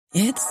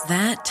It's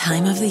that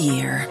time of the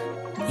year.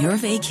 Your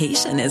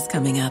vacation is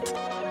coming up.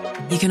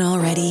 You can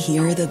already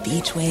hear the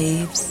beach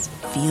waves,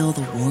 feel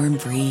the warm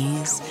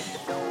breeze,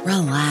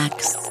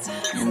 relax,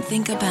 and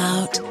think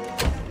about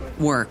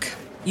work.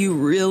 You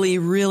really,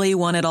 really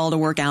want it all to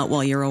work out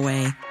while you're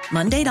away.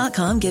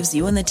 Monday.com gives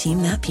you and the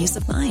team that peace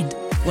of mind.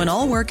 When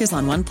all work is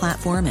on one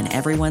platform and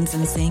everyone's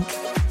in sync,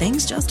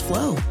 things just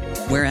flow.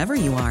 Wherever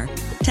you are,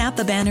 tap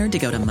the banner to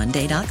go to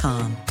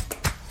Monday.com.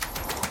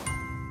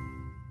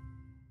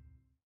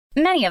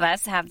 Many of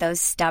us have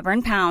those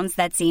stubborn pounds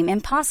that seem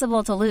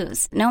impossible to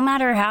lose, no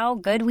matter how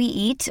good we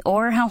eat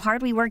or how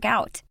hard we work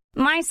out.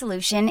 My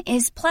solution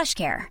is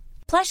PlushCare.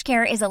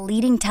 PlushCare is a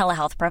leading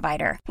telehealth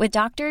provider with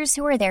doctors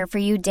who are there for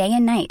you day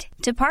and night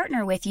to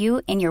partner with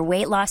you in your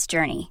weight loss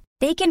journey.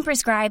 They can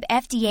prescribe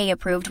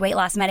FDA-approved weight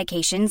loss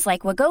medications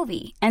like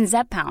Wegovy and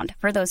Zepbound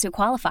for those who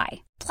qualify.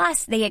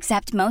 Plus, they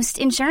accept most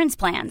insurance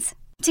plans.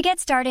 To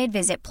get started,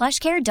 visit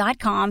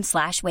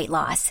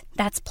plushcare.com/weightloss.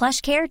 That's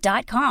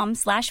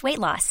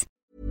plushcare.com/weightloss.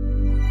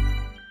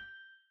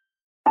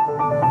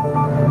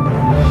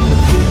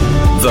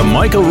 The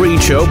Michael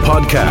Reade Show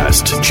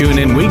podcast. Tune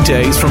in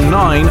weekdays from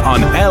 9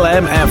 on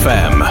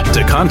LMFM.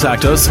 To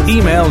contact us,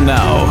 email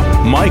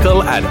now,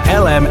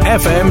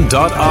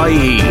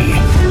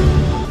 michael@lmfm.ie.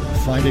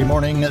 Friday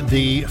morning,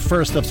 the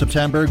 1st of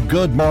September.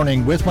 Good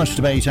morning, with much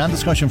debate and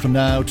discussion from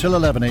now till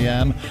 11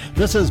 a.m.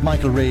 This is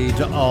Michael Reade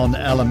on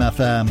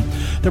LMFM.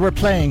 They were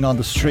playing on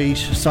the street,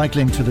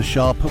 cycling to the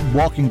shop,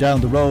 walking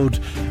down the road,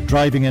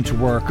 driving into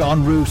work,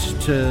 en route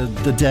to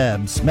the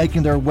Debs,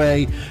 making their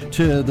way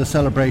to the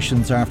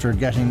celebrations after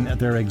getting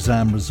their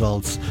exam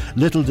results.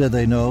 Little did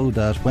they know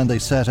that when they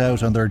set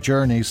out on their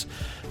journeys,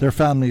 their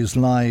families'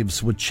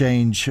 lives would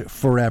change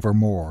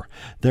forevermore.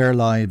 Their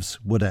lives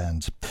would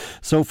end.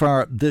 So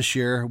far this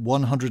year,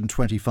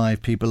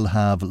 125 people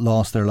have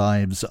lost their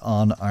lives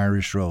on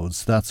Irish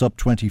roads. That's up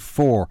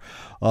 24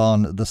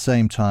 on the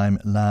same time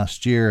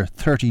last year.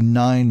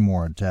 39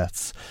 more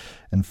deaths,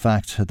 in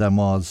fact, than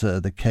was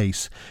the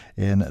case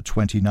in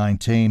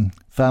 2019.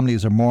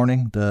 Families are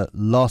mourning the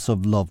loss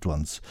of loved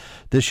ones.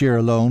 This year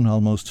alone,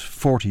 almost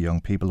 40 young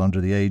people under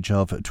the age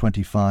of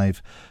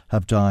 25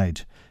 have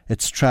died.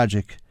 It's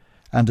tragic,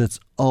 and it's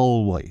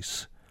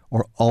always,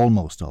 or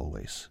almost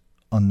always,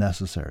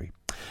 unnecessary.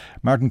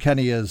 Martin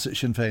Kenny is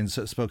Sinn Féin's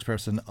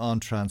spokesperson on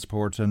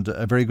transport, and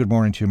a very good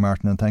morning to you,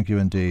 Martin, and thank you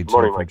indeed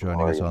for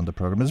joining us on the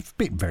programme. It's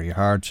been very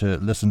hard to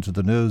listen to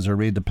the news or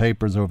read the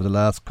papers over the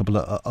last couple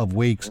of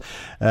weeks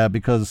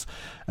because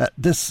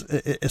this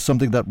is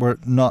something that we're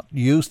not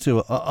used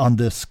to on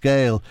this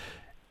scale,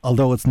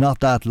 although it's not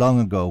that long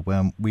ago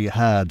when we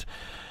had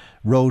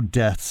road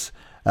deaths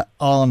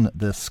on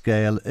this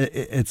scale.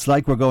 It's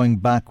like we're going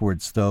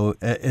backwards, though.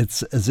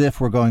 It's as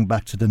if we're going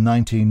back to the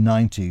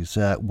 1990s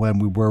when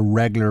we were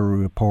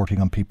regularly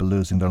reporting on people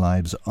losing their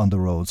lives on the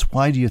roads.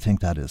 Why do you think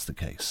that is the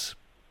case?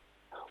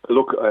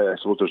 Look, I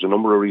suppose there's a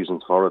number of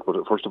reasons for it,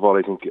 but first of all,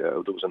 I think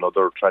there was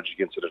another tragic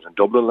incident in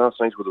Dublin last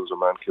night where there was a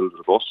man killed with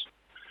a bus.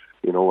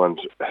 You know,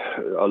 and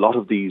a lot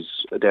of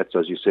these deaths,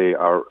 as you say,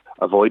 are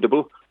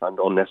avoidable and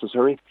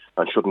unnecessary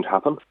and shouldn't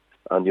happen.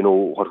 And, you know,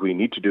 what we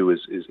need to do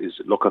is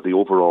look at the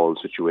overall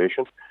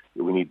situation.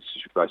 We need,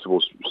 I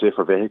suppose,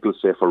 safer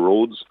vehicles, safer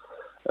roads.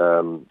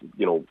 You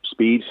know,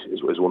 speed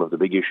is one of the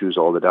big issues,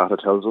 all the data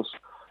tells us.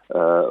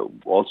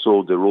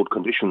 Also, the road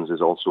conditions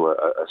is also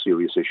a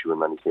serious issue in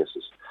many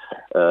cases.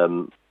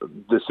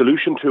 The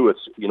solution to it,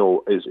 you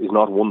know, is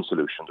not one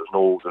solution.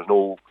 There's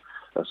no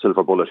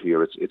silver bullet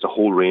here. It's a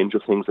whole range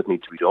of things that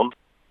need to be done.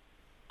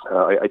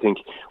 I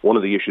think one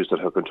of the issues that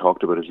have been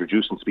talked about is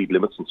reducing speed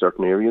limits in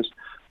certain areas,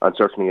 and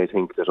certainly I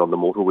think that on the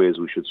motorways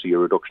we should see a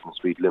reduction in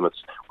speed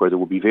limits where there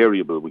will be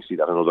variable. We see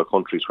that in other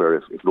countries where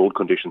if road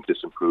conditions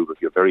disimprove, if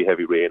you have very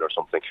heavy rain or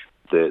something,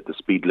 the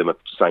speed limit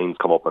signs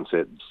come up and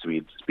say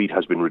speed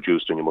has been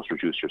reduced and you must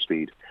reduce your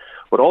speed.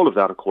 But all of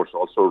that, of course,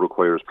 also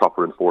requires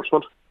proper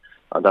enforcement,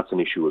 and that's an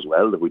issue as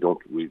well, that we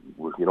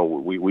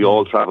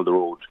all travel the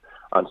road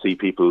and see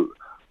people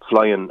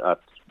flying at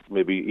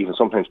maybe even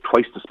sometimes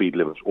twice the speed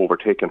limit,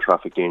 overtaking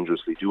traffic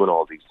dangerously, doing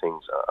all these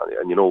things.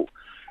 And you know,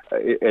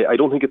 I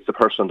don't think it's the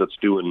person that's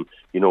doing,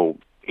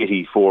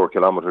 84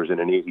 kilometres in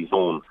an 80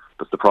 zone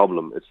that's the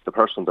problem. It's the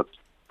person that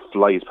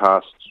flies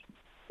past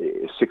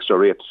 6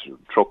 or 8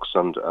 trucks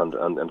and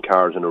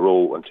cars in a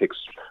row and takes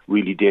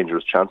really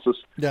dangerous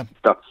chances. Yeah,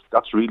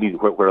 that's really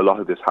where a lot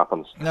of this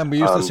happens. And we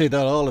used to see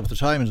that all of the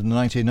time in the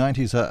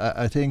 1990s.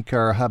 I think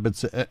our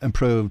habits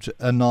improved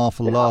an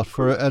awful lot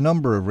for a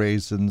number of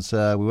reasons.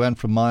 We went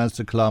from miles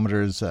to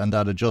kilometres, and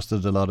that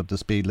adjusted a lot of the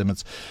speed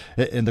limits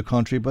in the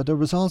country. But there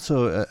was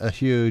also a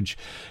huge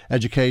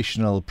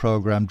educational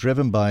programme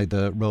driven by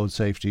the Road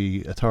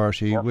Safety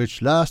Authority,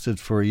 which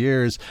lasted for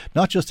years,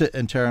 not just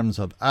in terms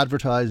of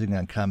advertising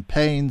and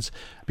campaigns,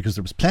 because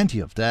there was plenty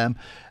of them,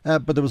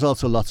 but there was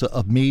also lots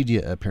of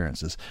media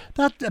appearances.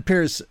 That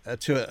appears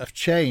to have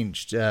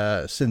changed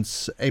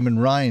since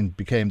Eamon Ryan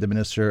became the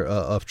Minister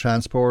of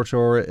Transport,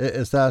 or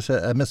is that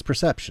a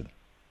misperception?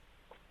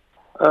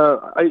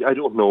 I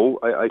don't know.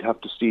 I'd have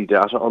to see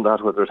data on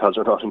that, whether it has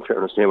or not, in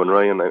fairness to him and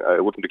Ryan. I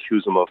wouldn't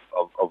accuse him of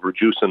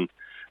reducing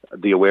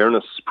the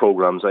awareness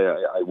programs.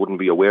 I wouldn't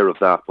be aware of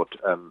that, but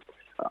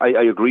I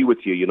agree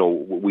with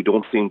you. We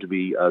don't seem to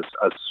be as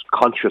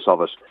conscious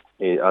of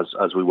it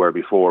as we were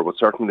before, but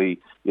certainly,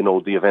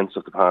 the events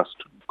of the past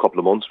couple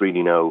of months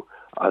really now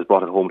has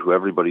brought it home to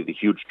everybody, the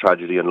huge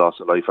tragedy and loss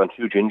of life and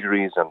huge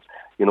injuries and,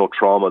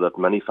 trauma that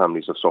many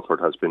families have suffered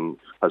has been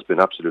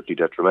absolutely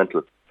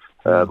detrimental.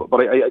 But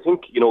I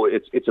think,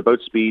 it's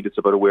about speed, it's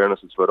about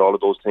awareness, it's about all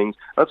of those things.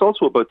 And it's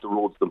also about the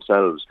roads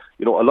themselves.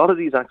 A lot of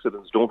these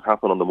accidents don't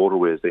happen on the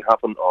motorways. They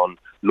happen on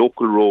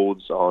local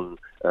roads, on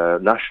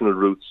national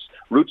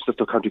routes that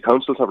the county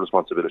councils have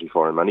responsibility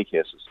for in many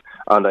cases.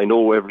 And I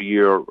know every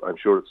year, I'm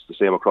sure it's the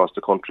same across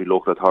the country,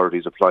 local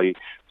authorities apply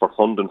for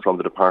funding from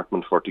the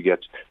department to get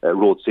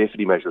road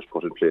safety measures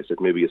put in place. It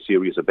may be a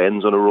series of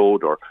bends on a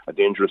road or a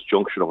dangerous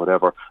junction or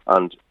whatever.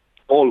 And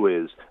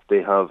always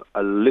they have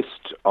a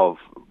list of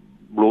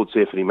road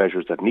safety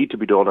measures that need to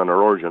be done and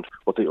are urgent,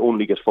 but they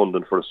only get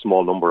funding for a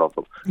small number of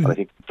them. And I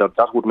think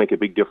that would make a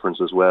big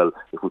difference as well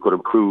if we could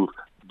improve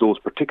those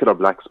particular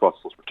black spots,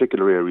 those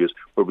particular areas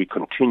where we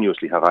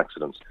continuously have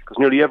accidents. Because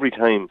nearly every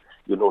time,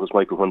 you'll notice,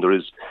 Michael, when there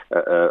is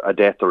a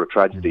death or a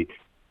tragedy,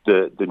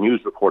 the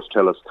news reports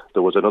tell us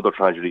there was another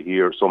tragedy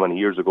here so many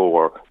years ago,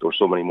 or there were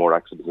so many more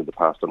accidents in the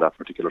past on that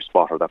particular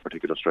spot or that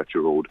particular stretch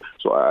of road.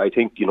 So I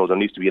think, there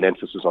needs to be an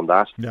emphasis on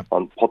that,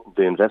 on putting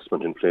the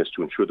investment in place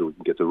to ensure that we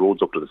can get the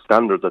roads up to the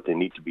standard that they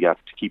need to be at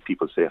to keep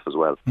people safe as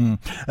well.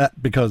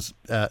 Because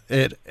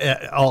it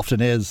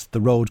often is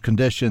the road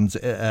conditions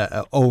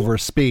over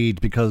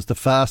speed, because the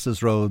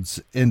fastest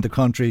roads in the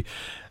country,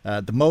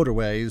 the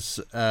motorways,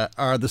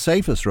 are the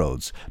safest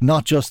roads,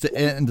 not just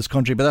in this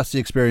country, but that's the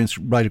experience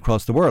right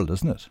across the world,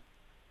 isn't it?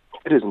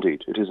 It is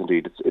indeed.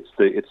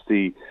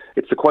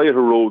 It's the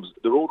quieter roads,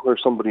 the road where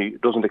somebody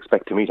doesn't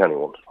expect to meet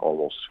anyone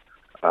almost,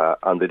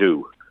 and they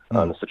do.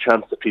 And it's the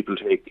chance that people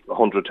take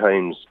 100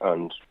 times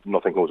and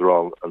nothing goes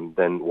wrong, and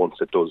then once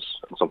it does,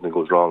 something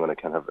goes wrong, and it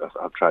can have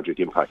tragic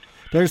impact.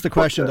 There's the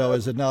question, though,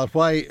 is it not?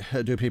 Why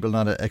do people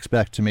not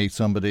expect to meet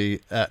somebody?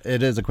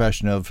 It is a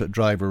question of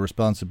driver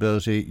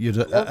responsibility. You'd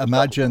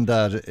imagine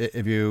that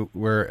if you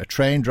were a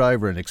trained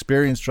driver, an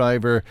experienced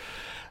driver,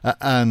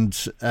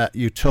 and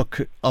you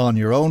took on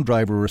your own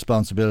driver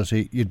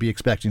responsibility, you'd be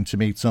expecting to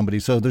meet somebody.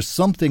 So there's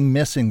something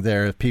missing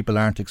there if people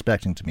aren't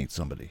expecting to meet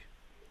somebody.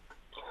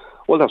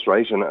 Well, that's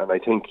right, and I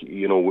think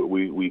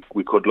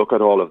we could look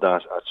at all of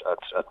that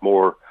at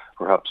more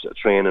perhaps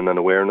training and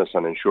awareness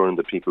and ensuring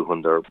that people,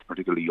 when they're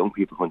particularly young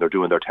people, when they're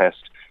doing their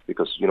test,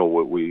 because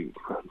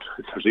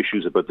there's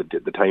issues about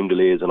the time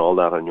delays and all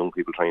that, and young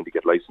people trying to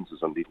get licenses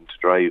and needing to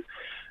drive.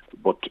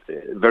 But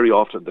very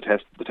often the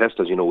test,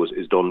 as you know,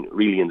 is done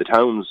really in the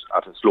towns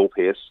at a slow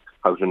pace,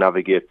 how to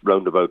navigate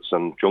roundabouts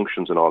and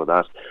junctions and all of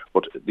that.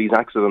 But these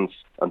accidents,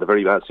 and the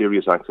very bad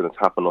serious accidents,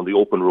 happen on the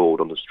open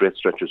road, on the straight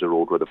stretches of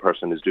road where the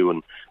person is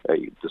doing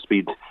the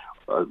speed,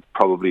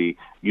 probably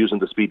using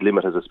the speed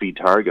limit as a speed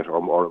target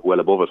or well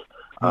above it.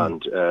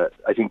 And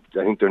I think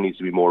there needs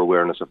to be more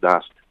awareness of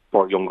that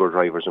for younger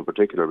drivers in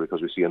particular,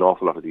 because we see an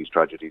awful lot of these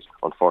tragedies.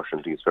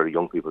 Unfortunately, it's very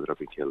young people that are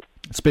being killed.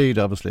 Speed,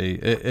 obviously,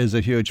 is a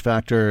huge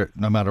factor,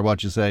 no matter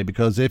what you say,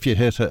 because if you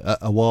hit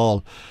a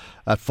wall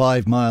at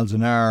 5 miles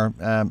an hour,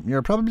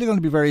 you're probably going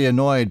to be very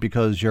annoyed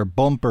because your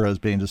bumper has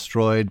been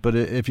destroyed. But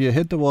if you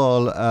hit the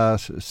wall at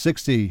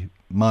 60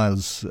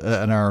 miles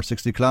an hour,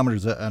 60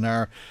 kilometres an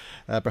hour,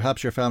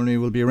 perhaps your family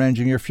will be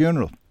arranging your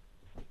funeral.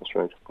 That's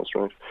right.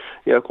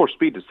 Yeah, of course,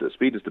 speed is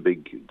the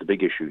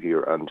big issue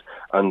here,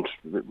 and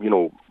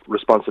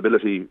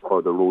responsibility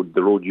for the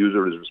road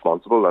user is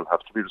responsible and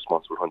has to be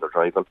responsible when they're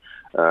driving,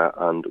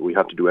 and we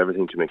have to do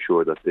everything to make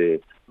sure that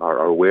they are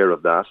aware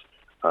of that.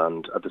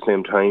 And at the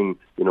same time,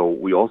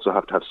 we also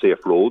have to have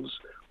safe roads.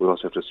 We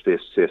also have to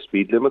have safe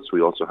speed limits.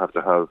 We also have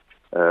to have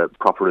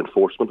proper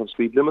enforcement of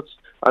speed limits,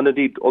 and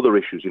indeed other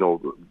issues.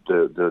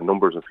 The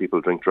numbers of people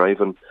drink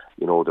driving.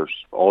 There's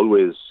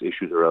always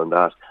issues around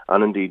that,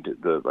 and indeed,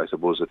 I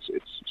suppose it's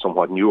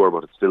somewhat newer,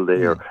 but it's still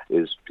there.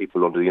 Is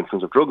people under the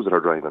influence of drugs that are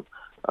driving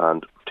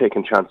and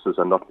taking chances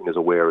and not being as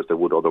aware as they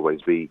would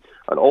otherwise be,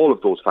 and all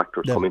of those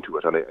factors come into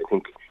it. And I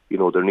think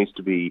there needs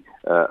to be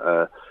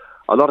a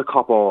lot of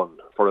cop on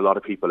for a lot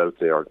of people out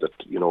there, that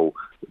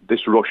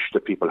this rush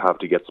that people have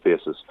to get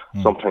spaces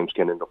sometimes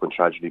can end up in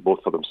tragedy,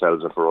 both for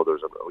themselves and for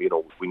others. And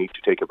we need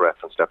to take a breath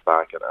and step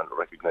back and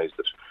recognise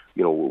that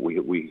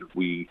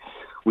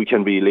we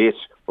can be late,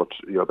 but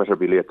better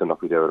be late than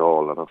not be there at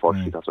all. And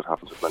unfortunately, that's what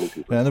happens with many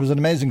people. Yeah, there was an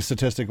amazing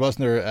statistic,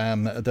 wasn't there,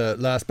 the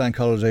last bank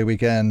holiday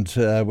weekend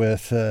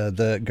with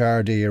the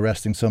Gardaí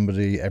arresting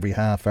somebody every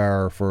half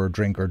hour for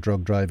drink or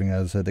drug driving,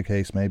 as the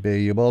case may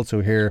be. You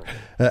also hear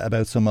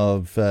about some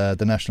of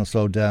the National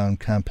Slow Down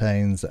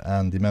campaigns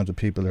and the amount of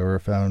people who are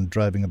found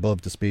driving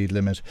above the speed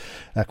limit,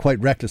 quite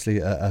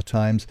recklessly at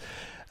times.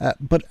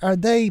 But are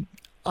they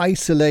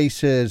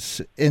isolated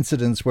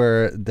incidents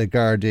where the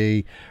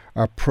Gardaí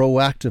are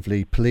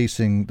proactively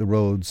policing the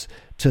roads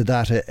to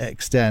that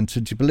extent?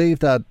 Do you believe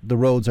that the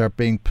roads are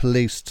being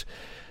policed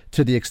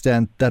to the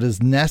extent that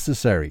is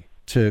necessary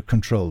to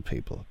control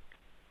people?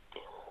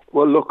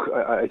 Well, look,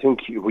 I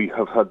think we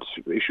have had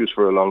issues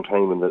for a long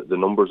time, and the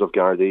numbers of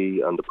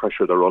Gardaí and the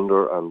pressure they're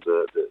under and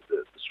the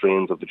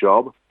strains of the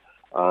job.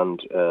 And,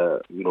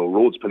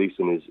 roads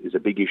policing is a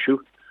big issue.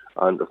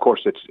 And, of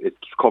course, it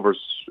covers,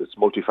 it's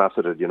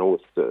multifaceted,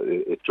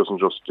 it doesn't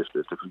just,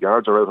 if the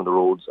guards are out on the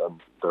roads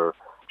and they're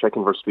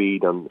checking for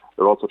speed and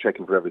they're also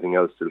checking for everything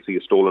else, they'll see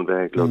a stolen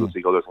vehicle or they'll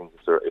see other things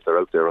if they're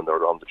out there and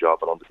they're on the job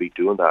and on the beat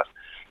doing that.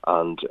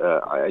 And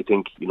I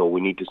think,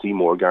 we need to see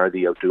more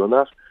Gardaí out doing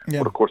that. Yeah.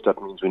 But, of course,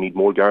 that means we need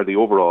more Gardaí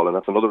overall, and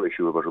that's another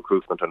issue about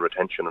recruitment and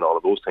retention and all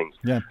of those things.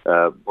 Yeah.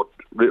 But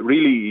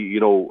really,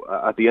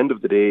 at the end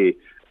of the day,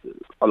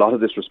 a lot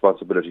of this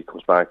responsibility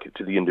comes back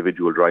to the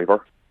individual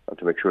driver and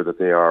to make sure that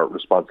they are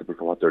responsible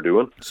for what they're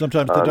doing.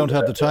 Sometimes they don't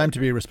have the time to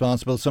be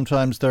responsible.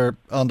 Sometimes they're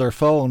on their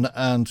phone,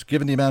 and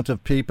given the amount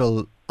of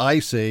people I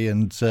see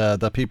and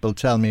that people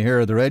tell me here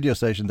at the radio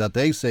station that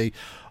they see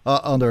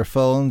on their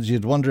phones,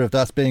 you'd wonder if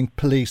that's being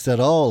policed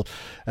at all.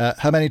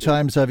 How many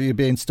times have you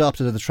been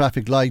stopped at the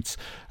traffic lights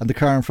and the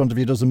car in front of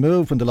you doesn't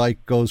move when the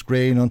light goes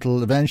green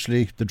until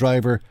eventually the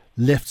driver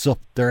lifts up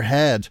their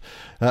head?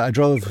 I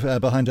drove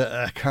behind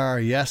a car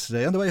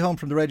yesterday on the way home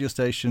from the radio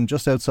station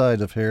just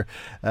outside of here,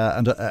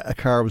 and a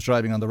car was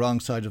driving on the wrong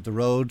side of the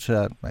road.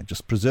 I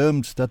just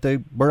presumed that they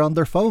were on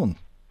their phone.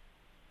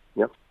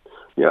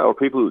 Yeah, or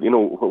people,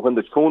 when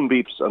the phone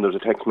beeps and there's a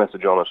text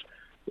message on it,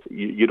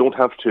 you don't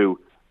have to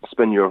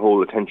spend your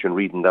whole attention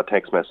reading that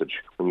text message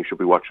when you should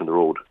be watching the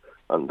road.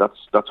 And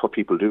that's what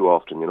people do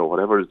often,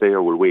 whatever is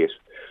there will wait.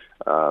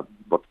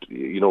 But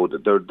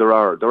there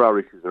are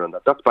issues around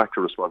that. That's back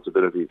to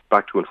responsibility,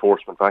 back to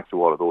enforcement, back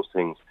to all of those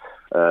things.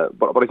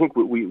 But I think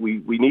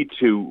we need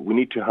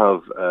to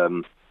have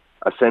a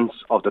sense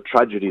of the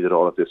tragedy that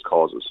all of this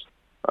causes.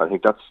 I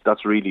think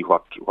that's really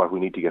what we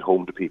need to get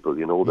home to people.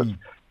 That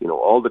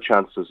all the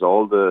chances,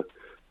 all the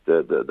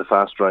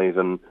fast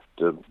driving,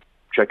 the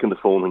checking the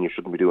phone when you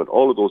shouldn't be doing,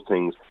 all of those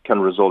things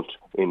can result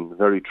in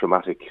very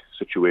traumatic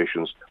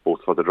situations,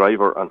 both for the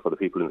driver and for the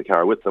people in the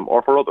car with them,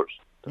 or for others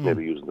that may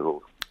be using the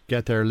road.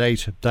 Get there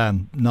late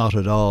than not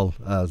at all,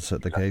 as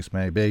the case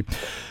may be.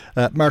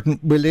 Martin,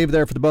 we'll leave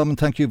there for the moment.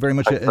 Thank you very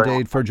much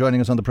indeed for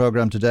joining us on the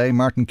programme today.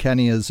 Martin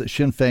Kenny is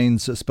Sinn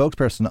Féin's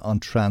spokesperson on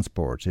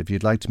transport. If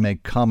you'd like to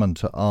make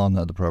comment on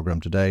the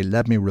programme today,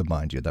 let me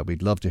remind you that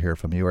we'd love to hear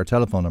from you. Our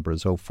telephone number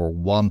is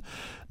 041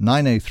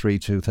 983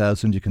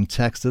 2000. You can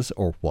text us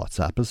or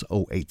WhatsApp us.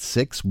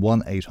 086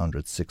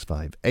 1800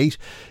 658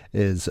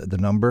 is the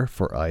number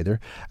for either.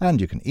 And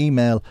you can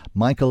email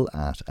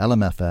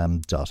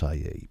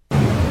michael@lmfm.ie.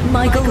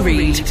 Michael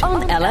Reade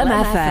on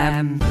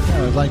LMFM.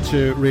 I'd like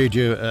to read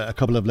you a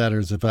couple of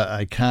letters if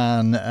I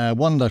can.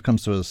 One that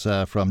comes to us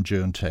from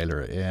June Taylor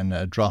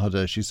in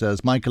Drogheda. She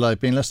says, Michael, I've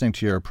been listening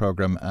to your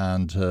programme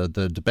and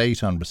the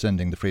debate on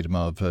rescinding the freedom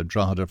of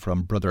Drogheda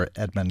from Brother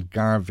Edmund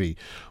Garvey.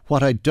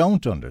 What I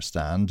don't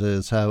understand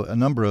is how a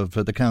number of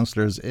the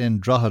councillors in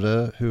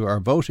Drogheda who are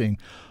voting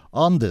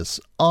on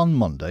this on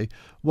Monday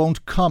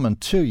won't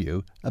comment to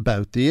you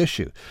about the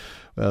issue.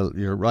 Well,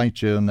 you're right,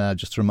 June.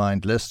 Just to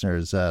remind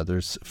listeners,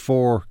 there's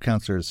 4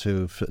 councillors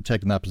who've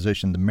taken that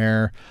position. The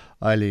Mayor,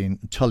 Eileen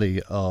Tully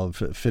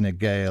of Fine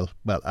Gael.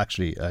 Well,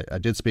 actually, I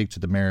did speak to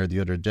the Mayor the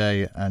other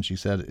day and she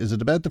said, is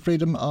it about the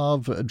freedom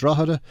of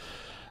Drogheda?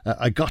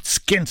 I got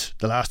skint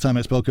the last time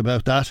I spoke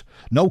about that.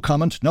 No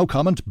comment,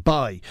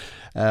 bye.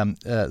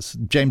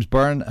 James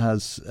Byrne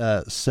has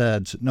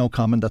said no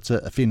comment. That's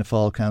a Fianna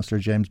Fáil councillor,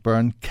 James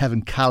Byrne.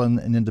 Kevin Callan,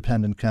 an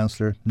independent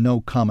councillor,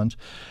 no comment.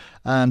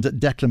 And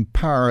Declan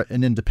Parr,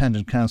 an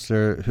independent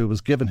councillor who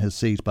was given his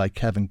seat by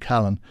Kevin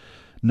Callan,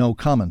 no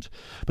comment.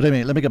 But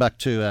anyway, let me go back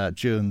to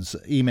June's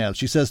email.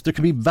 She says there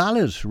can be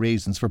valid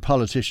reasons for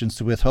politicians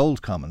to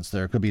withhold comments.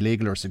 There could be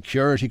legal or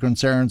security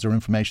concerns or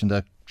information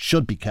that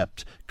should be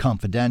kept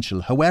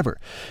confidential. However,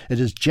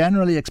 it is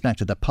generally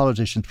expected that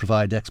politicians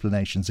provide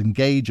explanations,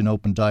 engage in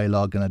open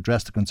dialogue and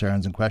address the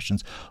concerns and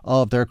questions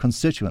of their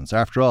constituents.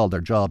 After all,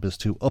 their job is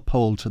to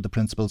uphold the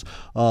principles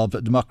of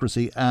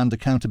democracy and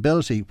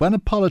accountability. When a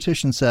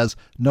politician says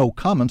no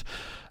comment,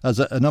 as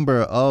a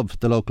number of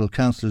the local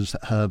councillors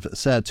have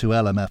said to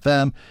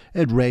LMFM,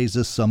 it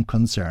raises some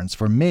concerns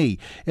for me.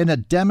 In a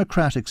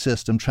democratic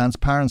system,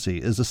 transparency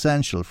is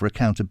essential for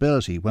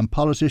accountability. When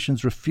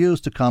politicians refuse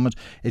to comment,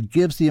 it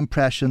gives the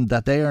impression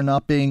that they are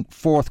not being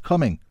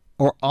forthcoming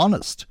or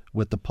honest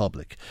with the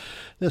public.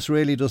 This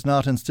really does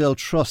not instill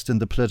trust in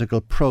the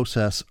political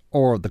process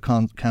or the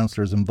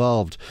councillors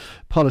involved.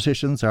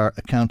 Politicians are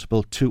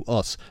accountable to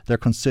us, their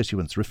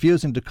constituents.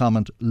 Refusing to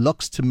comment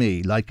looks to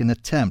me like an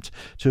attempt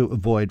to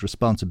avoid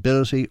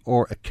responsibility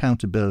or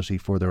accountability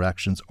for their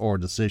actions or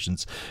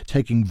decisions.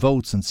 Taking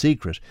votes in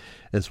secret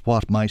is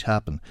what might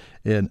happen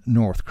in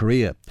North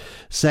Korea.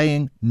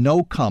 Saying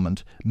no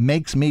comment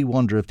makes me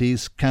wonder if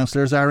these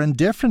councillors are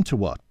indifferent to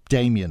what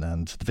Damien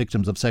and the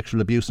victims of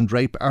sexual abuse and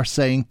rape are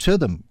saying to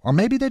them. Or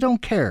maybe they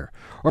don't care.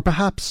 Or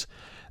perhaps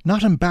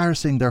not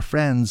embarrassing their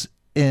friends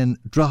in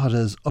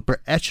Drogheda's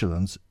upper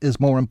echelons is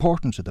more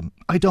important to them?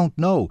 I don't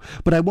know,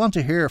 but I want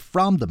to hear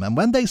from them. And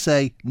when they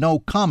say no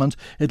comment,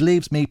 it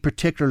leaves me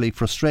particularly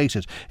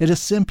frustrated. It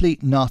is simply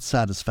not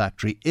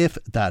satisfactory. If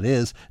that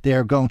is, they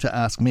are going to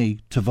ask me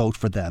to vote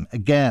for them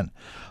again.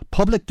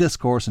 Public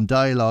discourse and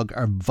dialogue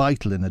are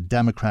vital in a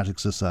democratic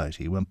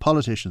society. When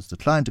politicians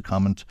decline to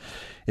comment,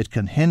 it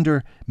can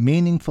hinder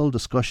meaningful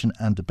discussion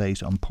and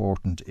debate on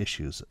important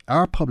issues.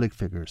 Our public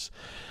figures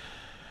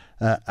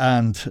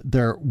and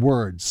their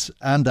words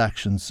and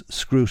actions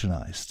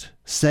scrutinised.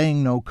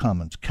 Saying no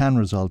comment can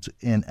result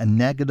in a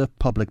negative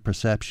public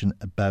perception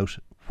about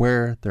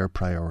where their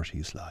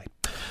priorities lie.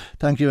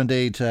 Thank you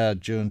indeed,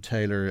 June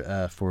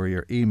Taylor, for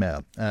your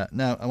email.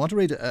 Now, I want to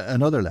read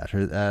another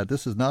letter.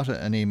 This is not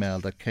an email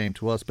that came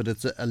to us, but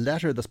it's a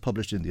letter that's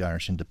published in the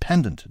Irish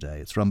Independent today.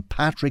 It's from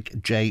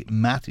Patrick J.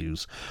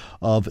 Matthews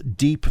of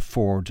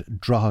Deepford,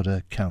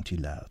 Drogheda, County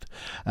Louth.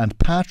 And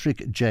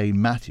Patrick J.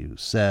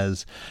 Matthews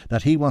says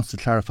that he wants to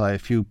clarify a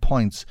few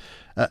points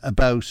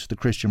about the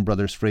Christian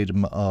Brothers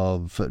Freedom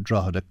of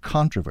Drogheda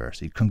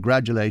controversy.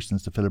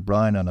 Congratulations to Philip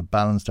Bryan on a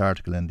balanced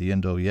article in the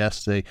Indo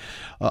yesterday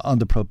on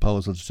the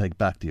proposal to take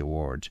back the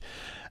award.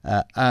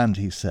 And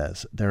he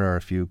says there are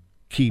a few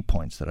key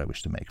points that I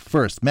wish to make.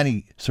 First,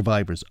 many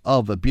survivors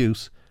of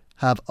abuse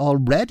have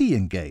already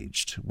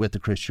engaged with the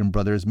Christian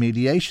Brothers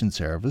Mediation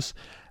Service,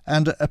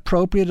 and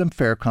appropriate and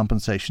fair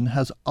compensation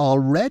has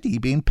already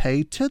been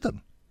paid to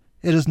them.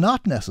 It is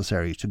not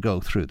necessary to go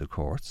through the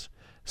courts.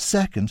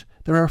 Second,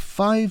 there are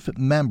 5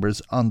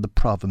 members on the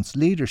province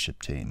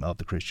leadership team of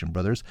the Christian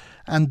Brothers,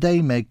 and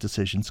they make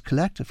decisions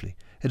collectively.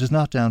 It is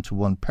not down to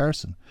one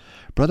person.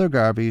 Brother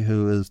Garvey,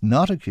 who is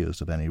not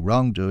accused of any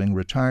wrongdoing,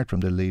 retired from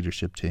the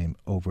leadership team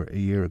over a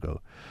year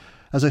ago.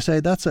 As I say,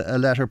 that's a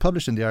letter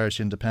published in the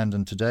Irish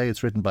Independent today.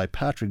 It's written by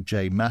Patrick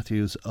J.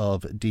 Matthews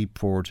of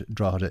Deepford,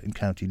 Drogheda in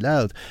County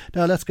Louth.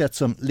 Now let's get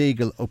some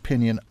legal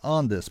opinion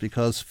on this,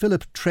 because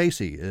Philip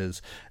Tracy is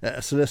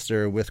a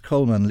solicitor with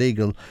Coleman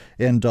Legal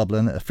in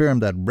Dublin, a firm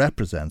that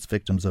represents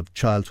victims of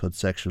childhood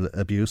sexual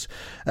abuse.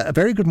 A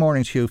very good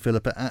morning to you,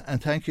 Philip,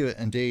 and thank you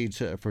indeed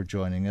for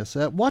joining us.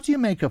 What do you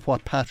make of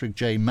what Patrick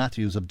J.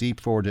 Matthews of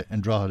Deepford in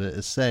Drogheda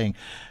is saying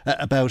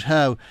about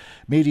how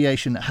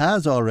mediation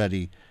has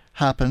already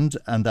happened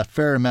and that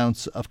fair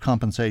amounts of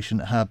compensation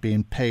have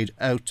been paid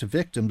out to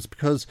victims?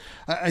 Because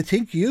I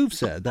think you've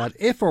said that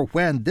if or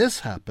when this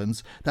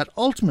happens, that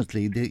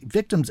ultimately the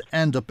victims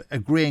end up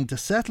agreeing to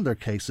settle their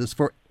cases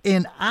for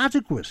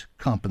inadequate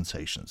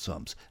compensation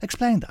sums.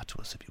 Explain that to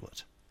us, if you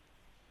would.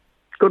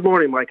 Good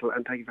morning, Michael,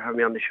 and thank you for having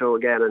me on the show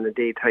again. And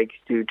indeed, thank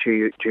you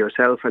to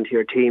yourself and to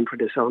your team for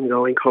this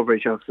ongoing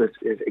coverage of this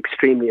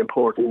extremely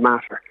important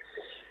matter.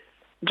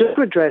 Just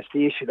to address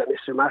the issue that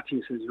Mr.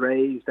 Matthews has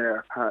raised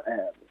there,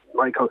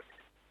 Michael,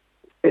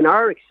 in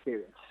our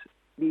experience,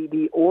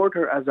 the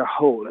order as a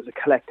whole, as a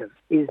collective,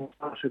 is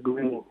not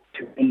agreeing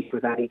to meet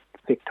with any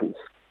victims.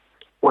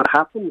 What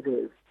happens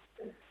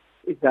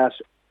is that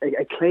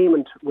a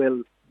claimant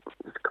will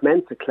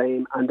commence a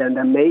claim, and then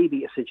there may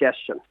be a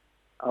suggestion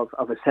of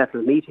a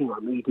settled meeting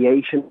or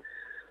mediation.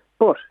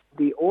 But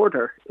the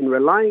order, in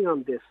relying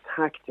on this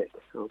tactic,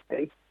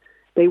 okay,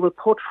 they will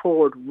put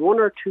forward 1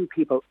 or 2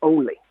 people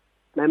only,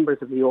 members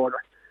of the order,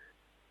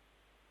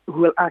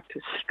 who will act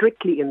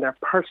strictly in their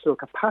personal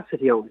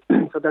capacity only.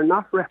 So they're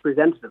not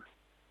representative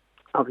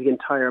of the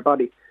entire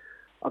body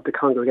of the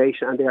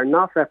congregation, and they are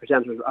not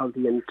representative of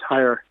the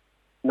entire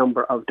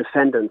number of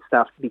defendants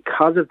that,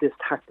 because of this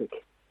tactic,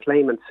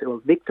 claimants who are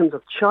victims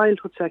of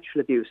childhood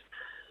sexual abuse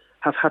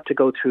have had to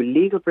go through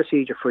legal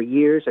procedure for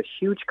years at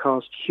huge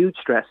cost, huge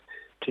stress,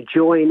 to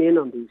join in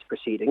on these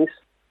proceedings.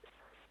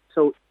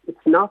 So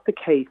it's not the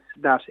case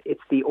that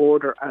it's the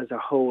order as a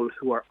whole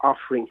who are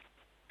offering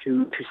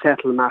to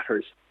settle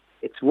matters.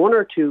 It's 1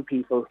 or 2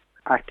 people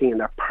acting in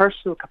their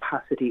personal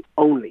capacity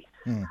only.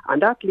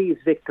 And that leaves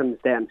victims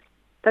then.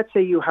 Let's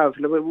say you have,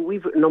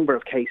 we've a number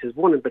of cases,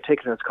 one in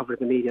particular that's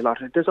covered in the media a lot.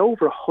 There's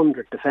over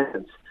 100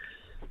 defendants.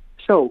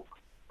 So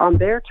on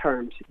their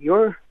terms,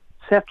 you're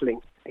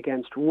settling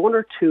against 1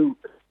 or 2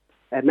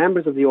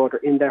 members of the order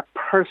in their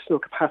personal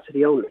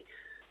capacity only.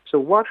 So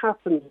what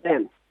happens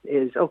then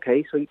is,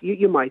 okay, so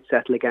you might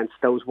settle against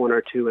those 1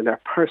 or 2 in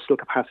their personal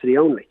capacity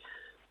only.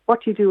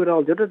 What do you do with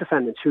all the other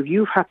defendants who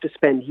you've had to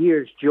spend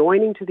years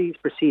joining to these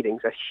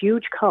proceedings at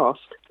huge cost?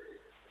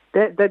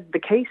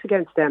 The case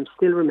against them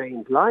still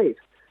remains live.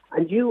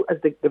 And you, as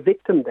the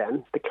victim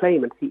then, the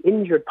claimant, the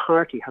injured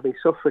party, having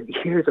suffered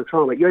years of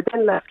trauma, you're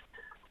then left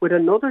with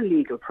another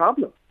legal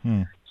problem.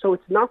 So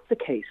it's not the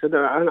case. So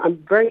I'm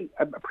very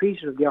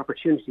appreciative of the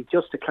opportunity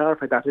just to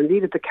clarify that.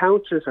 Indeed, if the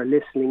counsellors are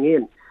listening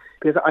in,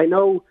 because I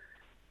know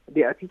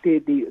I think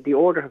the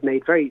order have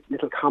made very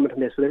little comment on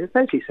this, but they're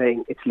essentially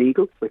saying it's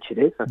legal, which it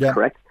is, that's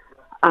correct.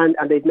 And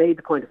they've made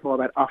the point before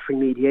about offering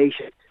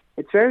mediation.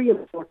 It's a very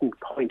important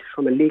point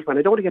from a legal, and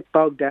I don't want to get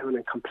bogged down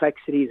in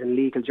complexities and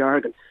legal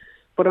jargon,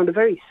 but on a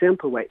very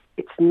simple way,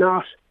 it's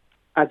not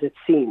as it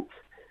seems.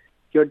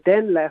 You're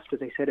then left,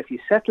 as I said, if you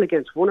settle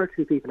against 1 or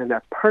 2 people in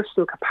their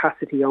personal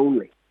capacity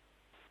only,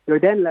 you're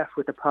then left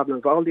with the problem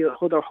of all the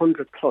other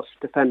 100 plus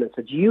defendants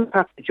that you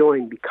have to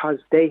join because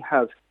they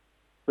have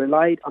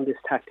relied on this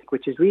tactic,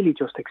 which is really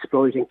just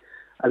exploiting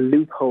a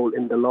loophole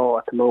in the law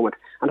at the moment.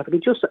 And if I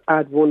could just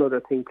add one other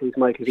thing, please,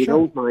 Michael, if you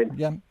don't mind.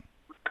 Yeah.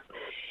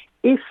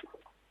 If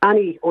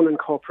any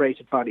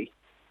unincorporated body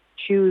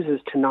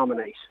chooses to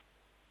nominate,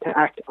 to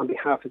act on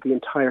behalf of the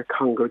entire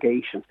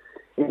congregation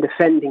in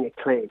defending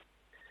a claim,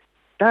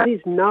 that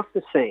is not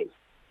the same.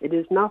 It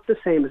is not the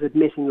same as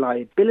admitting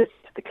liability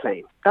to the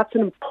claim. That's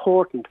an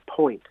important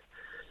point.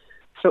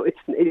 So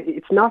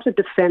it's not a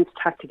defence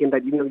tactic in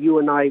that you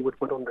and I would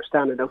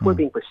understand it. If we're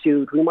being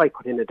pursued, we might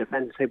put in a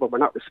defence and say, well, we're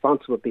not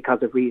responsible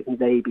because of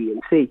reasons A, B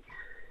and C.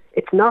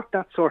 It's not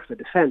that sort of a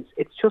defence.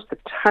 It's just a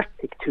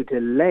tactic to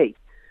delay,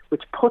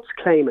 which puts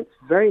claimants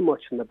very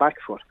much on the back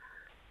foot.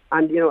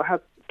 And,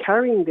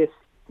 carrying this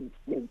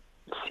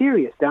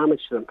serious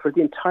damage to them for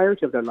the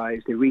entirety of their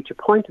lives. They reach a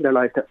point in their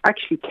life they're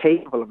actually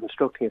capable of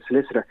instructing a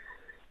solicitor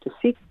to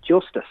seek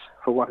justice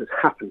for what has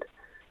happened,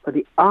 for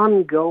the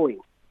ongoing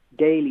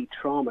daily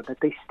trauma that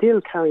they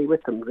still carry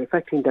with them,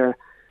 affecting their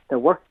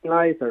working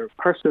lives, their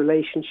personal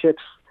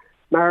relationships,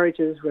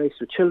 marriages, race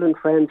with children,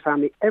 friends,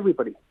 family,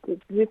 everybody.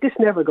 This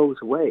never goes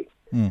away.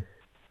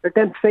 They're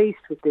then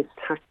faced with this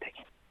tactic.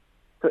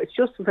 So it's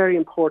just very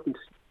important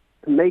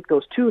to make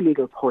those two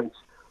legal points.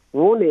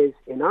 One is,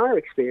 in our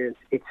experience,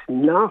 it's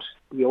not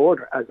the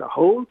order as a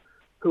whole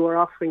who are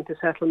offering to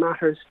settle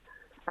matters.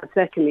 And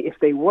secondly, if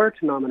they were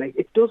to nominate,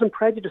 it doesn't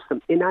prejudice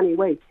them in any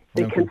way.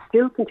 They can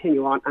still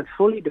continue on and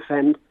fully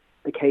defend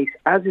the case,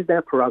 as is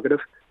their prerogative.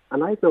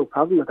 And I have no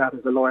problem with that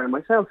as a lawyer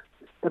myself.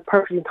 They're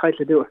perfectly entitled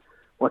to do it.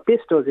 What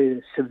this does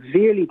is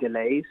severely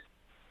delays.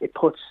 It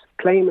puts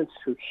claimants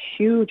through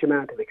huge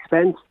amount of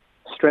expense,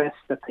 stress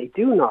that they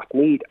do not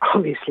need,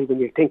 obviously, when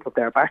you think of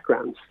their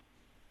backgrounds.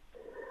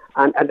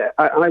 And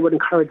I would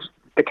encourage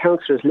the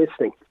counsellors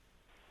listening,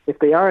 if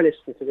they are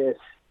listening to this,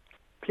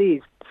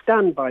 please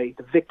stand by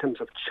the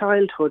victims of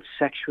childhood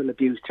sexual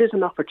abuse. There's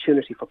an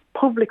opportunity for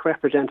public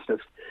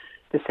representatives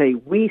to say,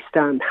 we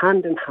stand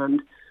hand in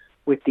hand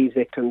with these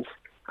victims,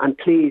 and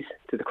please,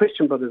 to the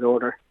Christian Brothers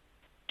Order,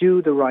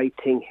 do the right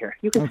thing here.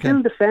 You can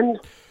still defend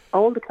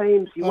all the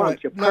claims you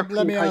want. Right.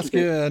 Let me ask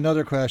you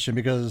another question,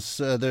 because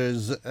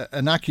there's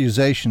an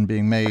accusation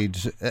being made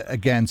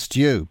against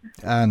you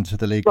and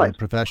the legal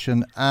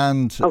profession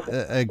and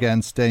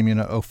against Damien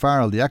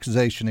O'Farrell. The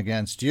accusation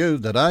against you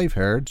that I've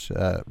heard,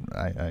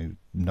 I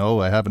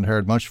know I haven't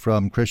heard much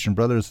from Christian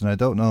Brothers, and I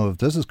don't know if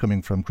this is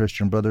coming from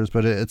Christian Brothers,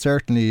 but it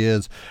certainly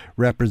is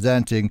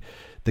representing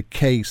the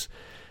case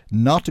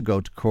not to go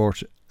to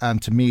court and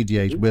to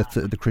mediate with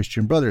the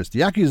Christian Brothers.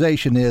 The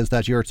accusation is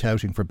that you're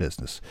touting for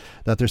business,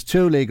 that there's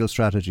two legal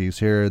strategies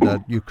here,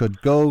 that you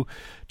could go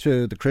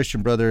to the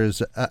Christian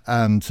Brothers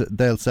and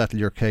they'll settle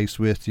your case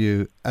with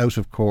you out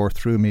of court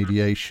through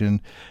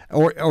mediation,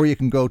 or you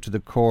can go to the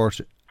court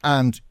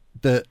and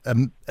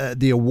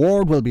the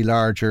award will be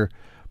larger,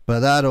 but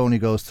that only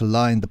goes to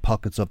line the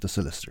pockets of the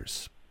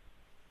solicitors.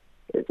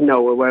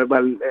 No, well,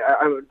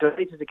 I'm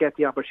delighted to get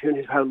the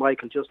opportunity,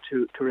 Michael, just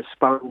to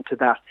respond to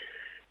that.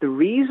 The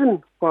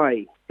reason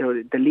why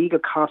the legal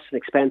costs and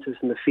expenses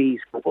and the fees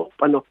go up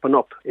and up and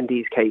up in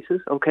these cases,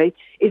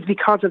 is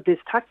because of this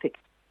tactic.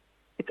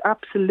 It's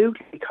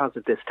absolutely because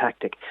of this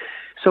tactic.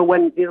 So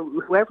when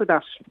whoever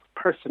that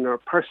person or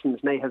persons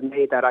may have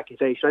made that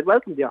accusation, I'd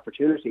welcome the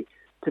opportunity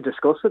to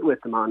discuss it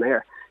with them on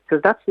air,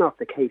 because that's not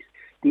the case.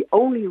 The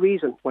only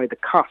reason why the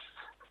costs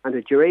and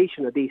the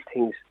duration of these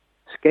things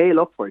scale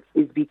upwards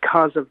is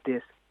because of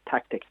this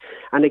tactic.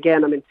 And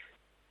again,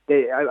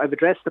 I've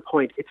addressed the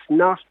point. It's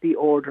not the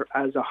order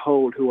as a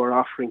whole who are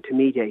offering to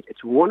mediate.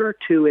 It's one or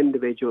two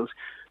individuals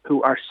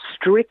who are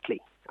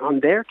strictly, on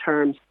their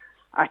terms,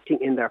 acting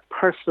in their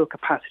personal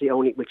capacity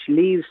only, which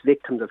leaves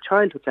victims of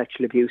childhood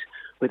sexual abuse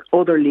with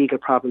other legal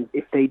problems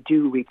if they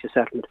do reach a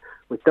settlement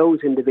with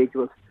those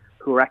individuals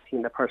who are acting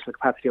in their personal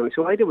capacity only.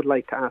 So I would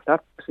like to ask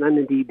that person, and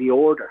indeed the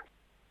order,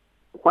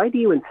 why do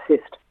you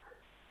insist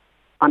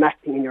on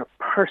acting in your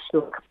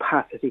personal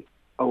capacity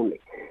only?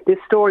 This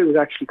story was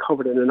actually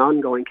covered in an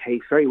ongoing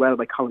case very well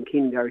by Colin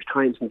Keane in the Irish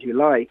Times in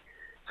July.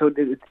 So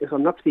if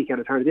I'm not speaking out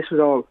of turn, this was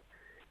all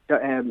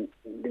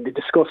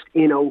discussed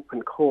in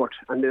open court,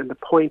 and then the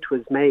point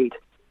was made.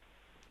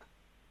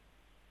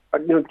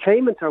 The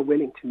claimants are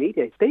willing to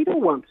mediate. They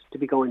don't want to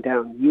be going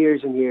down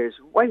years and years.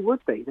 Why would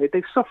they?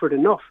 They've suffered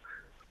enough.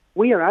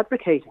 We are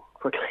advocating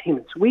for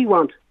claimants. We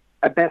want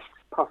a best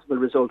possible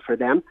result for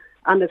them,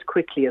 and as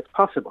quickly as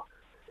possible.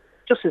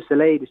 Justice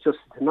delayed is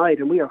justice denied,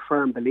 and we are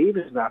firm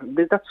believers of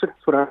that. That's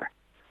what our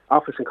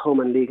office and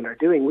Coleman Legal are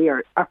doing. We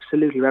are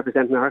absolutely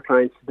representing our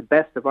clients to the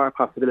best of our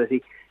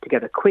possibility to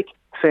get a quick,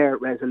 fair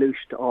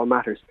resolution to all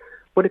matters.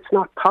 But it's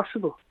not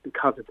possible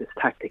because of this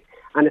tactic,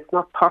 and it's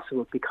not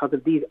possible because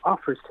of these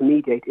offers to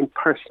mediate in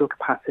personal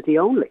capacity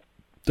only.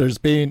 There's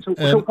been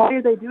so why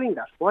are they doing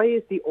that? Why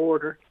is the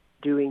order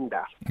doing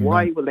that?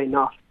 Why will they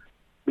not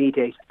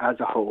mediate as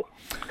a whole,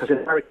 because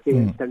in our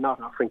experience they're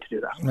not offering to do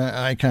that.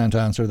 I can't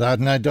answer that,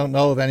 and I don't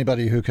know of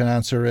anybody who can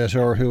answer it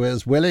or who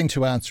is willing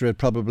to answer it,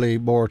 probably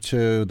more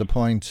to the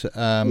point.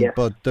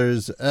 But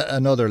there's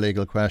another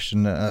legal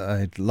question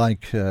I'd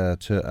like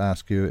to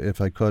ask you, if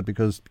I could,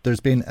 because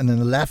there's been an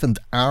 11th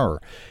hour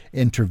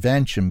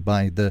intervention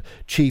by the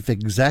chief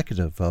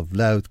executive of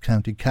Louth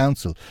County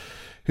Council,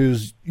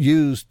 who's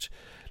used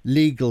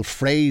legal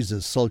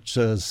phrases such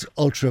as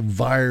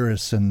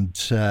ultra-virus and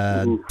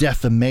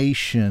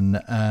defamation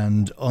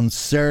and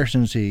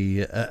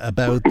uncertainty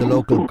about the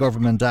Local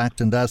Government Act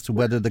and as to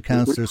whether the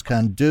councillors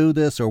can do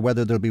this or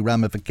whether there'll be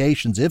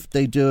ramifications if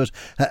they do it,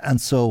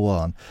 and so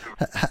on.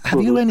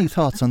 Have you any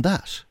thoughts on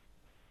that?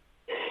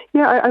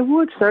 Yeah, I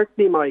would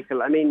certainly,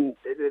 Michael. I mean,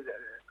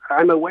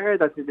 I'm aware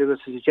that there was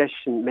a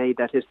suggestion made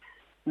that it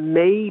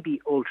may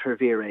be ultra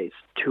vires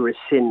to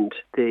rescind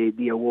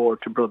the award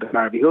to Brother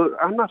Garvey.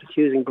 I'm not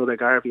accusing Brother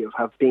Garvey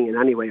of being in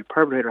any way a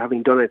perpetrator,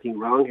 having done anything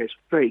wrong here. It's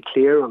very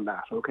clear on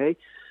that, okay?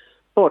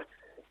 But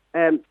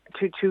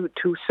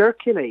to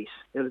circulate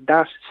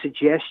that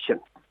suggestion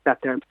that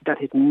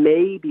it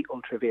may be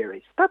ultra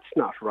vires, that's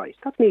not right.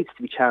 That needs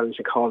to be challenged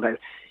and called out.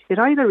 It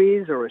either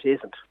is or it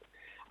isn't.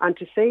 And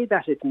to say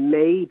that it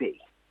may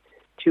be,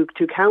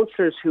 to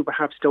councillors who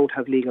perhaps don't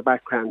have legal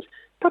backgrounds,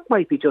 that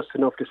might be just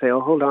enough to say, oh,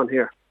 hold on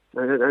here.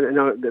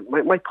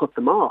 That might put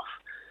them off.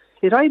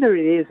 It either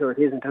is or it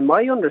isn't. And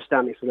my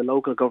understanding from the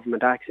Local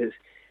Government Act is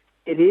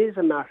it is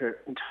a matter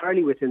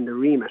entirely within the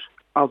remit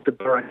of the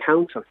Borough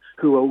Council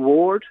who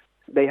award.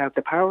 They have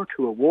the power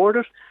to award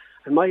it.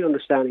 And my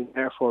understanding,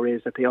 therefore,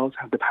 is that they also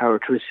have the power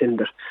to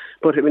rescind it.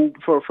 But I mean,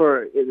 for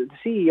the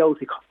CEO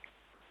to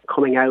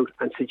coming out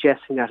and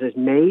suggesting that it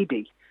may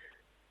be,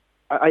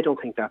 I don't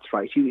think that's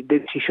right. She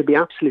should be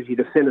absolutely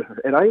definitive.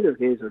 It either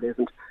is or it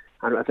isn't.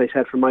 And as I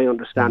said, from my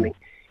understanding,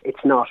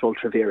 it's not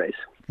ultra vires,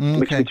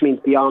 which means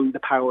beyond the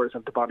powers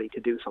of the body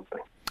to do something.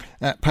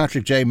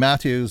 Patrick J.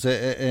 Matthews,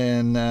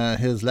 in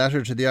his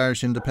letter to the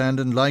Irish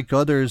Independent, like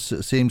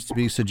others, seems to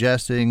be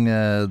suggesting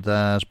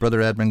that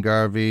Brother Edmund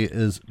Garvey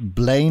is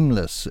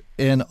blameless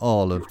in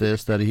all of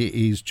this, that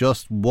he's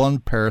just one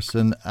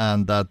person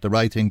and that the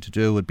right thing to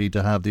do would be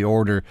to have the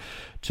order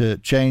to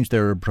change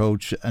their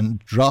approach and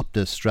drop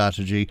this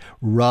strategy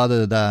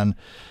rather than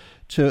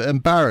to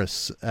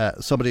embarrass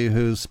somebody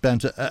who's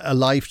spent a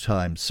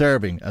lifetime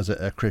serving as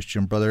a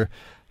Christian brother.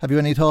 Have you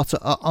any thoughts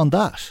on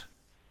that?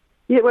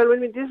 Yeah, well, I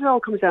mean, this all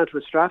comes down to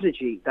a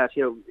strategy that,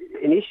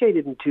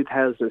 initiated in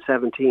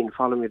 2017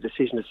 following a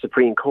decision of the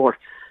Supreme Court.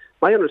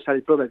 My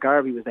understanding is Brother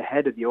Garvey was the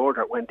head of the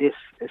order when this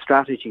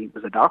strategy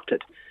was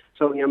adopted.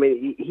 So,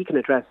 he can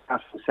address that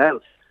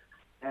himself.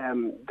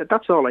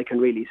 That's all I can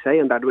really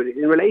say on that.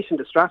 In relation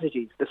to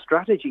strategies, the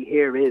strategy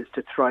here is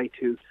to try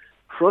to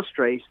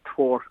frustrate,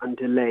 thwart and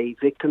delay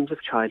victims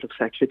of child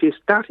sexual abuse.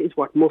 That is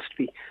what must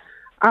be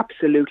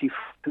absolutely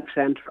front and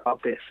centre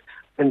of this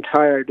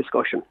entire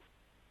discussion.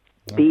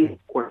 Okay. These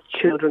were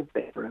children,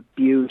 they were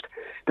abused.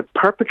 The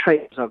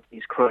perpetrators of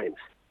these crimes,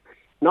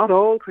 not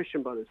all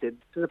Christian brothers did.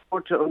 It's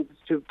important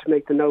to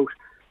make the note,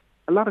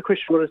 a lot of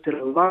Christian brothers did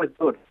a lot of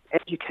good,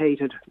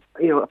 educated,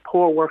 a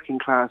poor working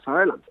class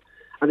Ireland.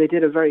 And they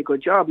did a very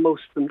good job,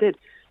 most of them did.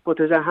 But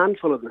there's a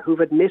handful of them who've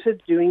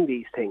admitted doing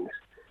these things.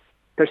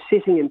 They're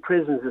sitting in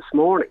prisons this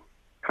morning,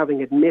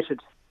 having admitted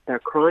their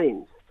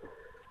crimes.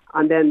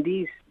 And then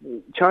these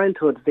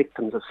childhood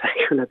victims of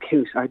sexual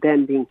abuse are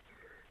then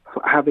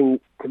having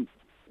to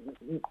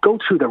go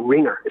through the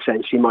ringer,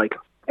 essentially, Michael.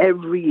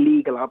 Every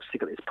legal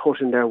obstacle is put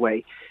in their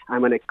way.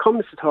 And when it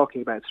comes to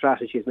talking about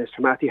strategies, Mr.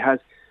 Matthew has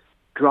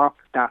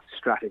dropped that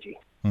strategy.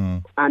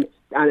 And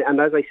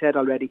as I said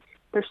already,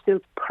 they're still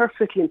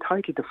perfectly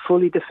entitled to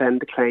fully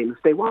defend the claim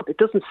if they want. It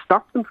doesn't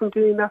stop them from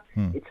doing that.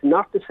 It's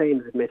not the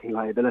same as admitting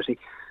liability.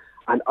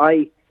 And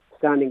I,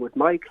 standing with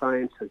my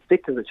clients as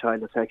victims of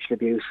child sexual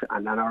abuse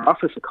and our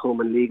office at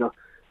Coleman Legal,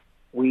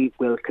 we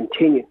will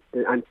continue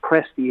and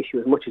press the issue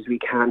as much as we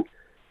can,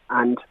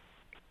 and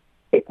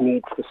it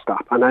needs to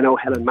stop. And I know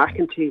Helen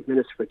McEntee,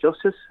 Minister for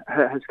Justice,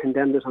 has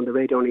condemned it on the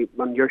radio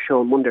on your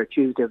show on Monday or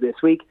Tuesday of this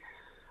week.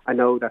 I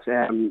know that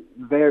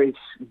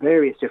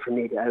various different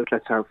media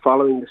outlets are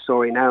following the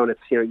story now, and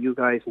it's you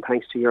guys, and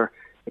thanks to your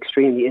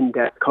extremely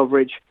in-depth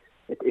coverage,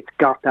 it's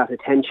got that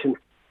attention.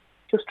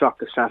 Just drop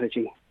the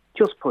strategy.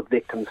 Just put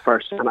victims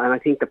first. And I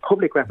think the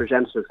public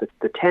representatives,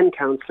 the 10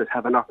 councillors,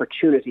 have an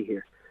opportunity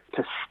here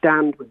to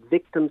stand with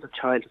victims of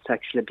child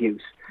sexual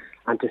abuse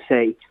and to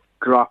say,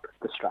 drop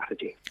the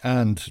strategy.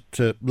 And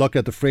to look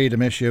at the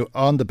freedom issue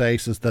on the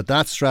basis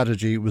that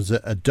strategy was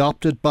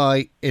adopted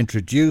by,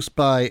 introduced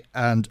by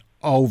and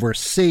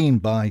overseen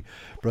by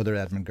Brother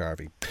Edmund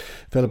Garvey.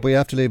 Philip, we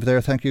have to leave it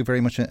there. Thank you very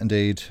much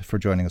indeed for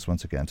joining us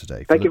once again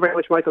today. Thank you very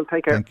much, Michael.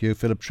 Take care. Thank you.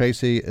 Philip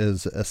Tracy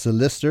is a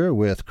solicitor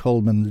with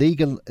Coleman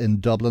Legal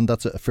in Dublin.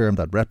 That's a firm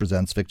that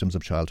represents victims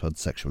of childhood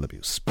sexual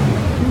abuse.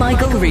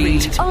 Michael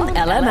Reade on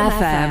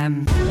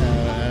LMFM.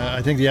 I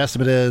I think the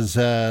estimate is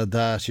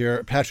that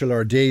your petrol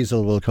or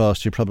diesel will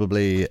cost you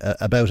probably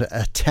about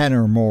a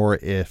tenner more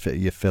if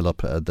you fill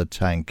up the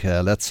tank.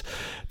 Let's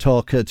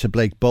talk to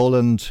Blake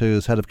Boland,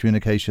 who's Head of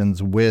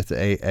Communications with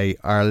AA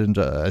Ireland.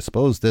 I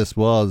suppose this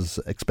was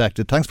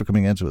expected. Thanks for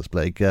coming into us,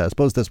 Blake. I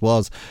suppose this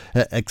was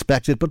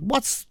expected, but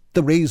what's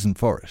the reason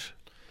for it?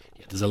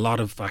 There's a lot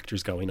of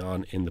factors going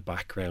on in the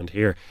background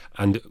here,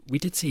 and we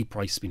did see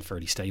prices being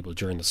fairly stable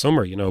during the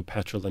summer. You know,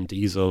 petrol and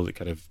diesel,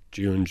 kind of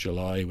June,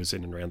 July was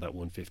in and around that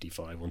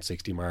 155,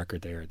 160 marker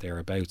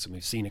thereabouts, and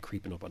we've seen it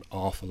creeping up an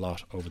awful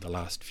lot over the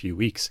last few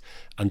weeks,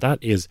 and that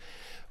is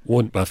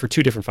for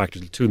two different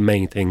factors, two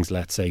main things,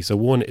 let's say. So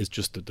one is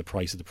just that the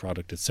price of the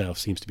product itself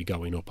seems to be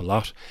going up a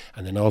lot.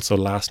 And then also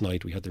last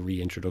night we had the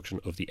reintroduction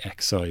of the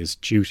excise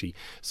duty.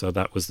 So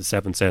that was the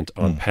 7 cent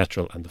on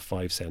petrol and the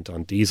 5 cent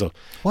on diesel.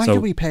 Why do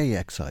we pay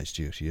excise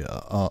duty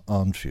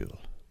on fuel?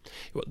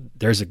 Well,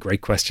 there's a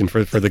great question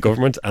for the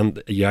government,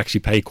 and you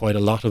actually pay quite a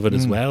lot of it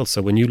as well.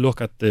 So when you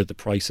look at the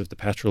price of the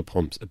petrol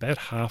pumps, about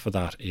half of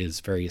that is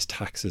various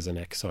taxes and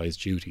excise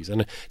duties,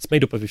 and it's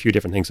made up of a few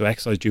different things. So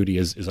excise duty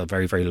is a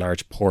very, very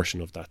large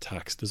portion of that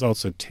tax. There's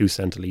also 2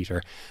 cent a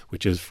litre,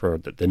 which is for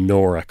the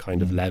NORA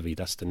kind of levy.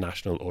 That's the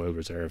National Oil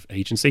Reserve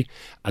Agency.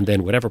 And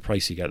then whatever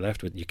price you get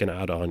left with, you can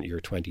add on your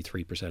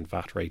 23%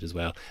 VAT rate as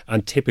well.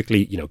 And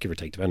typically, you know, give or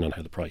take, depending on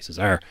how the prices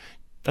are,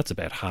 that's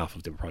about half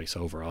of the price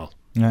overall.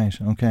 Right,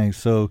 okay.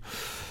 So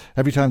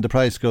every time the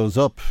price goes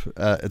up,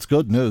 it's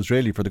good news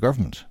really for the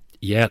government.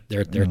 Yeah,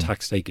 their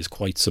tax take is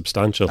quite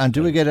substantial. And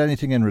do we get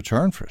anything in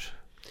return for it?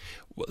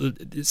 Well,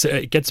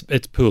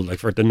 it's pooled. Like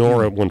for the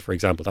NORA one, for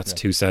example, that's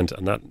 2 cent,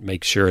 and that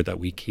makes sure that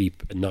we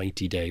keep a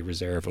 90-day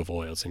reserve of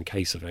oils in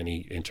case of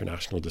any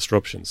international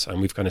disruptions. And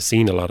we've kind of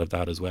seen a lot of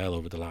that as well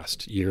over the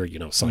last year, you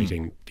know,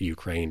 citing the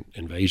Ukraine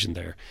invasion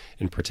there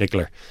in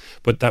particular.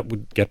 But that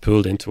would get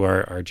pooled into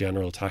our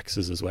general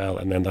taxes as well,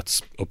 and then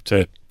that's up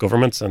to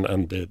governments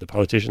and the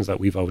politicians that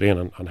we vote in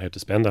on how to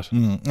spend that.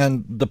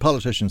 And the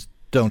politicians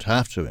don't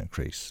have to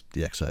increase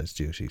the excise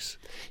duties.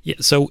 Yeah,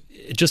 so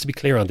just to be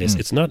clear on this,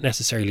 it's not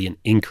necessarily an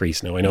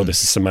increase. Now, I know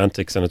this is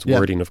semantics and it's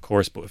wording, of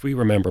course, but if we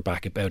remember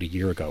back about a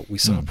year ago, we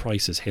saw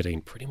prices hitting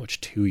pretty much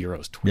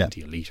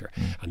 €2.20 a litre.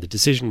 And the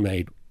decision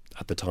made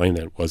at the time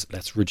then was,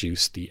 let's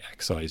reduce the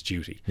excise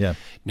duty. Yeah.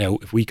 Now,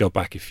 if we go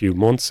back a few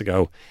months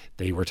ago,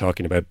 they were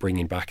talking about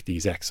bringing back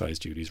these excise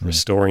duties,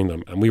 restoring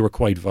them, and we were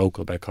quite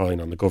vocal about calling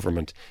on the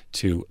government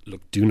to,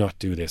 look, do not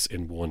do this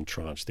in one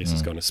tranche. This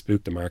is going to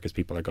spook the markets.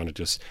 People are going to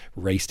just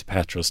race to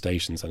petrol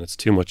stations, and it's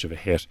too much of a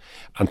hit.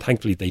 And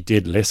thankfully they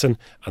did listen,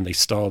 and they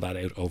stalled that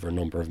out over a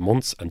number of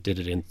months and did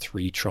it in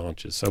 3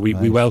 tranches. So we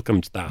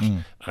welcomed that,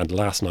 and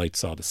last night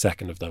saw the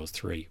second of those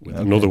 3 with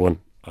another one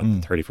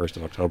on the 31st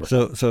of October.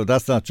 So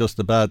that's not just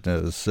the bad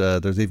news.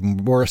 There's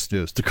even worse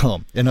news to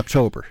come in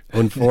October.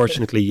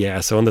 Unfortunately, yeah.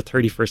 So on the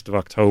 31st of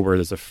October,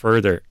 there's a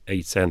further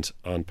 8 cent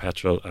on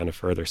petrol and a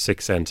further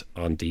 6 cent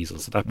on diesel.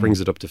 So that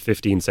brings it up to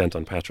 15 cent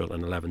on petrol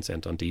and 11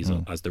 cent on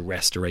diesel as the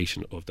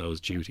restoration of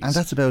those duties. And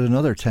that's about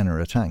another tenner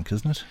a tank,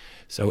 isn't it?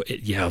 So,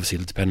 obviously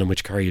it'll depend on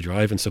which car you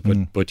drive and stuff.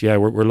 But yeah,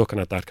 we're looking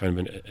at that kind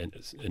of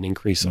an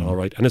increase, all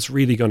right. And it's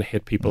really going to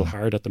hit people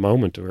hard at the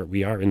moment.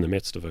 We are in the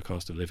midst of a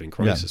cost of living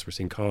crisis. We're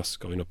seeing costs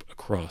going up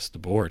across the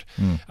board.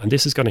 And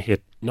this is going to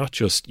hit not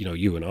just, you know,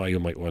 you and I who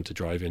might want to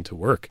drive into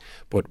work,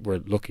 but we're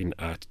looking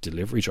at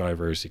delivery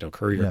drivers, you know,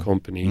 courier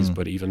companies,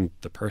 but even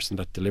the person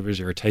that delivers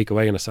your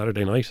takeaway on a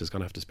Saturday night is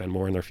going to have to spend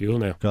more on their fuel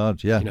now.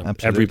 God, yeah, you know,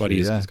 absolutely. Everybody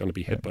is going to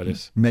be hit by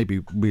this. Maybe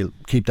we'll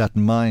keep that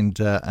in mind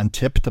and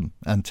tip them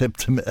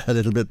a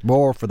little bit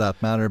more for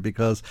that matter,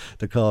 because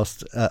the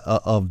cost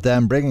of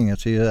them bringing it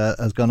to you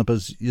has gone up,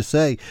 as you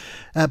say.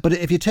 But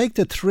if you take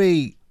the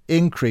 3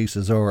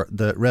 increases or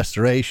the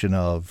restoration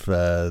of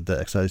the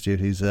excise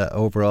duties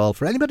overall,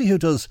 for anybody who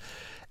does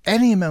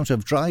any amount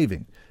of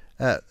driving,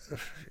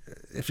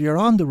 if you're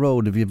on the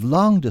road, if you have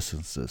long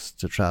distances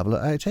to travel,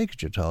 I take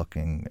it you're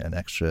talking an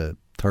extra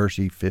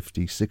 30,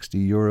 50, 60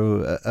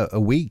 euro a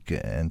week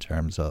in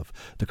terms of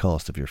the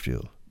cost of your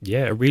fuel.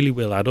 Yeah, it really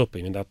will add up.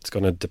 I mean, that's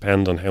going to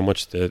depend on how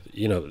much how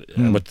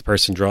much the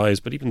person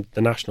drives. But even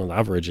the national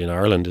average in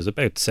Ireland is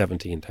about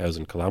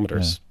 17,000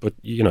 kilometres. Yeah. But,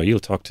 you know, you'll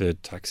talk to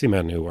taxi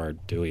men who are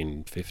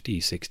doing 50,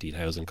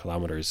 60,000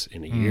 kilometres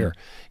in a year,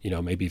 you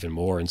know, maybe even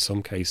more in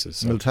some cases.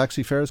 So. Will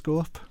taxi fares go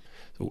up?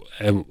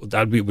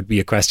 That would be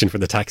a question for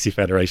the Taxi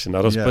Federation,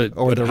 not us. Yeah.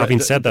 But having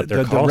said that,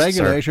 their costs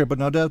the regulator, but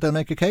no doubt they'll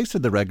make a case to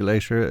the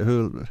regulator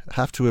who'll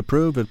have to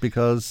approve it,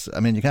 because, I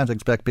mean, you can't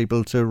expect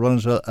people to run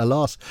at a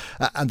loss.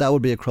 And that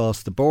would be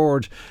across the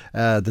board.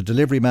 The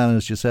delivery man,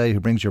 as you say, who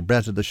brings your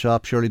bread to the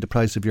shop, surely the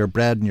price of your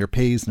bread and your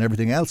peas and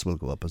everything else will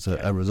go up as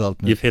a result.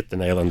 You've hit the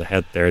nail on the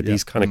head there.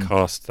 These kind of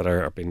costs that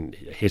are been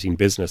hitting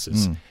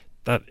businesses,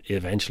 that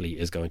eventually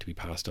is going to be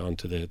passed on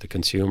to the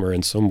consumer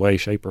in some way,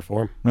 shape or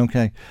form.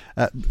 Okay.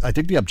 I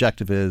think the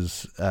objective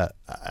is,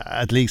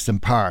 at least in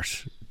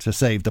part, to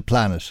save the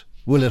planet.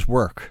 Will it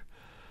work?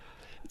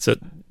 So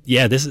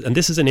yeah, this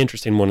is an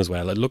interesting one as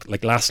well. It looked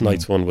like last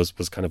night's one was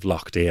kind of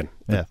locked in.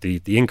 Yeah.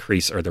 The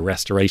increase or the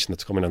restoration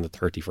that's coming on the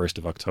 31st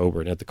of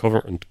October. Now the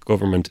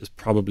government is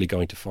probably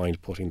going to find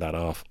putting that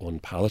off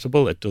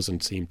unpalatable. It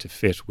doesn't seem to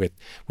fit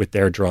with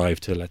their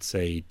drive to, let's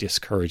say,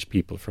 discourage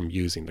people from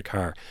using the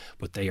car.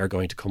 But they are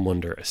going to come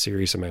under a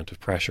serious amount of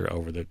pressure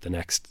over the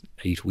next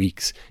 8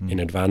 weeks in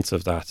advance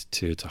of that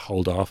to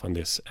hold off on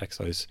this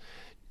excise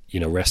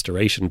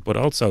restoration. But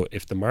also,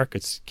 if the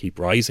markets keep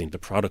rising, the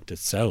product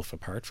itself,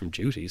 apart from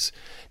duties,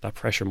 that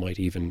pressure might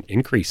even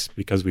increase,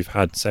 because we've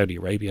had Saudi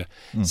Arabia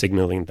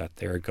signalling that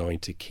they're going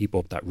to keep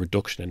up that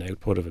reduction in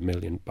output of 1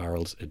 million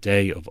barrels a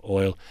day of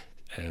oil.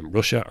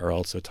 Russia are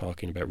also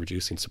talking about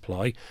reducing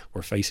supply.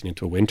 We're facing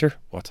into a winter.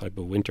 What type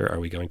of winter are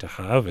we going to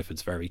have? If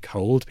it's very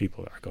cold,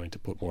 people are going to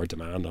put more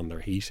demand on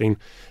their heating,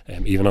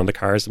 even on the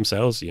cars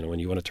themselves. When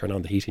you want to turn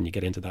on the heating, you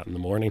get into that in the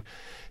morning.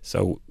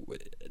 So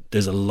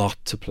there's a lot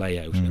to play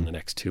out in the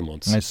next 2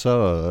 months. I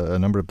saw a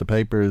number of the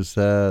papers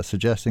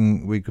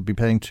suggesting we could be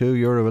paying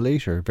 €2 a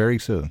litre very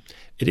soon.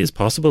 It is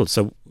possible.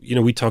 So,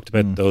 we talked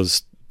about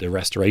the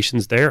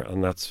restorations there,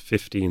 and that's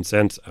 15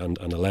 cents and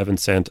 11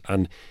 cent.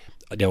 And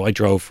I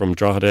drove from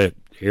Drogheda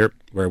here,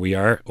 where we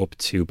are, up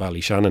to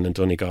Ballyshannon and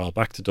Donegal,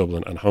 back to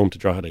Dublin and home to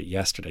Drogheda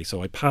yesterday.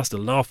 So I passed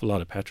an awful lot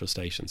of petrol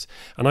stations,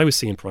 and I was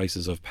seeing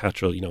prices of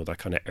petrol, that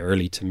kind of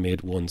early to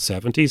mid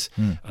 170s.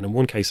 And in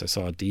one case I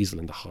saw a diesel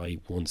in the high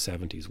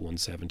 170s,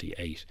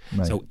 178.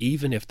 Right. So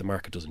even if the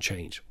market doesn't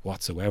change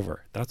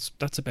whatsoever, that's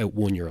about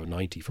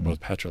 €1.90 for both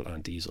petrol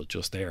and diesel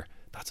just there.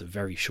 That's a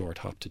very short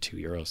hop to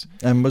 €2.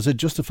 And was it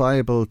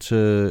justifiable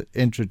to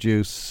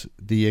introduce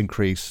the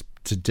increase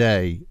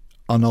today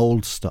on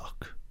old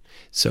stock?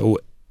 So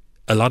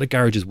a lot of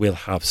garages will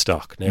have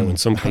stock now. In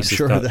some cases,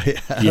 I'm sure they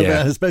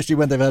have, especially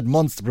when they've had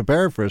months to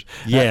prepare for it.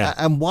 Yeah.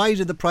 And why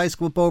did the price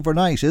go up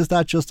overnight? Is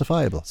that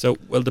justifiable? So,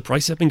 well, the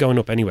prices have been going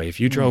up anyway. If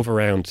you drove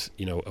around,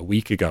 a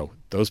week ago,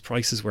 those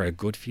prices were a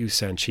good few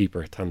cents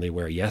cheaper than they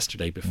were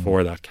yesterday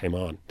before that came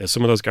on. Now,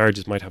 some of those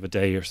garages might have a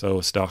day or so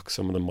of stock.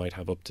 Some of them might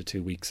have up to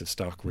 2 weeks of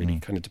stock. Really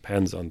kind of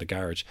depends on the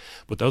garage.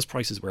 But those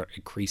prices were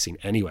increasing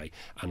anyway.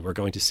 And we're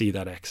going to see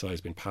that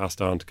excise being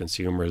passed on to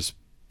consumers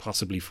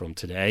possibly from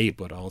today,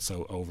 but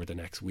also over the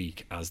next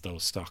week as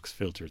those stocks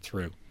filter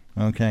through.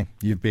 Okay,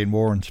 you've been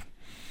warned.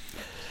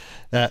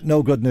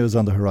 No good news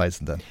on the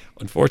horizon then?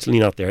 Unfortunately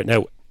not there.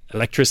 Now,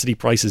 electricity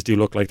prices do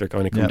look like they're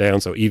going to come down,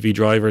 so EV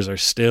drivers are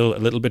still a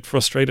little bit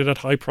frustrated at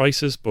high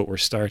prices, but we're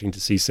starting to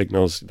see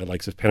signals, the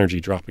likes of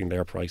Penergy dropping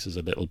their prices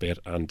a little bit,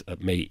 and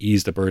it may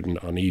ease the burden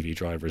on EV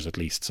drivers at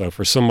least. So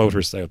for some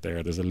motorists out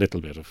there, there's a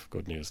little bit of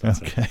good news.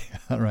 Okay,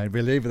 all right,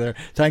 we'll leave it there.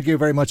 Thank you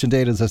very much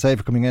indeed, as I say,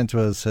 for coming in to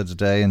us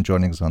today and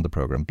joining us on the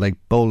programme. Blake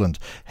Boland,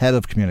 Head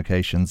of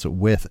Communications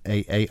with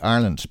AA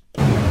Ireland.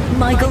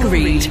 Michael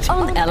Reade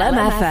on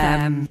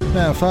LMFM.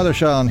 Now, Father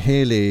Sean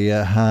Healy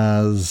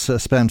has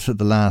spent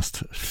the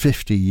last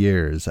 50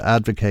 years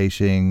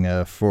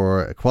advocating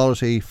for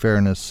equality,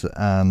 fairness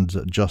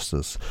and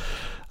justice.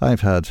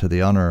 I've had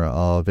the honour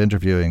of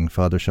interviewing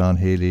Father Sean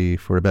Healy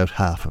for about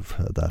half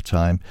of that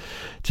time.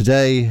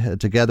 Today,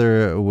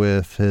 together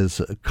with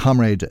his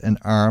comrade in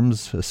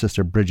arms,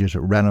 Sister Bridget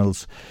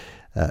Reynolds,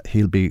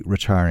 he'll be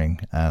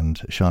retiring,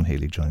 and Sean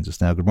Healy joins us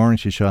now. Good morning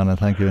to you, Sean, and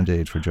thank you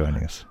indeed for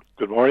joining us.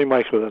 Good morning,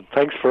 Michael, and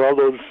thanks for all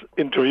those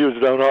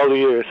interviews down all the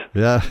years.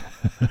 Yeah,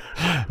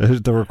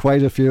 there were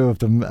quite a few of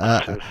them.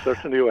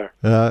 Certainly were.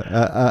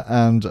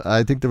 And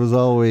I think there was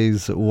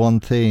always one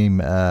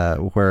theme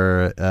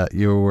where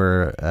you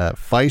were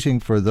fighting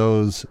for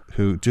those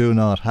who do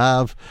not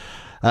have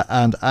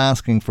and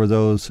asking for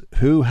those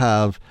who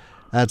have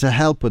to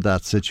help with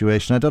that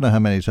situation. I don't know how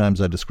many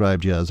times I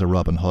described you as a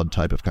Robin Hood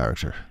type of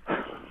character.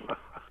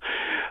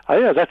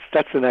 Yeah,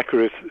 that's an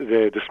accurate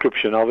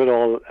description of it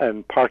all,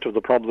 and part of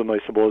the problem, I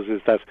suppose, is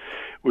that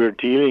we're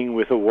dealing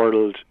with a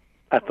world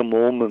at the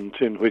moment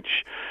in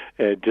which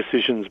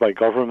decisions by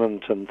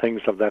government and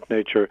things of that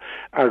nature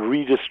are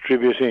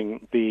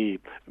redistributing the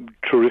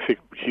terrific,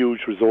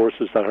 huge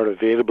resources that are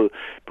available,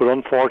 but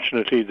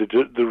unfortunately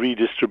the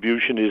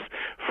redistribution is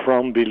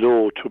from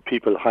below to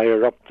people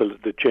higher up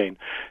the chain.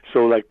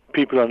 So like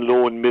people on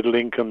low and middle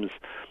incomes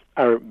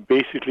are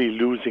basically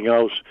losing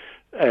out.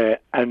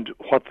 And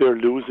what they're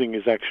losing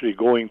is actually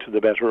going to the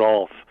better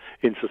off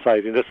in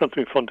society. And there's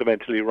something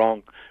fundamentally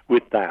wrong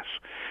with that.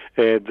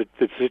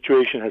 The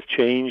situation has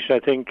changed, I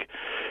think,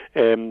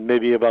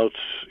 maybe about,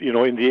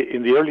 in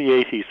the early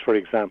 80s, for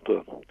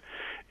example,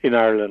 in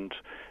Ireland,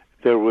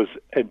 there was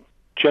a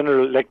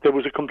general, there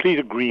was a complete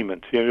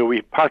agreement.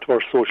 Part of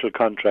our social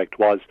contract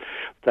was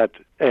that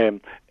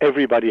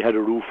everybody had a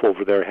roof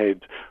over their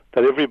head,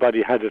 that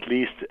everybody had at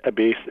least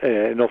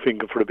enough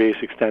income for a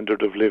basic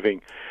standard of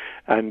living,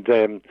 and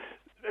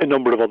a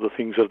number of other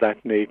things of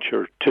that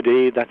nature.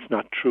 Today, that's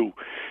not true.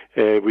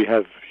 We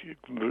have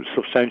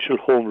substantial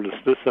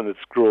homelessness, and it's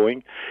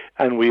growing,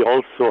 and we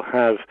also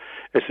have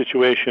a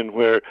situation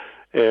where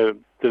the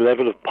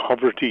level of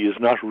poverty is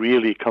not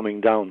really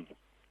coming down.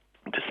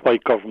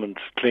 despite government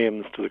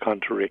claims to the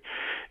contrary.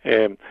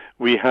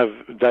 We have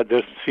that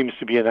there seems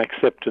to be an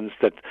acceptance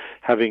that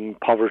having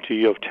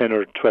poverty of 10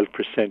 or 12%,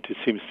 it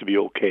seems to be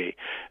okay.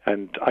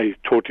 And I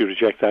totally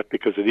reject that,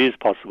 because it is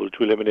possible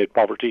to eliminate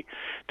poverty,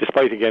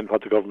 despite, again,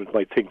 what the government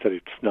might think that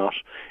it's not.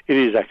 It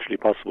is actually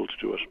possible to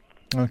do it.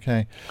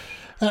 Okay.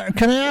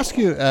 Can I ask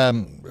you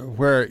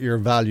where your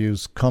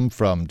values come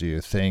from, do you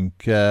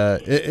think?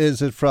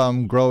 Is it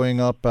from growing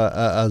up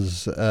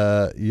as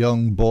a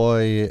young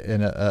boy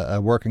in a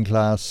working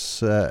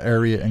class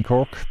area in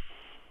Cork?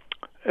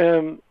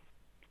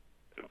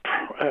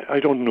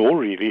 I don't know,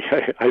 really.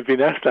 I've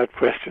been asked that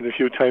question a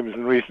few times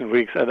in recent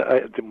weeks, and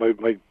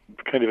my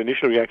kind of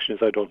initial reaction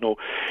is I don't know.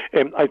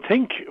 I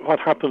think what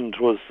happened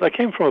was I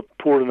came from a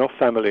poor enough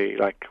family.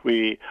 Like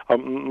when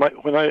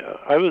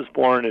I was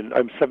born,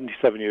 I'm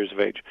 77 years of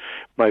age.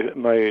 My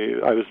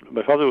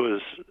father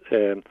was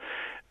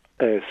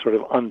sort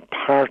of on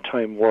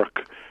part-time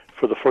work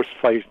for the first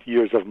 5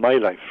 years of my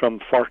life, from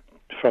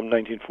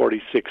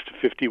 1946 to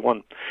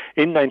 51.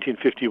 In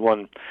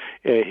 1951,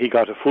 he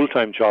got a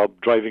full-time job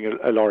driving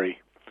a lorry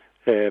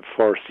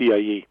for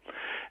CIE.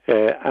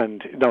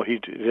 And now he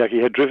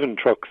had driven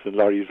trucks and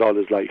lorries all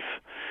his life.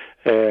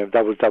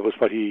 That was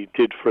what he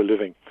did for a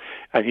living,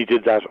 and he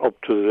did that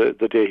up to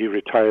the day he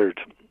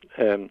retired.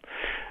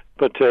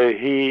 But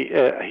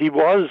he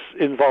was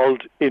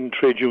involved in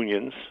trade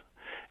unions.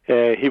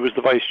 He was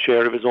the vice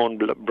chair of his own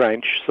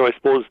branch, so I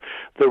suppose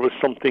there was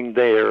something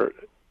there,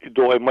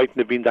 though I mightn't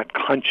have been that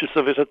conscious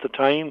of it at the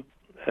time.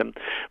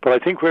 But I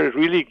think where it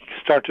really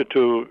started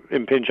to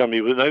impinge on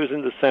me was when I was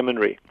in the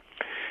seminary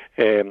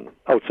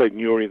outside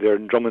Newry, there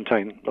in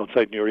Drummondtown,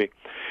 outside Newry,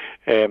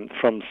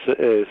 from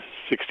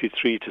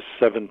 63 to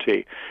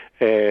 70.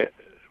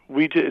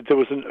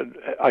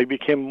 I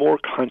became more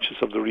conscious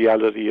of the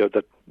reality of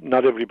that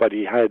not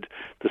everybody had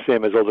the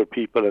same as other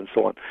people and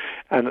so on.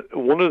 And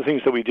one of the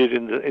things that we did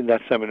in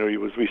that seminary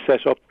was we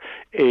set up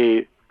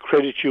a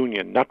credit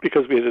union, not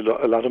because we had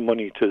a lot of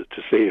money to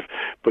save,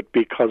 but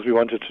because we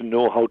wanted to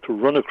know how to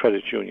run a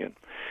credit union.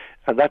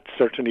 And that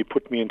certainly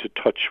put me into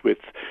touch with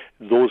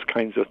those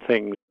kinds of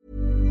things.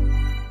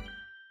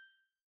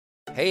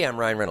 Hey, I'm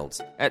Ryan Reynolds.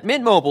 At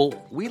Mint Mobile,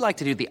 we like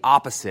to do the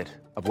opposite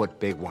of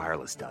what Big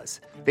Wireless does.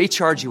 They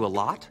charge you a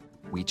lot,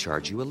 we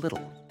charge you a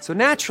little. So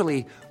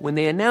naturally, when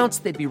they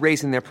announced they'd be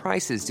raising their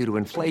prices due to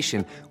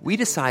inflation, we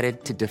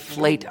decided to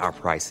deflate our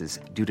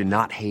prices due to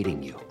not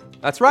hating you.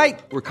 That's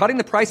right. We're cutting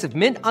the price of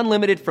Mint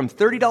Unlimited from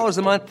 $30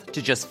 a month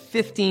to just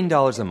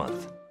 $15 a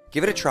month.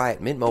 Give it a try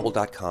at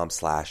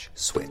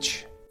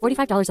mintmobile.com/switch.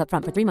 $45 up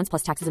front for 3 months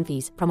plus taxes and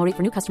fees. Promo rate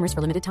for new customers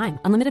for limited time.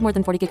 Unlimited more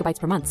than 40 gigabytes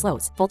per month.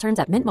 Slows full terms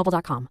at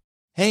mintmobile.com.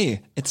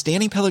 Hey, it's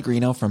Danny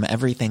Pellegrino from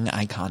Everything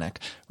Iconic.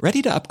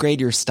 Ready to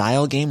upgrade your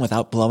style game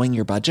without blowing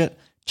your budget?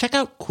 Check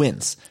out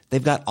Quince.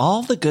 They've got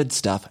all the good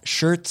stuff,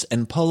 shirts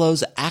and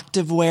polos,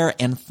 activewear,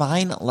 and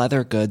fine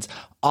leather goods,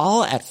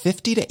 all at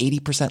 50 to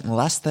 80%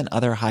 less than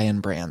other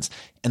high-end brands.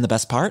 And the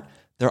best part?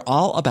 They're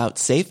all about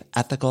safe,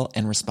 ethical,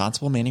 and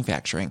responsible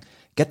manufacturing.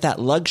 Get that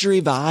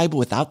luxury vibe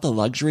without the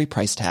luxury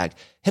price tag.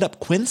 Hit up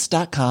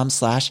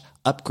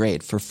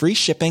quince.com/upgrade for free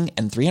shipping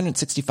and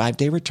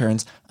 365-day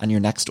returns on your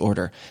next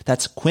order.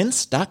 That's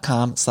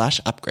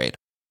quince.com/upgrade.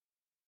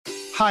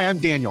 Hi, I'm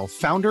Daniel,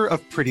 founder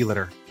of Pretty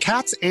Litter.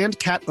 Cats and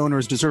cat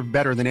owners deserve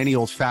better than any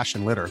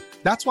old-fashioned litter.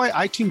 That's why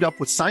I teamed up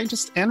with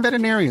scientists and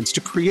veterinarians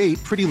to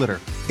create Pretty Litter.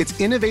 Its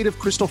innovative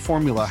crystal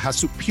formula has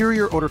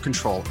superior odor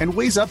control and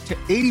weighs up to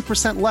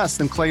 80% less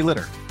than clay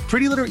litter.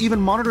 Pretty Litter even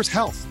monitors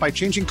health by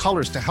changing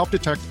colors to help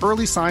detect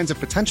early signs of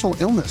potential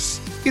illness.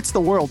 It's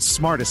the world's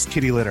smartest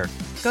kitty litter.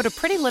 Go to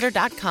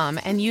prettylitter.com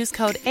and use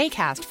code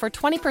ACAST for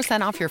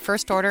 20% off your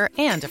first order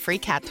and a free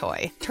cat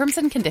toy. Terms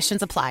and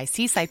conditions apply.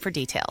 See site for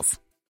details.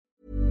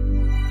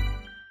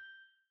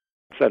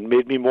 And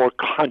made me more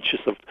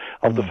conscious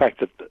of the fact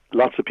that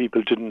lots of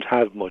people didn't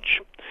have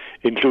much,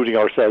 including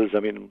ourselves. I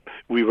mean,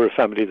 we were a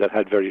family that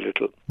had very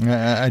little.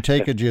 I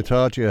take it you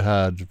thought you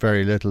had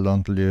very little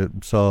until you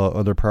saw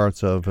other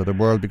parts of the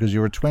world, because you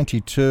were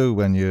 22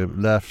 when you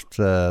left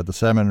the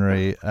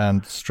seminary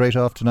and straight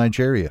off to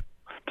Nigeria.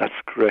 That's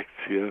correct,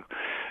 yeah.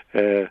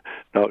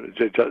 No,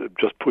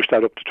 just push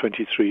that up to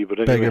 23, but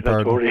anyway,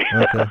 that's okay.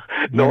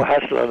 No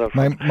hassle on it.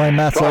 My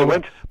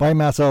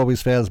maths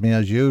always fails me,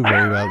 as you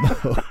very well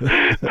know.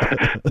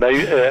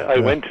 I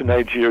went to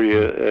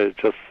Nigeria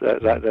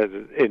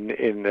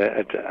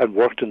and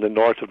worked in the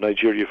north of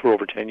Nigeria for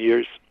over 10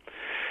 years.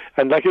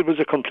 And it was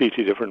a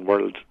completely different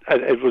world.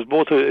 It was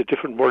both a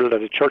different world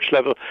at a church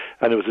level,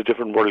 and it was a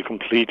different world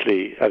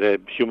completely at a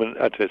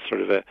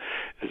sort of a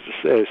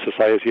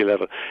society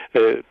level.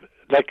 To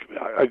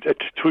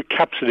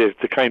encapsulate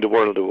the kind of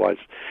world it was,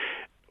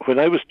 when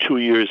I was 2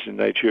 years in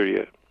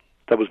Nigeria,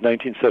 that was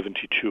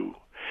 1972,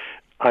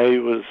 I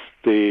was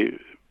the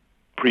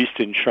priest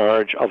in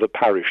charge of a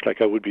parish,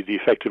 like I would be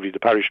effectively the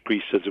parish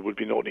priest as it would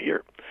be known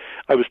here.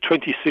 I was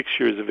 26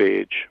 years of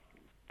age,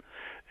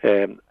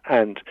 and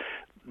I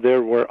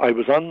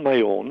was on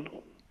my own.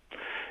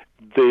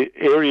 The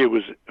area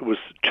was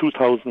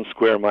 2,000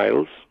 square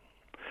miles.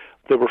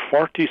 There were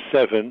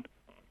 47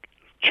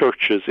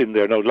 churches in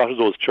there. Now, a lot of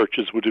those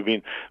churches would have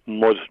been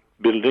mud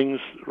buildings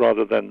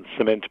rather than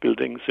cement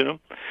buildings,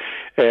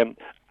 and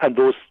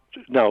those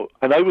now,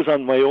 and I was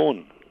on my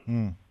own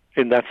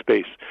in that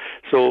space.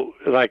 So,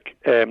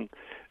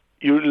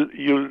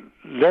 you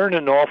learn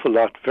an awful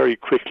lot very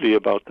quickly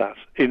about that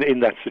in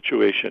that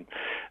situation,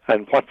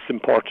 and what's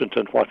important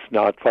and what's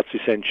not, what's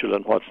essential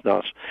and what's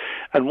not.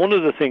 And one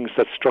of the things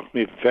that struck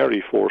me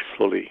very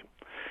forcefully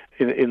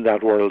in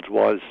that world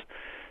was,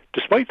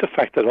 despite the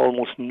fact that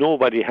almost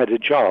nobody had a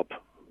job,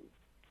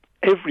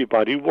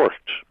 everybody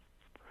worked,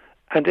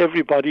 and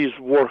everybody's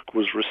work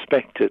was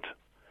respected,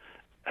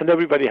 and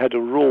everybody had a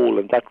role,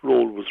 and that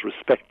role was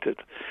respected.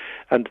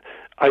 And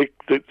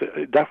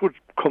that would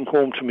come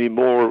home to me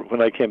more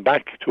when I came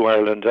back to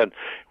Ireland, and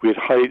we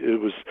had it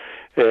was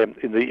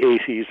in the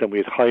 80s, and we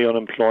had high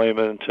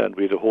unemployment, and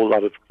we had a whole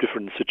lot of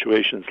different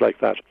situations like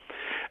that,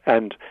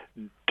 and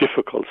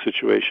difficult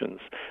situations.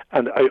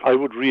 And I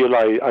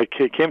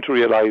came to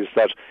realize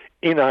that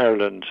in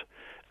Ireland,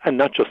 and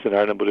not just in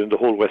Ireland, but in the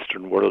whole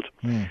Western world,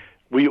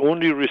 we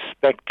only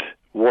respect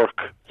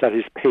work that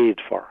is paid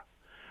for.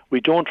 We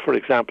don't, for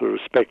example,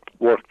 respect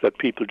work that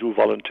people do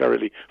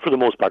voluntarily for the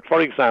most part. For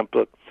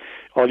example,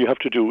 all you have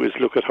to do is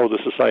look at how the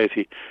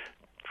society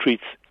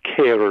treats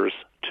carers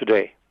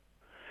today.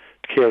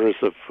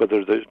 Carers of,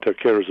 whether they're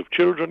carers of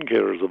children,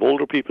 carers of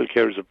older people,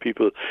 carers of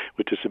people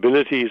with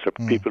disabilities, or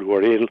people who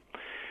are ill.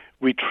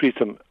 We treat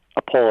them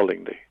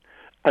appallingly.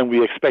 And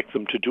we expect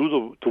them to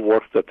do the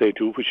work that they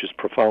do, which is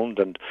profound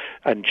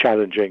and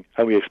challenging,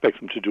 and we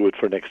expect them to do it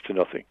for next to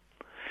nothing.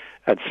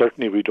 And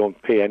certainly we don't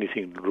pay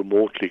anything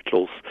remotely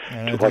close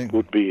to what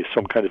would be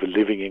some kind of a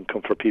living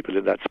income for people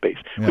in that space,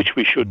 which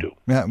we should do.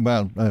 Yeah,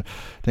 well, I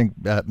think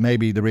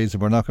maybe the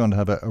reason we're not going to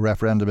have a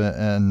referendum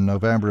in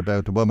November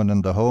about the woman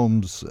in the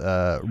homes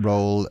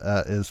role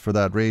is for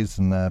that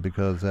reason,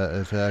 because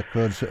it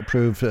could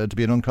prove to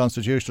be an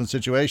unconstitutional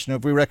situation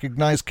if we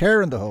recognise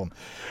care in the home.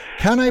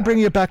 Can I bring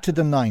you back to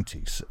the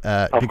 90s?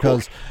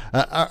 Because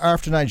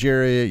after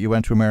Nigeria, you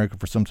went to America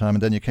for some time,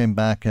 and then you came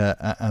back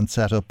and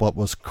set up what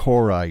was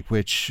CORI,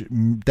 which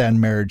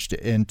then merged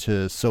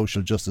into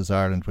Social Justice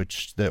Ireland,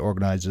 which the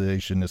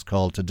organisation is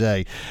called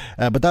today.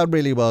 But that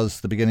really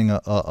was the beginning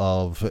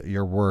of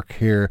your work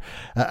here.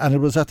 And it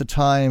was at the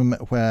time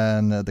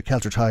when the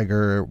Celtic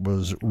Tiger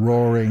was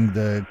roaring,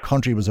 the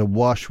country was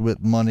awash with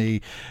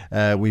money.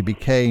 We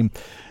became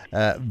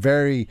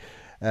very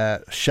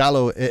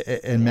shallow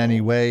in many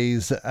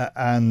ways,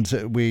 and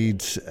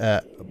we'd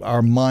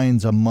our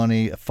minds on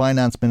money. A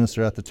finance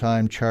minister at the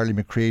time, Charlie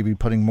McCreevy,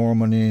 putting more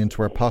money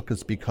into our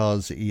pockets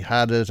because he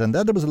had it, and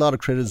then there was a lot of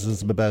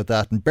criticism about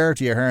that. And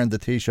Bertie Ahern, the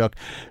Taoiseach,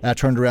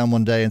 turned around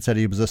one day and said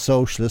he was a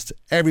socialist.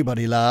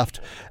 Everybody laughed,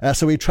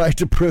 so he tried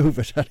to prove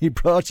it, and he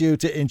brought you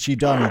to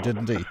Inchydonny,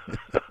 didn't he?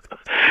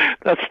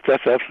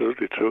 That's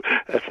absolutely true.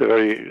 That's a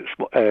very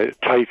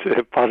tight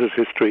potted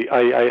history.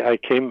 I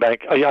came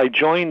back. I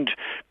joined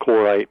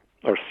CORI,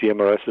 or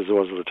CMRS as it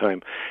was at the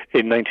time,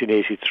 in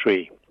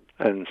 1983,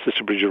 and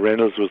Sister Bridget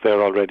Reynolds was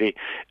there already,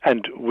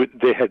 and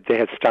they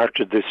had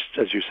started this,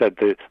 as you said,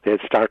 they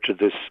had started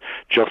this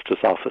justice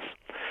office,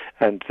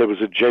 and there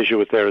was a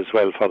Jesuit there as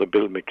well, Father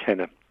Bill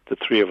McKenna. The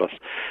three of us,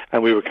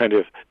 and we were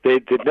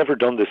they'd never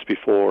done this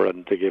before,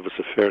 and they gave us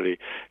a fairly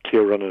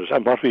clear run at it.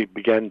 And what we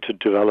began to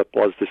develop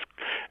was this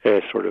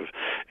sort of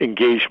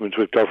engagement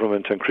with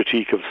government and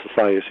critique of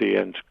society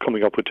and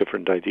coming up with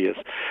different ideas.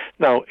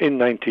 Now, in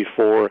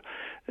 '94,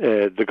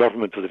 the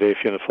government of the day,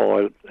 Fianna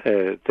Fáil,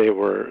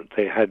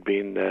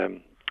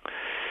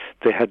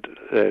 they had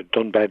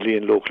done badly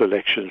in local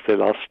elections. They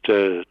lost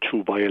 2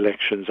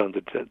 by-elections on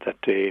the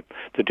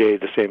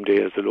same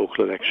day as the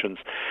local elections,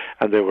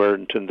 and they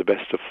weren't in the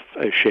best of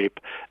shape.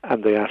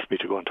 And they asked me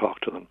to go and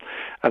talk to them.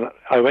 And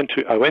I went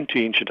to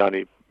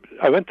Inchydonny.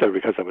 I went there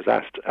because I was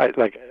asked.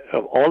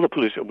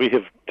 We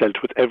have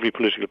dealt with every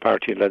political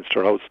party in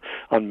Leinster House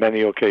on many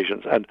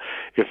occasions, and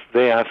if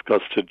they ask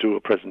us to do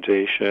a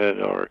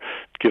presentation or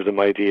give them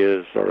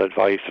ideas or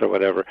advice or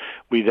whatever,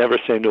 we never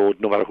say no,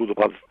 no matter who the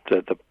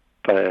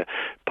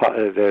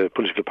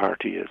political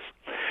party is.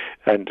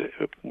 And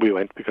we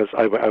went because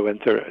I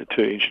went there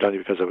to Inchydonny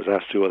because I was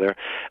asked to go there.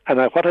 And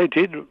what I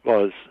did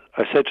was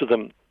I said to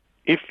them,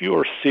 if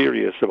you're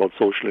serious about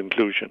social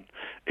inclusion,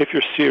 if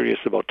you're serious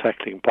about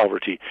tackling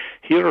poverty,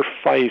 here are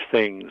 5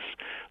 things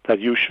that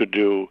you should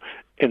do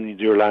in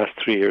your last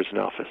 3 years in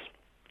office.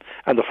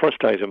 And the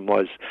first item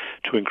was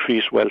to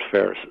increase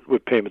welfare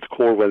with payments,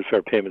 core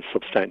welfare payments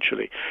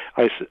substantially.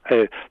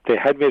 They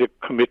had made a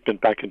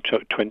commitment back in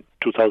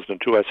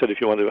 2002. I said,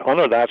 if you want to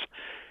honour that,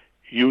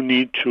 you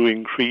need to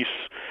increase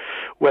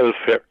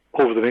welfare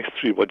over the next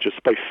 3 budgets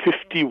by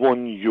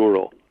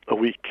 €51 a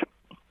week.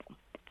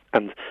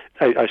 And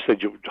I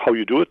said, how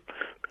you do it?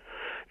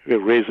 You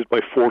raise it by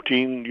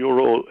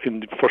 €14 in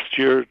the first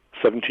year,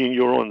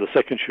 €17 in the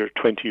second year,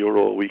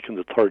 €20 a week in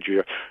the third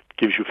year.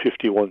 Gives you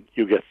 51.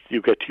 You get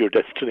to your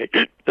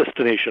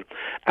destination,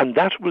 and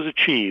that was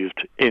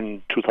achieved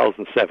in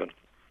 2007.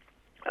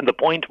 And the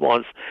point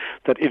was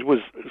that it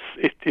was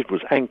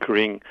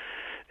anchoring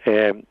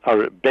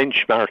or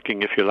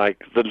benchmarking, if you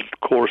like, the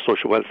core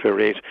social welfare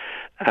rate,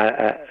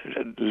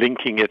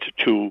 linking it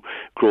to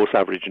gross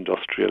average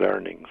industrial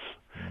earnings.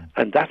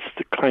 And that's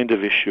the kind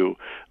of issue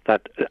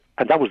that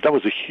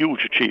was a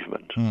huge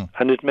achievement.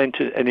 And it meant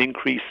an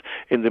increase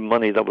in the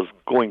money that was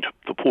going to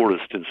the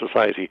poorest in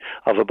society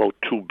of about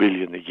 $2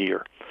 billion a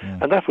year.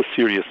 And that was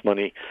serious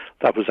money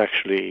that was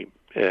actually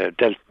made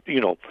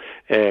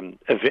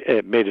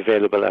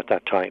available at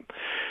that time.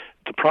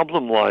 The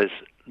problem was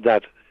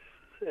that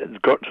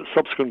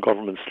subsequent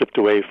governments slipped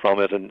away from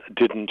it and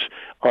didn't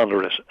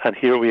honour it. And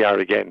here we are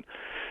again,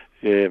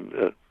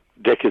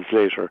 decades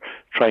later,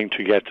 trying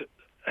to get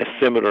a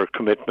similar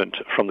commitment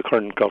from the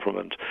current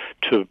government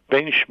to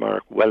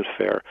benchmark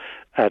welfare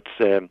at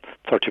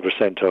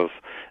 30% of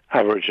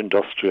average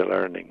industrial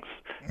earnings.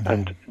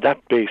 And that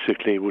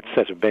basically would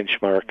set a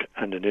benchmark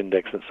and an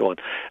index and so on.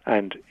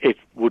 And it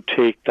would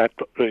take that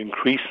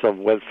increase of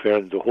welfare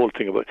and the whole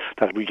thing about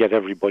that we get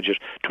every budget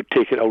to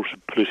take it out of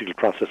the political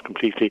process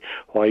completely.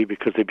 Why?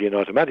 Because there'd be an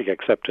automatic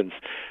acceptance.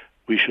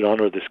 We should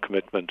honour this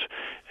commitment,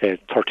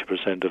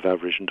 30% of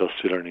average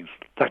industrial earnings.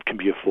 That can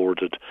be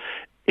afforded.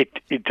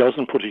 It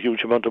doesn't put a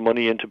huge amount of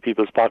money into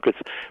people's pockets,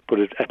 but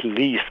it at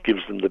least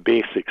gives them the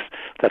basics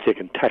that they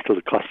can tackle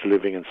the cost of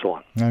living and so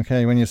on.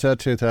 Okay, when you said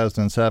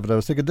 2007, I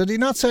was thinking, did he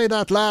not say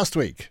that last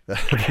week?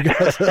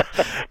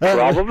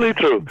 Probably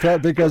true.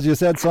 Because you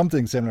said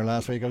something similar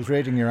last week. I was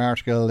reading your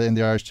article in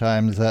the Irish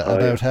Times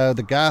about how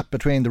the gap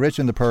between the rich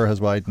and the poor has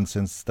widened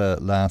since the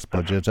last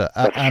budget.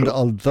 And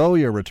although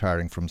you're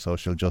retiring from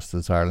Social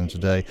Justice Ireland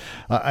today,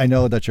 I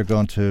know that you're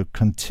going to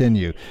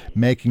continue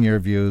making your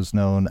views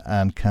known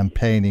and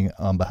campaigning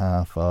on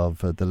behalf of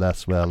the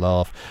less well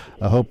off.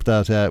 I hope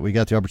that we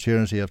get the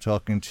opportunity of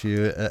talking to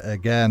you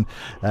again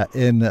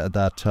in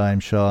that time,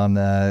 Sean.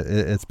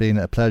 It's been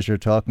a pleasure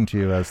talking to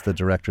you as the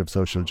Director of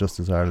Social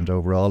Justice Ireland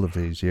over all of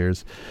these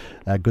years.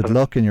 Good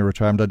luck in your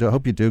retirement. I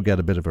hope you do get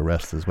a bit of a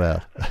rest as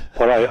well.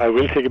 Well, I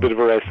will take a bit of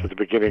a rest at the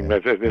beginning, in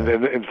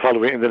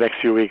the next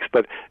few weeks,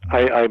 but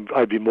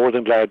I'd be more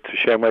than glad to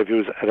share my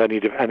views at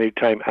any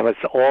time, and it's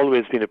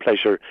always been a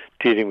pleasure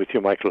dealing with you,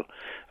 Michael.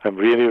 I'm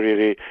really,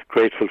 really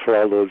grateful for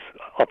all those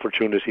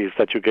opportunities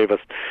that you gave us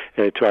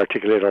to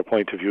articulate our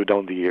point of view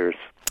down the years.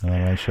 All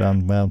right,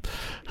 Sean. Well,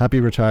 happy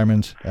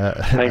retirement.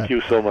 Thank you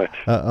so much.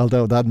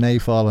 Although that may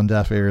fall on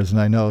deaf ears, and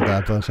I know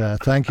that, but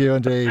thank you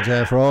indeed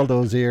for all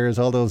those years,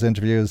 all those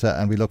interviews,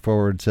 and we look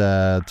forward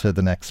to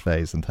the next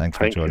phase, and thanks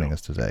for joining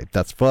us today.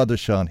 That's Father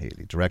Sean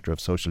Healy, Director of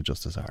Social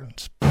Justice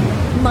Ireland.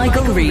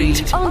 Michael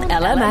Reade on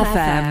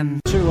LMFM.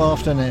 Too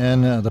often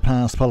in the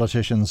past,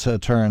 politicians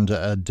turned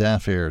a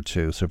deaf ear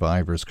to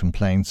survivors'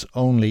 complaints,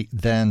 only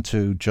then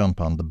to jump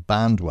on the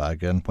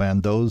bandwagon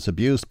when those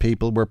abused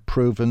people were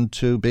proven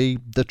to be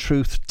the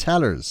truth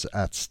tellers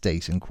at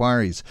state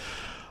inquiries.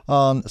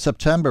 On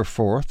September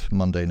 4th,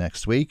 Monday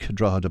next week,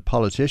 Drogheda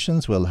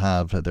politicians will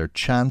have their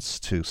chance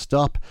to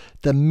stop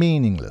the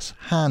meaningless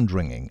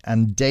hand-wringing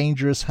and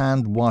dangerous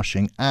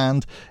hand-washing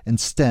and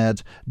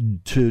instead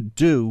to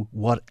do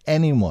what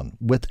anyone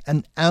with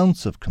an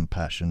ounce of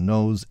compassion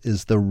knows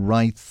is the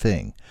right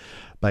thing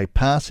by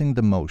passing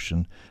the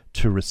motion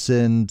to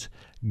rescind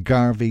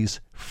Garvey's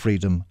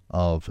freedom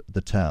of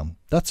the town.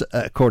 That's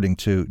according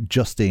to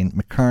Justine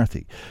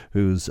McCarthy,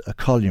 who's a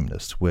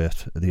columnist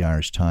with the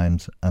Irish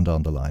Times and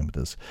on the line with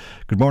us.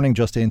 Good morning,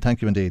 Justine.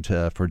 Thank you indeed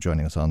for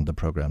joining us on the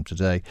programme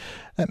today.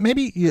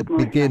 Maybe you'd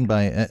begin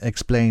by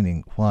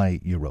explaining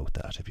why you wrote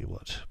that, if you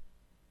would.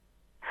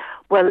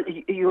 Well,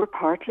 you're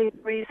partly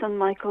the reason,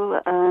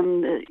 Michael,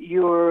 and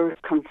your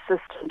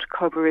consistent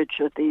coverage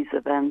of these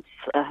events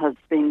has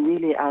been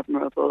really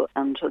admirable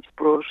and has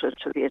brought it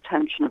to the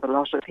attention of a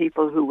lot of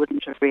people who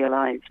wouldn't have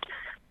realised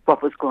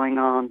what was going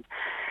on.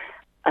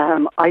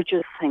 I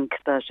just think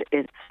that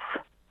it's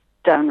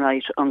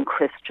downright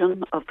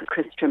unchristian of the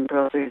Christian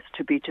Brothers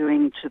to be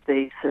doing to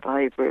the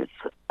survivors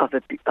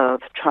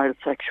of child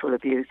sexual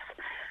abuse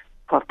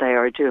what they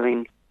are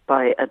doing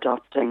by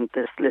adopting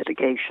this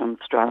litigation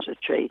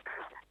strategy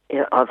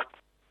of,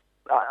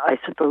 I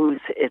suppose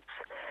it's,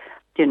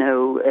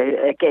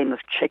 a game of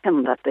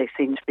chicken that they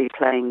seem to be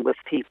playing with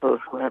people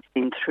who have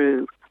been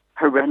through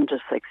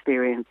horrendous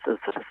experiences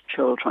as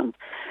children.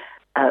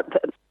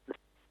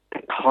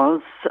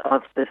 Because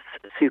of this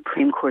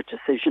Supreme Court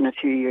decision a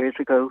few years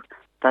ago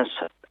that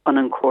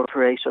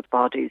unincorporated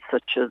bodies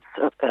such as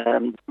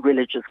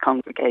religious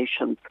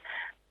congregations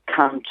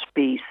can't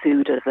be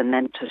sued as an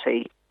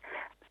entity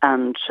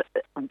and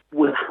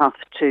will have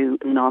to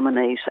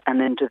nominate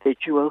an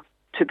individual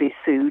to be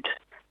sued.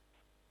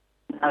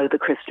 Now the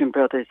Christian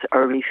Brothers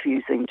are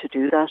refusing to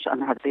do that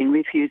and have been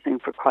refusing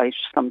for quite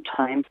some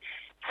time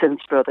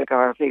since Brother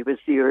Garvey was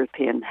the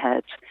European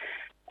head.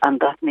 And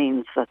that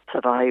means that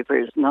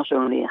survivors not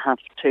only have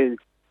to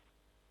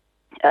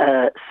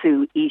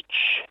sue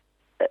each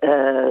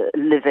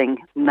living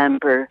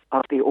member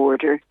of the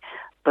order,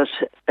 but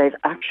they've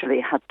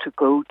actually had to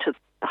go to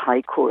the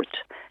High Court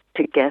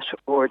to get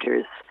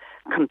orders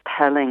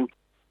compelling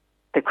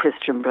the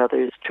Christian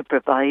Brothers to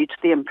provide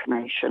the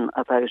information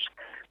about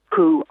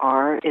who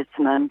are its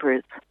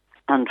members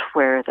and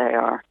where they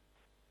are,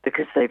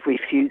 because they've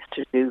refused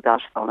to do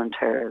that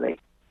voluntarily.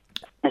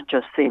 It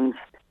just seems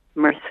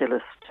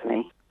merciless to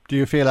me. Do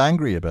you feel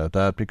angry about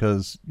that?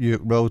 Because you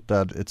wrote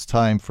that it's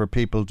time for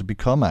people to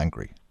become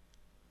angry.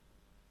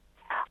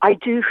 I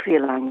do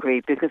feel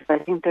angry because I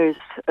think there's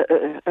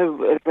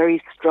a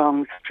very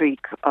strong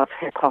streak of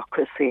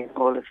hypocrisy in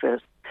all of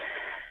this.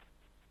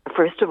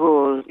 First of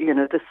all,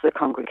 this is a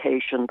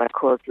congregation that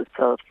calls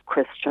itself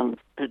Christian.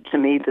 To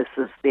me, this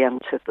is the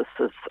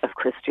antithesis of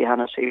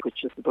Christianity,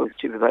 which is supposed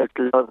to be about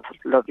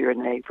love your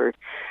neighbour.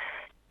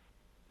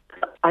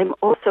 I'm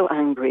also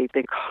angry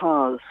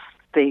because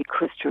the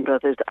Christian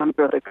Brothers and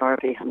Brother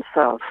Garvey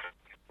himself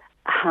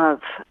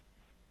have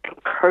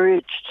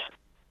encouraged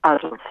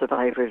adult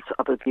survivors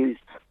of abuse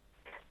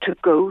to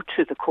go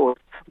to the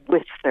courts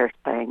with their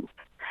claims.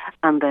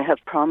 And they have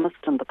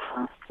promised in the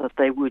past that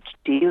they would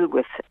deal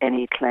with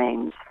any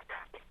claims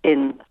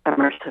in a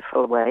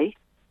merciful way.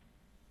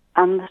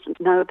 And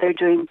now they're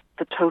doing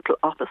the total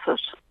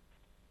opposite.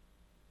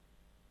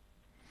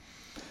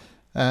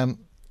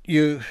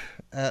 You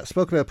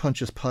spoke about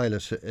Pontius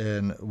Pilate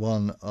in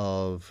one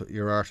of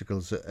your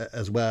articles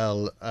as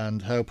well,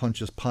 and how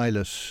Pontius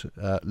Pilate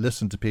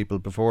listened to people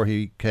before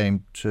he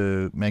came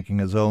to making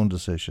his own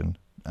decision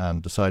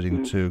and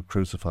deciding to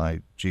crucify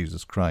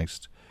Jesus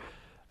Christ.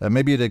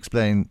 Maybe you'd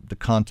explain the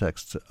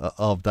context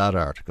of that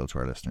article to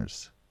our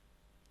listeners.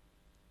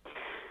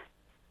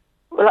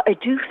 Well, I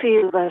do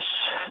feel that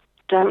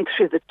down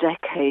through the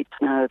decades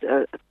now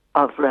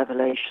of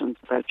revelations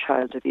about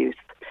child abuse,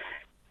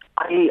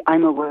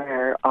 I'm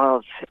aware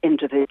of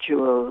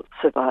individual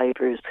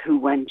survivors who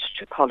went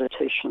to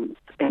politicians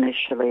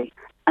initially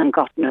and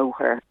got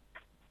nowhere.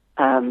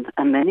 And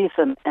many of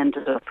them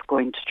ended up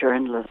going to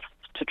journalists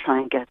to try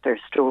and get their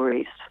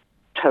stories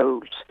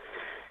told.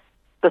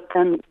 But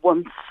then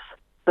once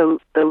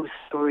those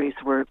stories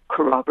were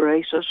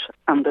corroborated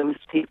and those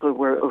people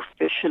were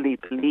officially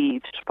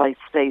believed by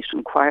state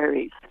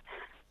inquiries,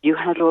 you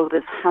had all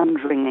this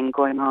hand-wringing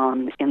going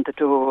on in the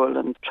Dáil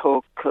and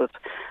talk of,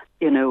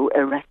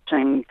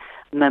 erecting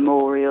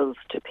memorials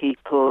to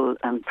people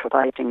and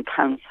providing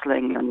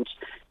counselling, and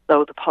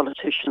though the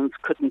politicians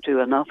couldn't do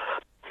enough.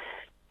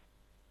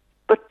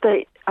 But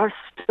they are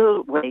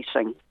still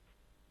waiting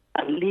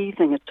and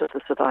leaving it to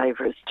the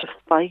survivors to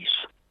fight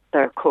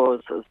their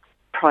causes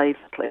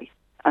privately.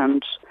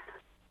 And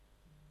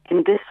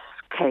in this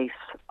case,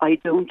 I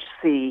don't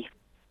see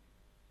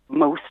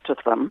most of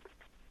them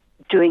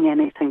doing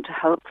anything to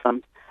help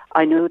them.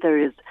 I know there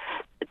is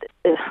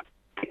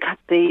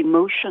the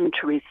motion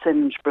to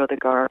rescind Brother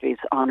Garvey's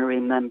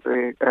honorary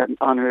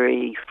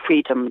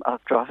freedom of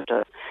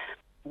Drogheda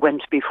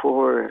went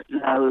before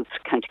Louth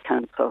County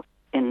Council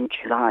in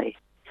July,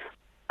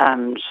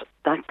 and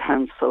that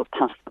council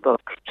passed the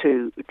buck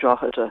to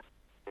Drogheda,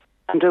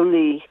 and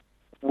only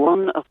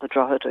one of the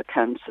Drogheda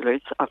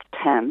councillors of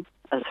 10,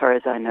 as far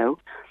as I know,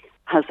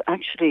 has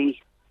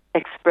actually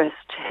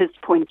expressed his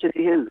point of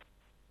view.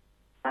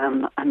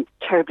 I'm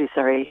terribly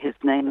sorry, his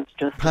name is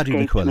just Paddy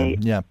McQuillan. Me.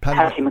 Yeah,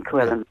 Paddy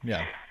McQuillan.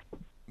 Yeah.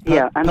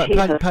 Paddy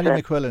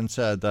McQuillan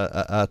said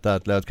that at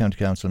that Louth County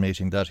Council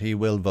meeting that he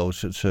will vote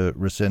to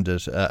rescind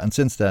it, and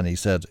since then he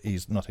said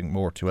he's nothing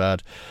more to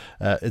add.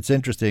 It's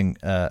interesting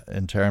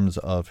in terms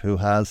of who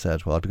has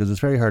said what, because it's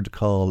very hard to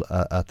call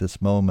at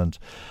this moment.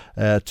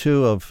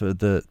 Two of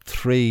the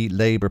three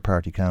Labour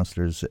Party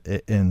councillors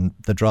in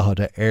the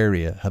Drogheda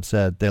area have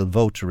said they'll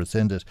vote to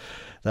rescind it.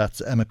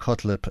 That's Emma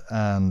Cutlip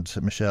and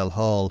Michelle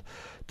Hall.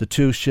 The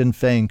two Sinn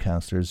Féin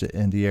councillors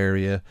in the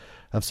area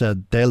have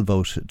said they'll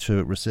vote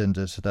to rescind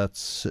it.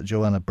 That's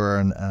Joanna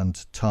Byrne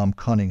and Tom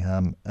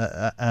Cunningham.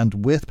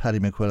 And with Paddy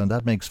McQuillan,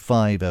 that makes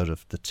 5 out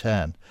of the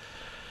 10.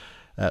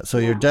 So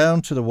you're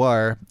down to the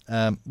wire.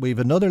 We've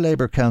another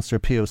Labour councillor,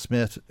 P.O.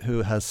 Smith,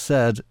 who has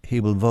said he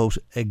will vote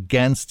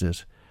against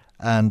it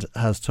and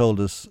has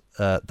told us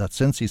that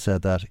since he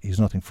said that, he's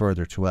nothing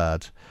further to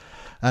add.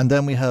 And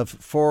then we have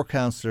 4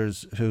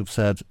 councillors who've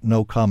said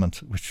no comment,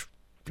 which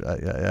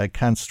I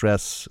can't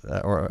stress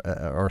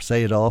or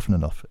say it often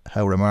enough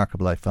how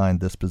remarkable I find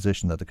this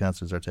position that the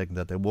councillors are taking,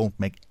 that they won't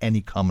make any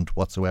comment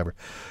whatsoever.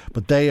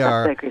 But they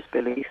are beggars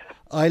belief.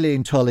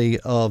 Eileen Tully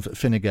of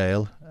Fine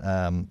Gael,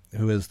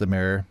 who is the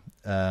mayor,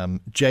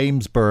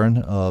 James Byrne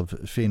of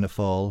Fianna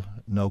Fáil,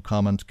 no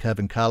comment,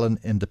 Kevin Callan,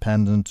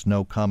 independent,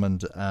 no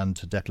comment, and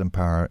Declan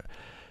Power,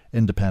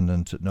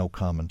 independent, no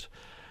comment.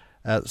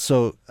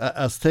 So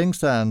as things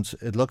stand,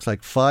 it looks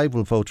like 5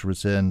 will vote to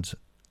rescind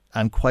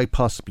and quite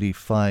possibly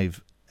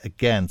 5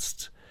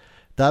 against.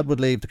 That would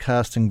leave the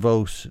casting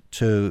vote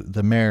to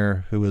the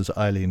mayor, who is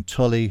Eileen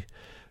Tully,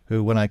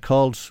 who, when I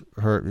called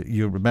her,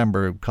 you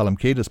remember Colm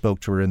Keeda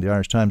spoke to her in the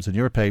Irish Times in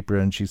your paper,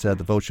 and she said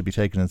the vote should be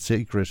taken in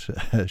secret.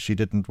 She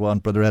didn't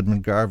want Brother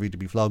Edmund Garvey to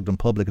be flogged in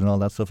public and all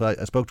that stuff. I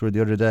spoke to her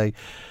the other day,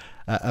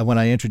 and when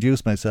I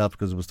introduced myself,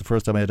 because it was the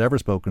first time I had ever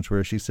spoken to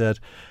her, she said,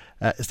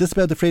 is this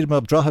about the freedom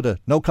of Drogheda?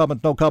 No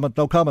comment, no comment,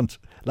 no comment.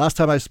 Last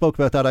time I spoke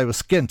about that, I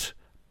was skint.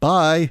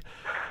 Bye.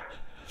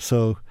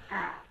 So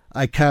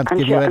I can't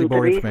give you any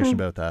more information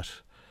about that.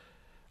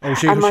 Oh,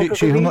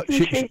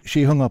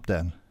 she hung up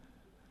then.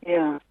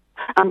 Yeah.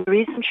 And the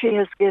reason she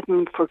has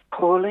given for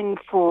calling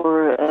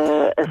for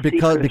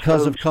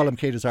because of Colm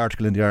Keating's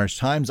article in the Irish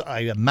Times,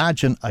 I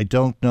imagine, I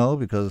don't know,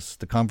 because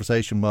the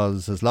conversation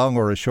was as long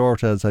or as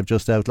short as I've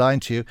just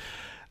outlined to you.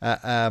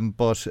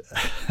 But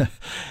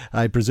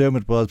I presume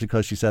it was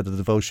because she said that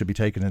the vote should be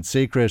taken in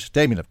secret.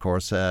 Damien, of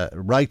course,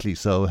 rightly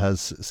so,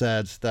 has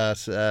said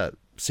that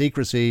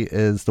secrecy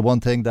is the one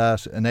thing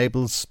that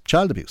enables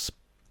child abuse.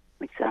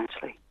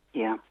 Exactly,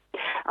 yeah.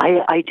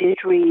 I did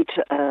read,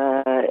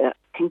 I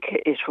think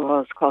it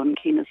was Colin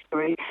Keenan's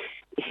story.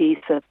 He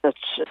said that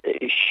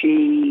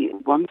she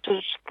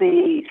wanted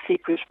the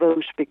secret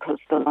vote because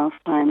the last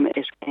time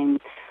it came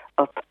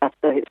up at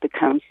the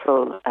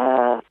council,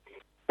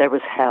 there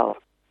was hell.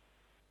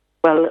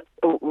 Well,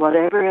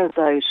 whatever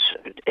about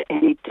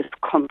any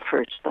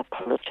discomfort that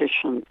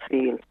politicians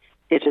feel,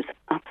 it is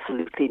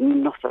absolutely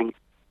nothing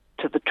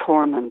to the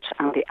torment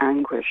and the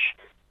anguish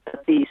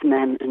that these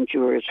men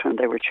endured when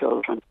they were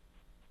children.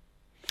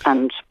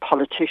 And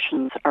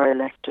politicians are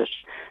elected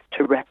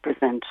to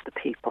represent the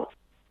people.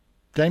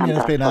 Damien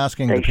has been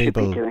asking the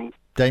people.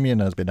 Damien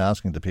has been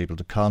asking the people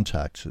to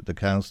contact the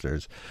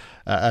councillors,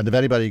 and if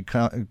anybody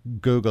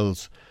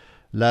Googles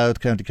Louth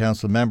County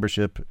Council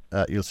membership,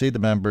 you'll see the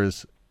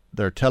members,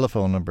 their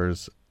telephone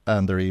numbers,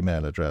 and their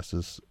email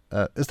addresses.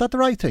 Is that the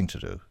right thing to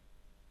do?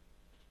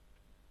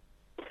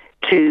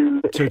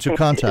 To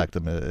contact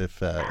them,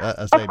 if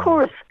as of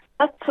course,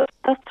 that's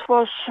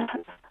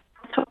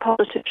what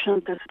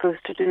politicians are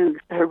supposed to do.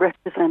 They're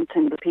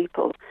representing the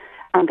people,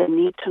 and they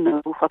need to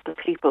know what the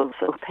people's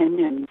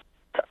opinions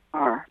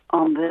are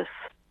on this.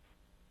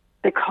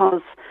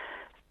 Because,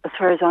 as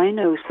far as I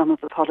know, some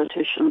of the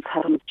politicians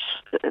haven't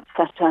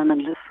sat down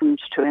and listened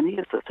to any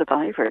of the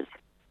survivors,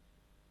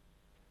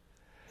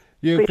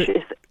 which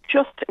is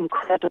just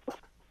incredible.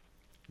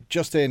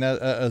 Justine,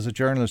 as a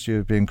journalist,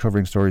 you've been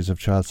covering stories of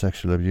child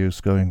sexual abuse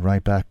going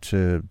right back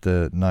to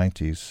the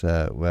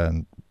 90s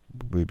when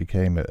we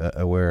became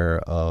aware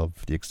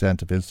of the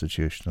extent of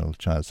institutional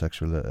child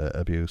sexual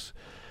abuse.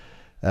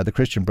 The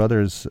Christian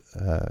Brothers,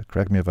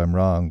 correct me if I'm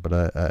wrong,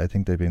 but I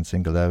think they've been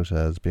singled out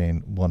as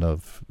being one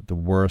of the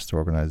worst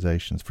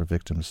organisations for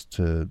victims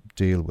to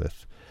deal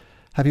with.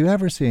 Have you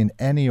ever seen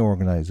any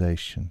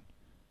organisation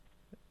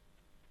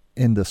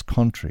in this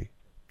country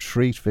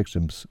treat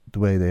victims the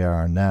way they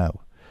are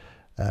now,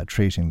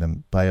 treating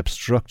them by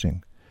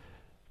obstructing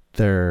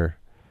their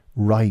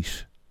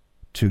right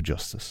to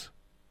justice?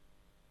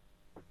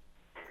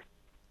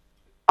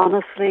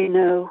 Honestly,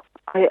 no.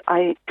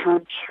 I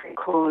can't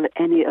recall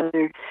any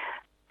other.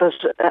 But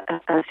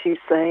as you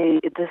say,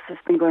 this has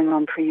been going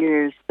on for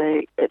years.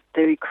 The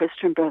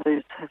Christian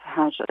Brothers have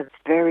had a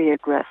very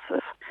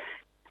aggressive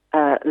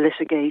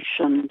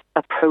litigation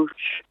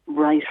approach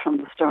right from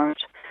the start.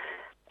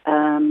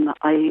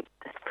 I,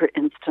 for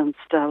instance,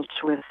 dealt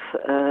with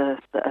a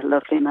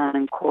lovely man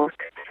in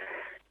Cork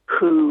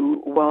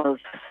who was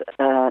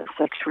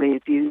sexually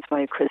abused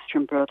by a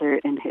Christian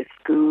brother in his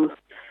school.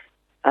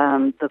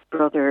 The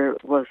brother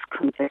was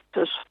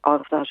convicted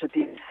of that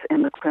abuse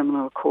in the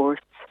criminal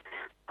courts.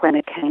 When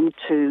it came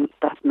to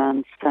that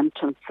man's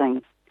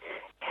sentencing,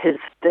 his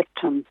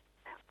victim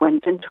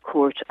went into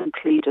court and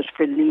pleaded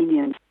for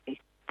leniency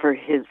for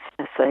his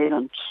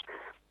assailant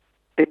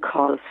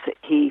because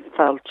he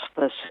felt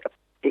that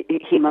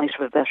he might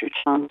have a better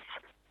chance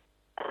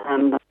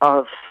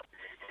of,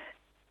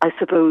 I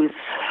suppose,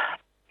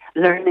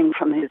 learning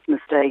from his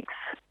mistakes,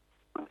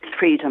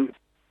 freedom.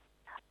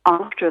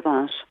 After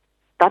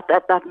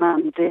that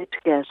man did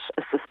get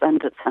a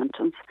suspended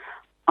sentence.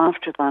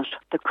 After that,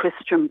 the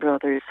Christian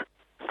Brothers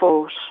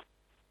fought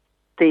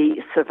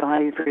the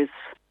survivors'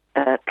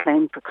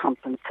 claim for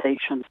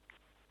compensation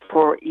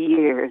for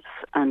years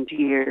and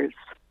years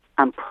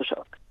and put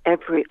up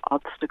every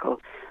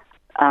obstacle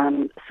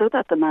so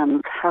that the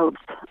man's health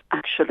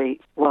actually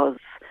was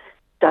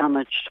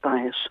damaged by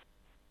it.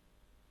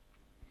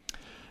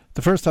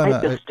 The first time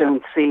I just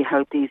don't see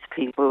how these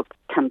people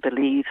can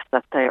believe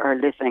that they are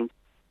living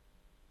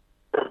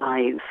the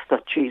lives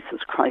that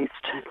Jesus Christ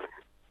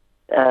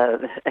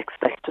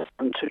expected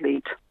them to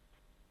lead.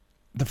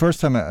 The first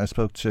time I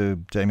spoke to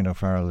Damien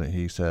O'Farrell,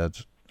 he said,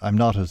 "I'm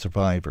not a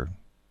survivor,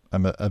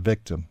 I'm a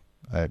victim.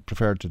 I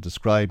prefer to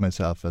describe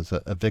myself as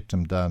a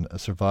victim than a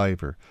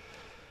survivor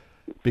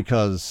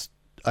because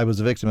I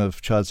was a victim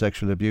of child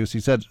sexual abuse." He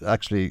said,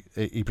 actually,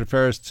 he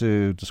prefers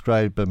to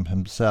describe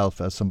himself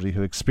as somebody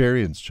who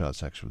experienced child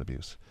sexual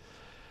abuse.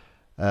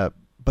 But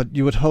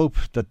you would hope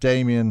that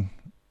Damien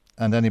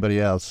and anybody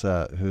else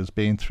who's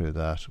been through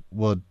that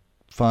would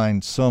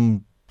find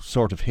some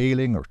sort of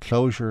healing or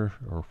closure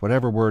or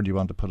whatever word you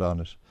want to put on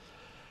it.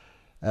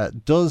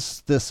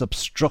 Does this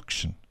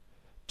obstruction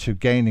to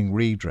gaining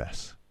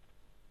redress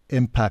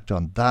impact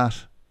on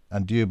that?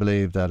 And do you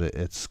believe that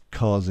it's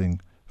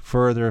causing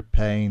further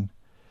pain,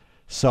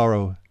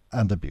 sorrow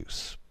and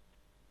abuse?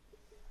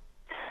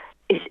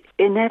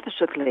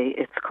 Inevitably,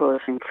 it's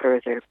causing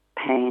further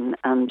pain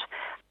and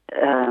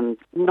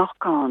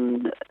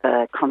knock-on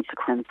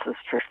consequences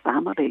for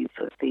families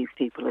of these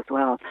people as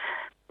well.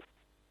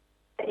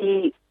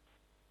 The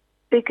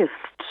biggest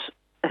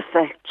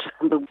effect,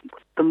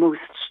 the most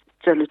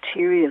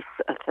deleterious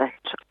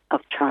effect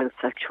of child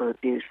sexual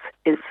abuse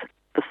is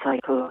the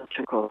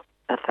psychological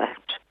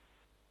effect,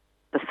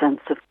 the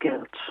sense of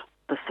guilt,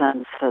 the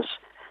sense that,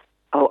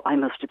 oh, I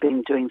must have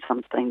been doing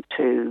something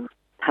to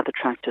have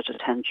attracted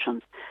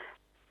attention.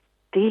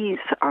 These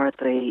are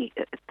the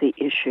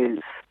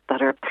issues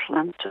that are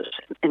planted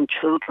in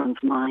children's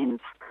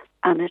minds,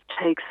 and it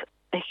takes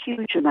a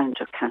huge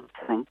amount of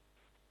counselling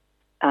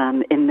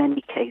in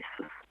many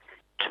cases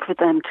for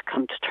them to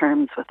come to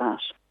terms with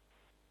that.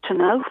 To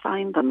now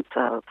find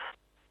themselves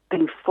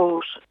being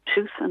fought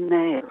tooth and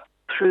nail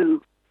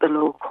through the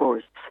low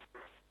courts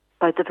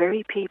by the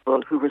very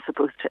people who were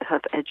supposed to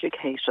have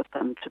educated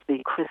them to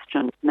be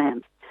Christian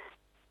men,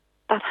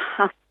 that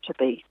has to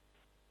be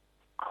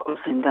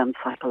causing them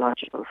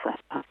psychological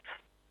setbacks.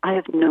 I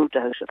have no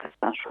doubt about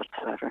that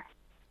whatsoever.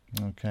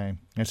 Okay.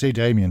 I see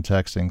Damien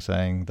texting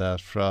saying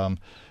that from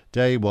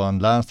day one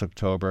last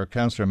October,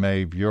 Councillor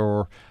Maeve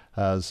Ure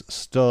has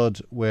stood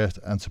with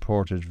and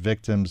supported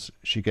victims.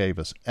 She gave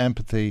us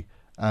empathy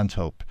and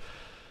hope.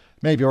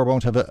 Maybe Ure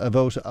won't have a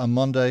vote on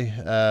Monday.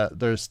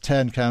 There's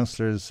 10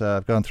 councillors.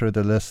 I've gone through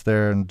the list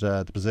there and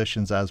the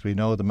positions as we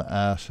know them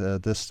at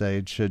this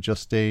stage.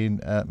 Justine,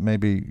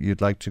 maybe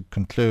you'd like to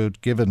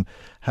conclude, given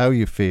how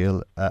you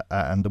feel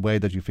and the way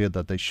that you feel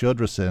that they should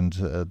rescind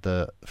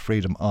the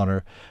Freedom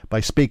Honour, by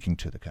speaking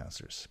to the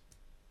councillors.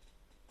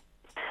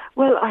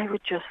 Well, I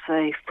would just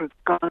say, for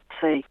God's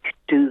sake,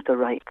 do the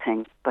right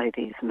thing by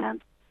these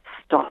men.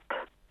 Stop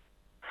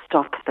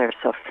their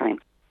suffering,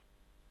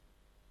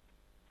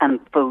 and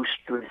vote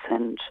to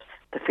rescind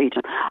the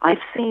freedom.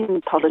 I've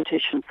seen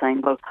politicians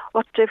saying, well,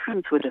 what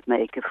difference would it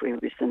make if we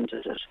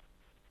rescinded it?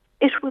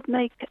 It would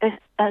make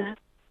a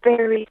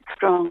very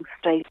strong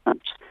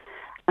statement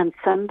and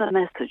send a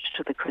message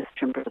to the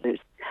Christian brothers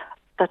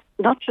that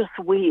not just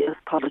we as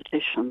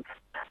politicians,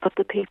 but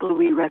the people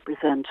we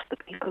represent, the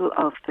people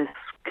of this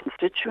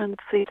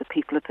constituency, the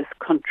people of this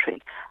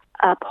country,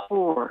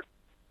 abhor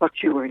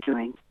what you are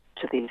doing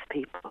to these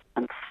people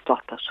and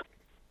stop it.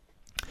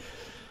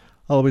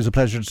 Always a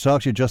pleasure to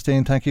talk to you,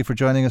 Justine. Thank you for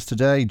joining us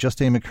today.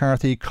 Justine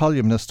McCarthy,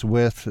 columnist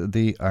with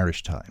the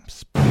Irish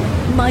Times.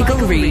 Michael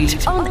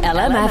Reade on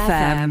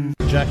LMFM.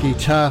 Jackie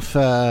Taff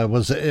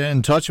was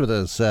in touch with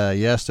us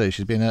yesterday.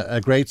 She's been a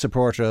great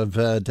supporter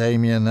of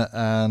Damien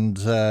and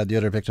the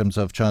other victims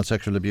of child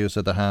sexual abuse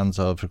at the hands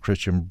of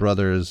Christian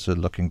brothers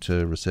looking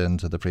to rescind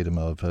the freedom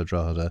of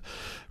Drogheda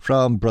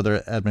from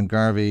Brother Edmund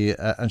Garvey.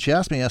 And she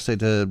asked me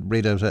yesterday to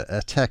read out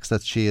a text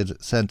that she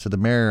had sent to the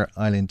Mayor,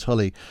 Eileen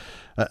Tully.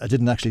 I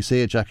didn't actually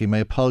see it, Jackie. My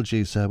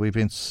apologies. We've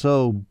been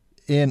so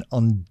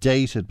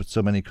inundated with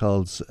so many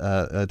calls.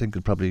 I think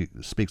it probably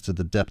speaks to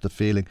the depth of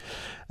feeling.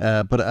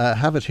 But I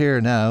have it here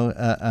now.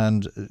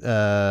 And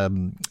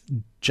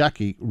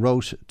Jackie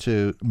wrote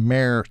to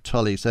Mayor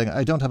Tully saying,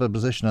 I don't have a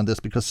position on this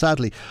because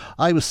sadly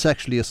I was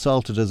sexually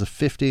assaulted as a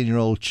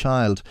 15-year-old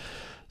child.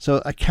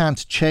 So I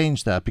can't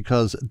change that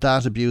because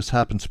that abuse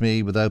happened to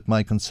me without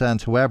my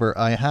consent. However,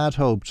 I had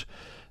hoped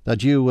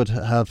that you would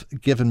have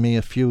given me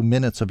a few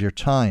minutes of your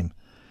time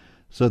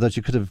so that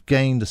you could have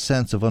gained a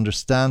sense of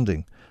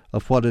understanding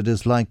of what it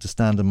is like to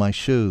stand in my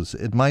shoes.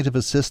 It might have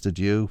assisted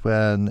you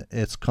when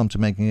it's come to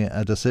making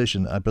a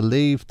decision. I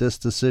believe this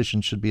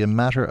decision should be a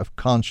matter of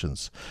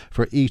conscience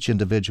for each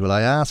individual. I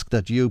ask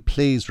that you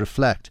please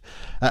reflect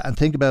and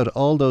think about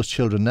all those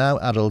children, now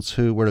adults,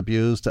 who were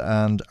abused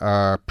and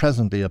are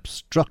presently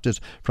obstructed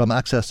from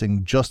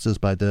accessing justice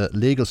by the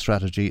legal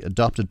strategy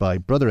adopted by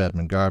Brother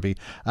Edmund Garvey.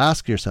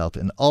 Ask yourself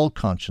in all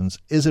conscience,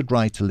 is it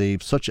right to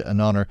leave such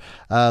an honour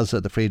as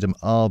the freedom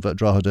of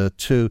Drogheda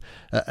to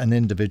an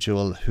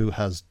individual who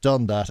has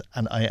done that?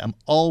 And I am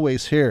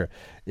always here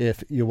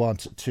if you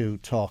want to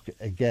talk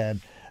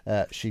again,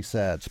 she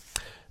said.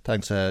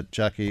 Thanks,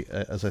 Jackie.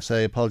 As I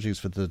say, apologies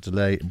for the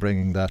delay in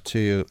bringing that to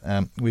you.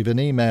 We've an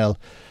email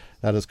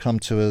that has come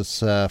to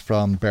us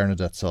from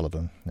Bernadette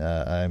Sullivan.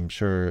 I'm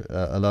sure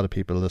a lot of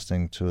people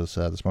listening to us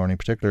this morning,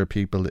 particularly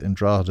people in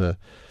Drogheda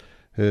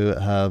who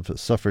have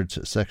suffered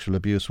sexual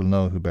abuse, will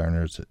know who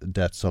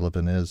Bernadette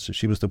Sullivan is.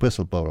 She was the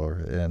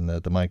whistleblower in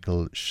the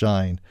Michael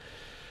Shine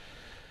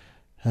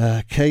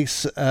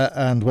case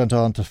and went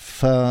on to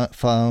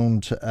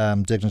found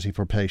Dignity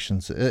for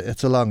Patients.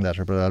 It's a long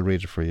letter, but I'll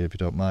read it for you if you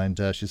don't mind.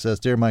 She says,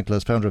 Dear Michael,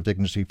 as founder of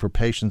Dignity for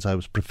Patients, I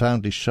was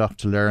profoundly shocked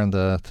to learn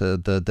that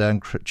the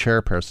then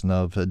chairperson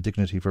of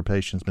Dignity for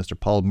Patients, Mr.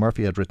 Paul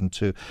Murphy, had written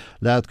to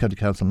Louth County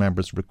Council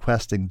members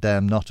requesting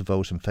them not to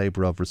vote in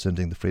favour of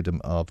rescinding the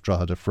freedom of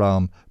Drogheda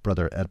from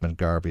Brother Edmund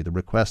Garvey. The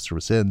request to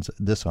rescind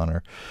this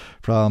honour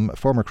from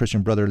former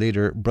Christian Brother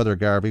leader Brother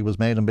Garvey was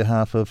made on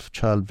behalf of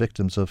child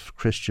victims of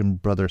Christian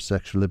Brother brother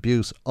sexual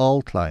abuse.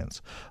 All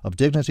clients of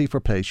Dignity for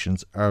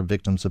Patients are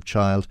victims of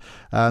child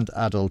and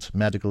adult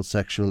medical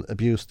sexual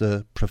abuse.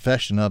 The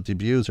profession of the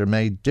abuser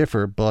may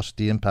differ, but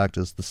the impact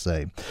is the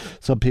same.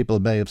 Some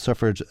people may have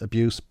suffered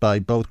abuse by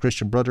both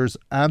Christian Brothers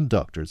and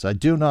doctors. I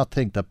do not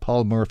think that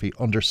Paul Murphy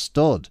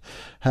understood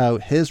how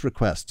his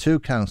request to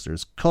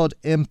counsellors could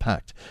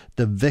impact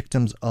the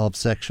victims of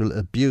sexual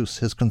abuse.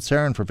 His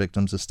concern for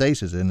victims is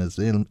stated in his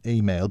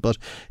email, but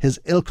his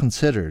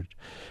ill-considered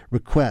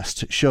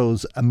request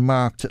shows a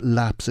marked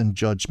lapse in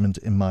judgment,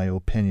 in my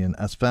opinion.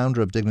 As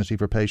founder of Dignity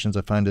for Patients,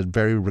 I find it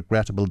very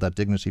regrettable that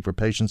Dignity for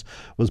Patients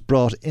was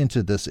brought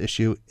into this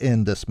issue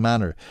in this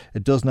manner.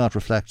 It does not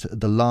reflect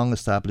the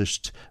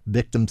long-established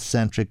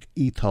victim-centric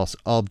ethos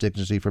of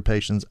Dignity for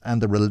Patients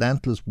and the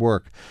relentless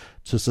work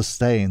to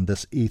sustain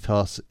this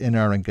ethos in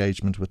our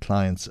engagement with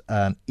clients,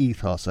 an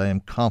ethos I am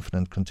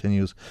confident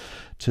continues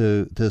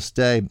to this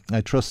day.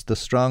 I trust the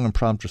strong and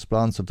prompt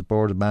response of the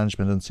Board of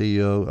Management and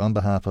CEO on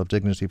behalf of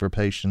Dignity for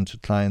Patient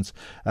clients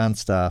and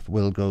staff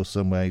will go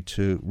some way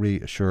to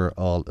reassure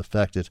all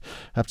affected.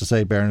 I have to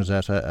say,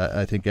 Bernadette,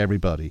 I think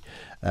everybody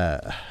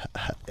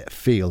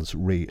feels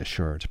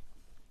reassured,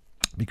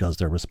 because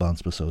their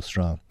response was so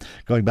strong.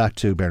 Going back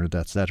to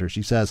Bernadette's letter,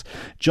 she says,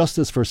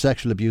 justice for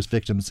sexual abuse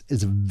victims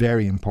is a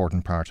very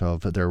important part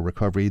of their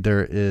recovery.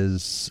 There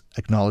is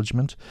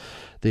acknowledgement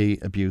the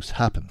abuse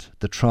happened.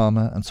 The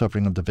trauma and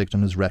suffering of the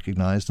victim is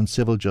recognised, and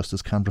civil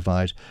justice can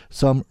provide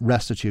some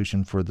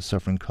restitution for the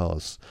suffering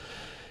caused.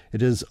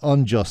 It is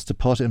unjust to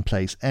put in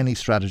place any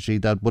strategy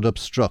that would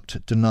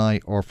obstruct, deny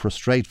or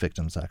frustrate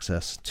victims'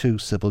 access to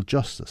civil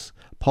justice.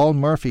 Paul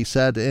Murphy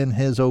said in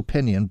his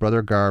opinion,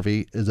 Brother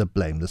Garvey is a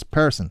blameless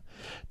person.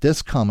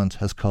 This comment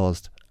has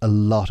caused a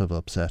lot of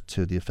upset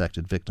to the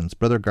affected victims.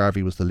 Brother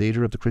Garvey was the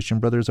leader of the Christian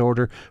Brothers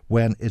Order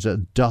when it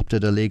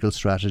adopted a legal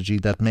strategy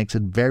that makes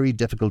it very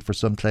difficult for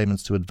some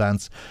claimants to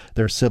advance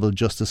their civil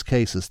justice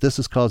cases. This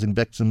is causing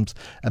victims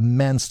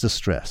immense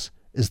distress.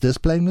 Is this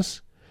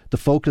blameless? The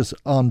focus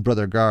on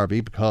Brother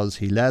Garvey, because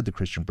he led the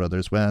Christian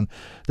Brothers when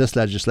this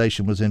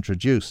legislation was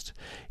introduced.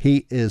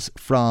 He is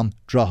from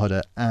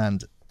Drogheda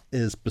and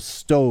is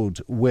bestowed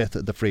with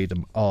the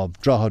freedom of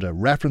Drogheda.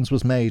 Reference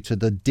was made to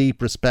the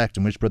deep respect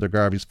in which Brother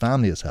Garvey's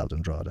family is held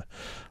in Drogheda.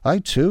 I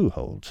too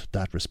hold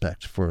that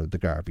respect for the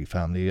Garvey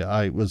family.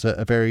 It was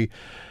a very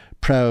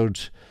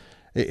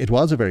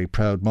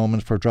proud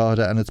moment for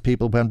Drogheda and its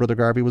people when Brother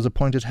Garvey was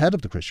appointed head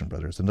of the Christian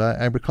Brothers, and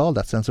I recall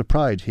that sense of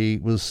pride. He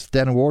was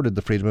then awarded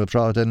the Freedom of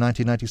Drogheda in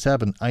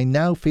 1997. I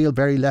now feel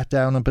very let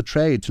down and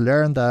betrayed to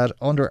learn that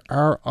under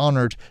our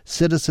honoured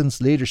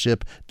citizens'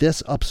 leadership,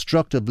 this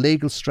obstructive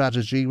legal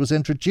strategy was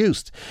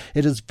introduced.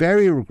 It is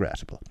very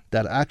regrettable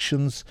that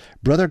actions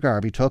Brother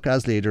Garvey took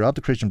as leader of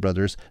the Christian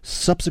Brothers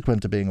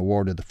subsequent to being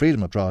awarded the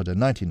Freedom of Drogheda in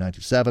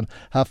 1997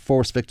 have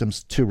forced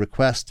victims to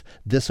request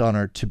this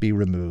honour to be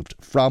removed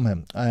from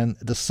him. And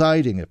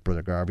deciding if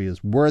Brother Garvey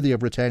is worthy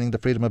of retaining the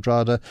Freedom of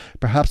Drogheda,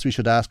 perhaps we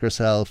should ask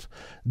ourselves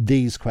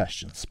these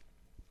questions.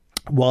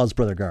 Was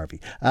Brother Garvey,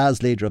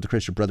 as leader of the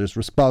Christian Brothers,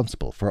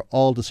 responsible for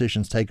all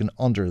decisions taken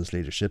under his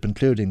leadership,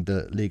 including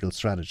the legal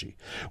strategy?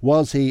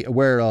 Was he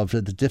aware of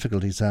the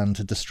difficulties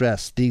and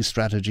distress these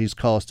strategies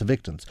caused to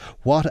victims?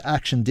 What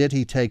action did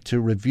he take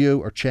to review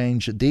or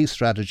change these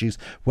strategies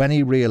when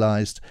he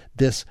realised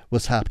this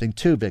was happening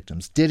to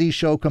victims? Did he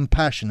show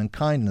compassion and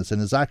kindness in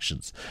his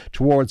actions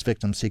towards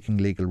victims seeking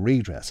legal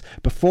redress?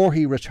 Before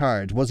he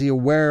retired, was he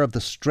aware of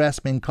the stress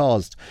being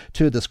caused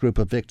to this group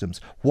of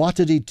victims? What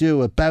did he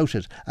do about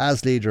it as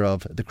leader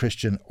of the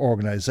Christian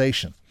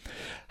organisation?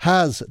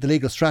 Has the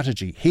legal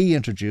strategy he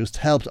introduced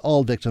helped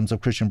all victims of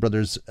Christian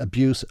Brothers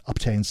abuse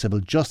obtain civil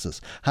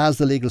justice? Has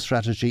the legal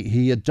strategy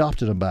he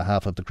adopted on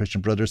behalf of the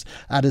Christian Brothers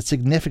added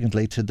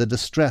significantly to the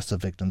distress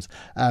of victims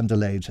and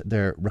delayed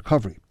their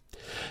recovery?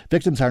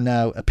 Victims are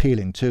now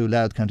appealing to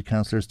Louth County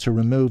councillors to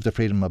remove the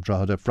Freedom of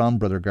Drogheda from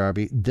Brother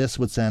Garvey. This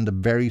would send a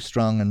very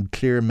strong and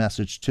clear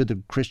message to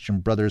the Christian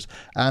Brothers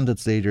and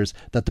its leaders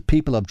that the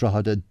people of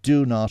Drogheda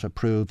do not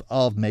approve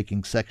of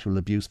making sexual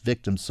abuse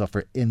victims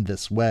suffer in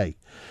this way.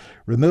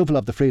 Removal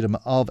of the freedom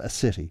of a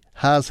city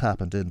has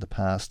happened in the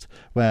past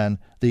when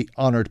the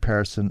honoured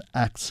person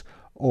acts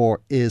or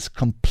is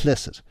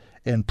complicit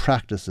in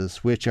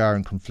practices which are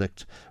in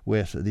conflict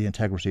with the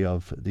integrity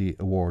of the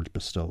award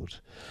bestowed.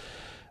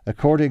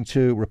 According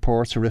to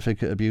reports,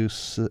 horrific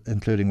abuse,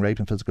 including rape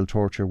and physical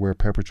torture, were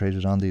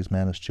perpetrated on these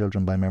men as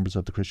children by members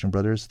of the Christian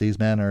Brothers. These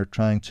men are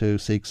trying to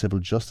seek civil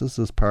justice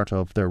as part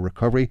of their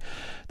recovery.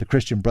 The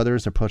Christian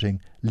Brothers are putting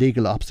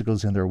legal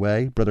obstacles in their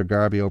way. Brother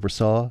Garvey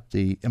oversaw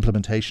the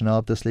implementation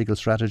of this legal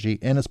strategy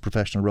in his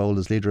professional role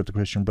as leader of the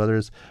Christian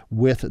Brothers.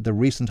 With the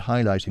recent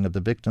highlighting of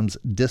the victims'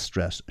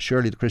 distress,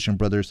 surely the Christian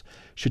Brothers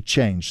should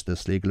change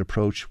this legal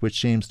approach, which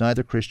seems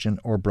neither Christian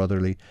or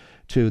brotherly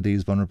to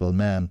these vulnerable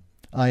men.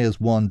 I,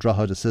 as one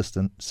Drogheda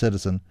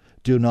citizen,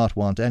 do not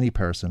want any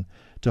person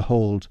to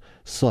hold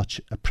such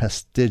a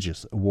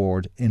prestigious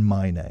award in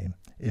my name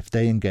if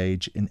they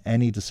engage in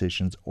any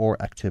decisions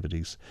or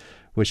activities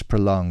which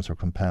prolongs or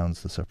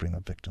compounds the suffering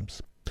of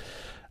victims.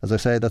 As I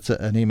say, that's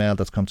an email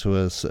that's come to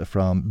us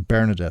from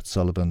Bernadette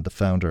Sullivan, the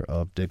founder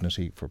of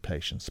Dignity for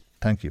Patients.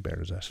 Thank you,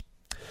 Bernadette.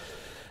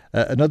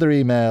 Another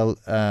email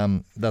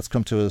that's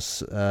come to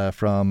us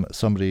from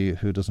somebody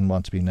who doesn't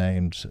want to be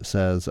named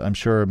says, I'm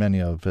sure many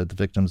of the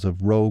victims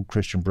of rogue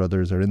Christian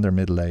Brothers are in their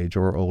middle age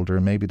or older.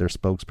 Maybe their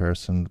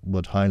spokesperson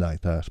would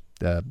highlight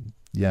that.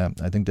 Yeah,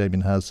 I think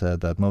Damien has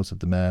said that most of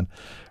the men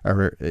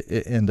are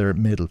in their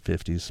middle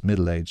 50s,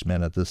 middle-aged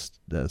men at this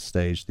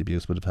stage. The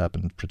abuse would have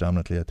happened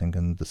predominantly, I think,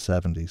 in the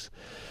 70s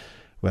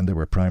when they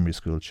were primary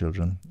school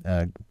children.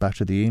 Back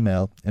to the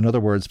email. In other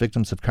words,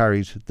 victims have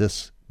carried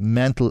this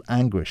mental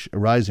anguish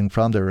arising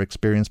from their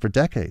experience for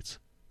decades.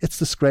 It's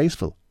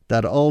disgraceful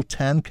that all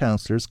 10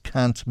 counsellors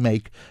can't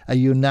make a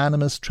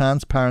unanimous,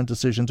 transparent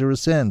decision to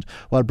rescind.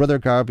 While Brother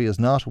Garvey is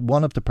not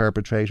one of the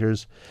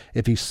perpetrators,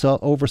 if he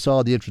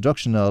oversaw the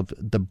introduction of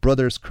the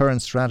brothers'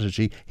 current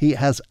strategy, he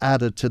has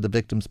added to the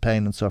victims'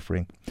 pain and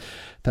suffering.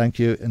 Thank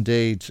you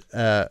indeed,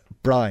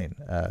 Brian,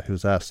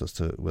 who's asked us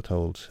to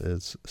withhold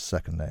his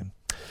second name.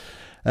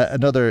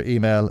 Another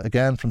email,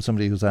 again from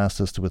somebody who's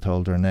asked us to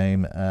withhold their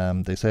name.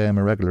 They say, I'm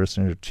a regular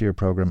listener to your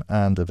programme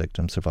and a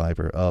victim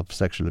survivor of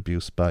sexual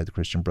abuse by the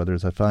Christian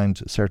Brothers. I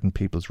find certain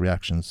people's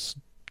reactions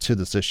to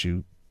this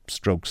issue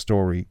stroke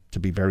story to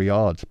be very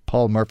odd.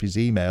 Paul Murphy's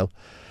email,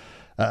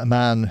 a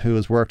man who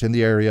has worked in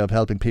the area of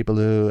helping people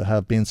who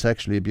have been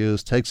sexually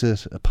abused, takes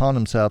it upon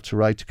himself to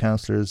write to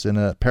counsellors in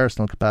a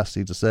personal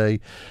capacity to say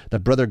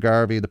that Brother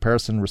Garvey, the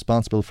person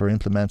responsible for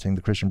implementing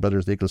the Christian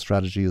Brothers' legal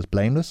strategy, is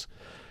blameless.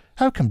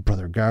 How can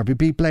Brother Garvey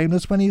be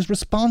blameless when he's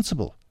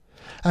responsible?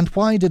 And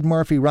why did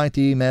Murphy write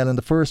the email in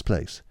the first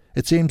place?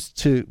 It seems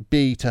to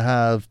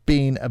have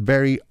been a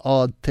very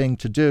odd thing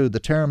to do. The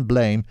term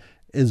blame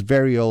is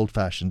very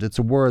old-fashioned. It's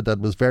a word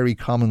that was very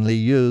commonly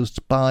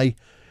used by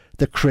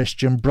the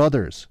Christian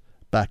Brothers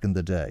back in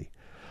the day.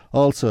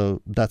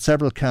 Also, that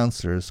several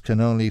counsellors can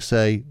only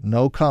say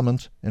no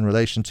comment in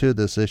relation to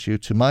this issue,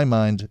 to my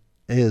mind,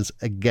 is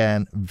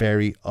again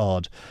very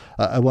odd.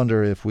 I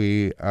wonder if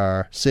we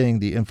are seeing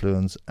the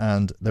influence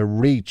and the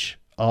reach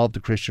of the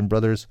Christian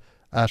Brothers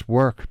at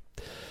work.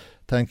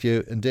 Thank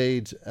you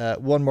indeed.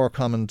 One more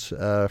comment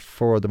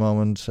for the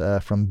moment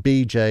from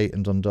BJ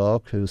in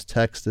Dundalk, who's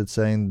texted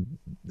saying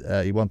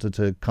he wanted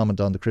to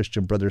comment on the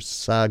Christian Brothers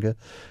saga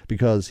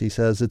because he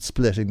says it's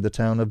splitting the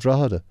town of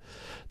Drogheda.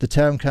 The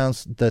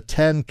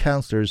 10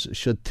 counsellors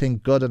should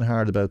think good and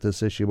hard about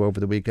this issue over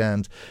the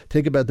weekend.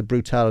 Think about the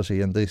brutality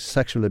and the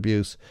sexual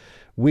abuse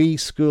we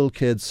school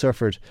kids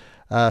suffered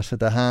at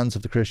the hands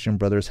of the Christian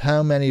Brothers.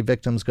 How many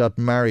victims got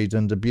married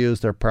and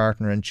abused their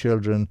partner and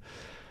children,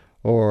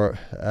 or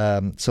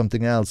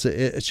something else?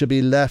 It should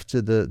be left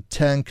to the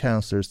 10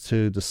 counsellors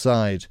to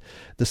decide.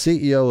 The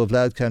CEO of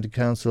Louth County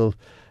Council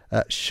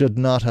should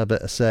not have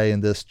a say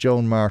in this.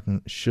 Joan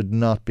Martin should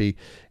not be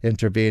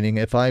intervening.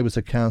 If I was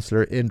a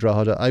councillor in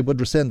Drogheda, I would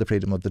rescind the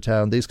freedom of the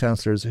town. These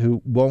councillors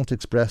who won't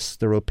express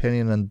their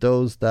opinion, and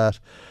those that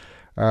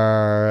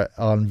are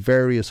on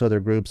various other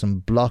groups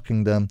and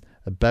blocking them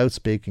about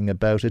speaking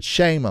about it,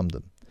 shame on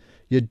them.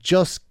 You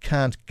just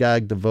can't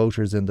gag the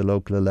voters in the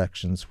local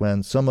elections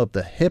when some of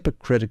the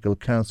hypocritical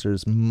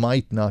councillors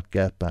might not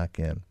get back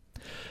in.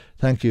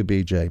 Thank you,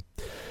 BJ.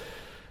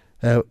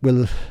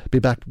 We'll be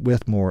back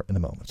with more in a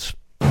moment.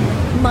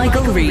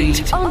 Michael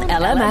Reade on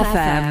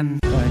LMFM.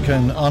 I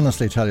can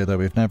honestly tell you that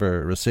we've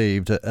never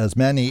received as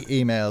many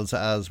emails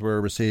as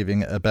we're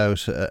receiving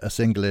about a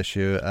single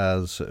issue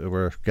as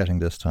we're getting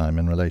this time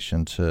in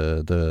relation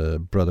to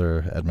the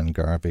Brother Edmund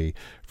Garvey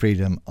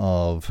freedom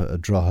of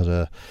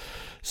Drogheda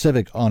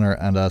civic honour,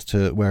 and as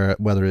to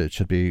whether it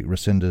should be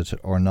rescinded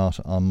or not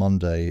on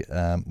Monday.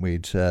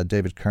 We'd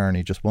David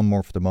Kearney, just one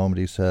more for the moment.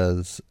 He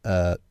says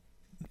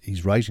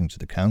he's writing to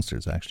the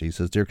councillors, actually. He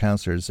says, Dear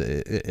councillors,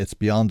 it's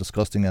beyond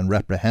disgusting and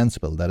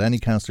reprehensible that any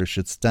councillor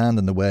should stand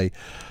in the way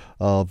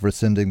of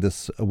rescinding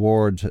this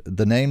award.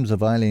 The names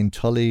of Eileen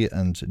Tully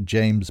and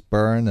James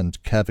Byrne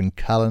and Kevin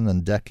Callan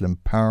and Declan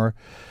Power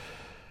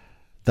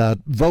that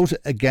vote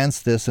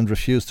against this and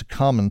refuse to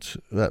comment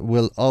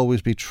will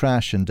always be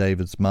trash in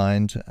David's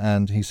mind,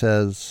 and he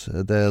says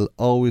they'll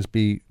always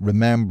be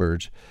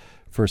remembered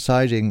for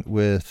siding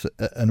with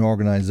an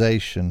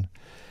organisation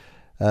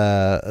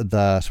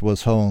that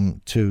was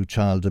home to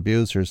child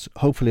abusers.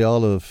 Hopefully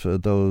all of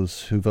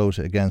those who vote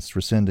against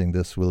rescinding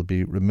this will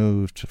be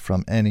removed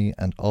from any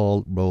and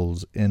all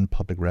roles in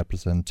public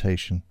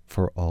representation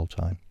for all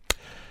time.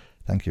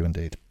 Thank you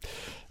indeed.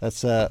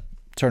 Let's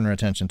turn our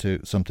attention to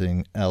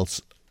something else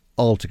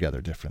altogether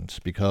different,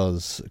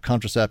 because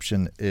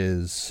contraception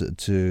is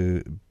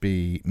to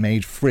be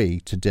made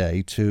free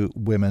today to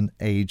women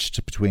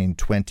aged between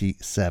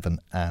 27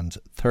 and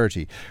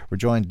 30. We're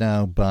joined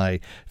now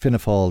by Fianna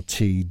Fáil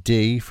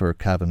TD for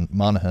Cavan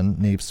Monaghan,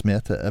 Niamh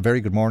Smith. A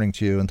very good morning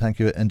to you, and thank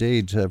you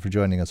indeed for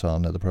joining us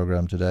on the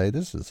programme today.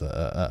 This is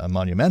a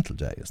monumental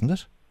day, isn't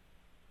it?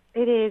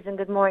 It is, and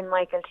good morning,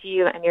 Michael, to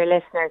you and your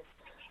listeners.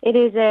 It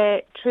is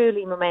a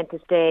truly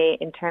momentous day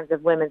in terms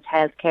of women's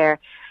health care.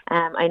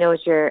 I know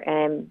at your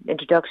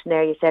introduction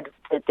there you said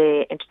that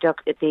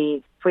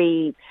the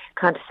free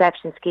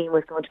contraception scheme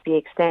was going to be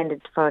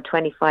extended from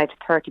 25 to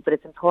 30, but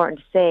it's important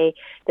to say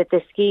that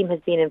this scheme has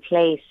been in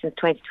place since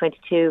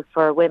 2022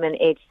 for women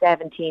aged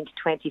 17 to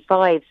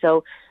 25.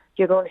 So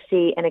you're going to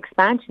see an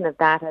expansion of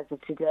that as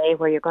of today,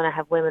 where you're going to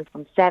have women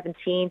from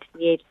 17 to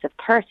the ages of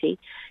 30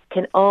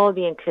 can all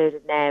be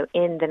included now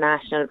in the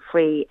national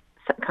free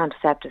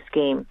contraceptive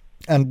scheme.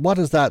 And what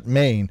does that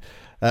mean?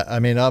 I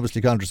mean,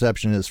 obviously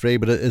contraception is free,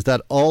 but is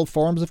that all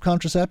forms of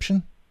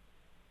contraception?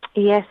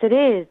 Yes, it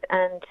is.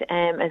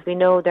 And as we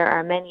know, there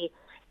are many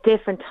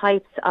different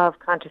types of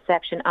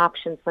contraception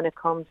options when it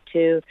comes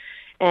to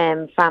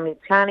family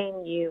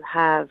planning. You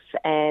have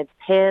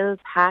pill,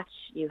 patch,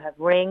 you have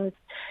rings.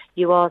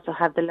 You also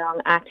have the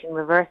long-acting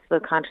reversible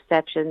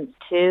contraceptions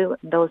too.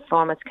 Those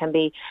formats can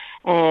be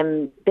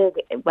big.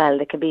 Well,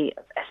 they can be,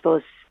 I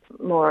suppose,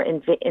 more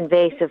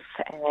invasive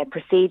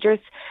procedures,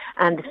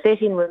 and the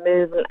fitting,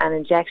 removal and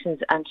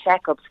injections and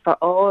checkups for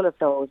all of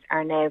those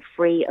are now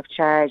free of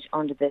charge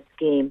under this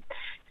scheme.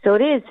 So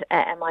it is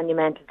a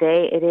monumental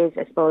day. It is,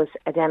 I suppose,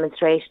 a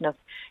demonstration of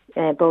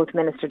both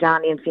Minister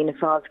Donnelly and Fianna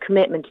Fáil's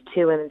commitment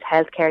to women's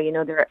healthcare. You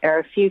know, there are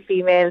a few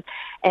female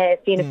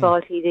Fianna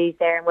Fáil TDs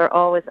there, and we're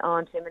always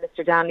on to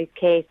Minister Donnelly's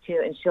case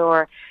to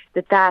ensure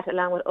that,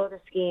 along with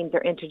other schemes,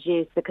 are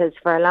introduced, because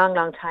for a long,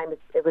 long time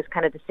it was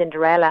kind of the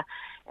Cinderella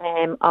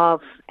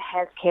of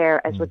healthcare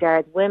as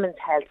regards women's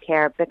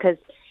healthcare, because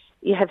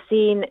you have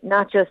seen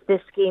not just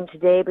this scheme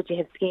today, but you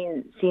have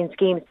seen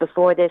schemes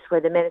before this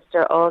where the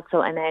Minister also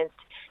announced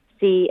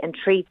see and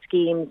treat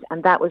schemes,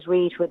 and that was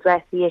really to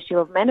address the issue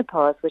of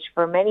menopause, which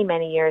for many,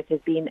 many years has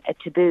been a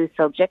taboo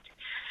subject.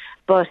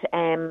 But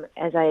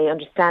as I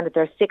understand it,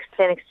 there are 6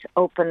 clinics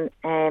open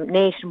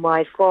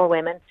nationwide for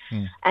women.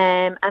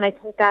 And I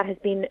think that has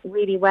been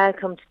really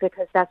welcomed,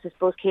 because that's, I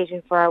suppose,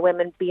 catering for our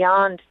women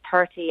beyond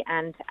 30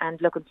 and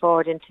looking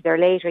forward into their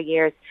later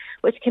years,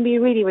 which can be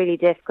really, really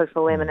difficult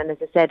for women. And as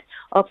I said,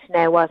 up to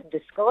now wasn't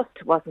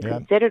discussed, wasn't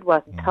considered,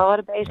 wasn't thought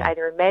about,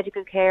 either in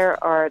medical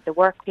care or the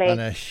workplace.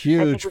 And a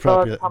huge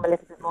problem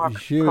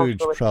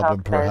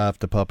for half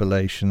the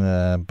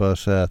population. But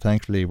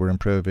thankfully we're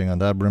improving on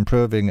that. We're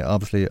improving,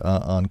 obviously,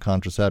 on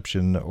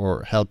contraception,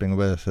 or helping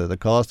with the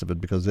cost of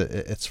it, because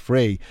it's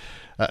free.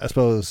 I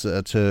suppose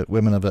to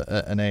women of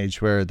an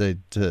age where they'd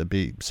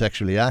be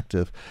sexually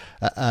active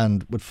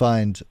and would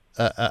find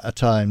at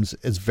times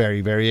it's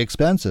very, very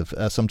expensive,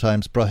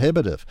 sometimes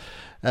prohibitive.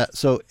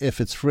 So if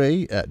it's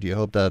free, do you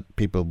hope that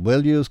people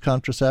will use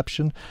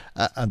contraception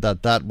and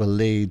that will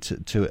lead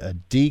to a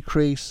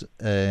decrease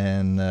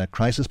in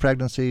crisis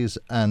pregnancies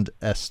and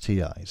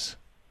STIs?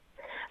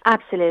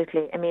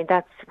 Absolutely. I mean,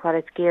 that's what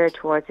it's geared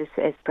towards, is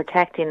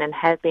protecting and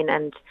helping.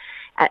 And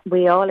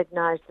we all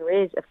acknowledge there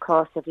is a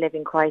cost of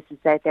living crisis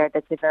out there.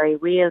 That's a very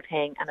real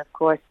thing. And of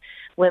course,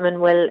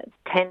 women will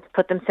tend to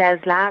put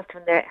themselves last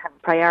when they have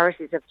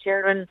priorities of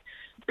children,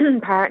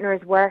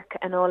 partners, work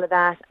and all of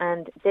that.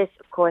 And this,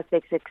 of course,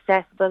 makes it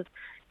accessible,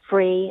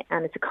 free,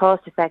 and it's a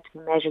cost-effective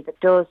measure that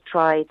does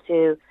try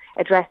to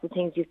address the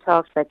things you've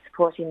talked about,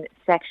 supporting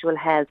sexual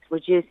health,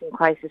 reducing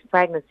crisis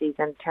pregnancies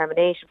and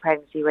termination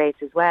pregnancy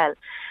rates as well.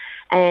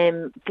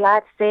 Glad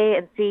to say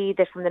and see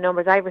that from the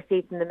numbers I've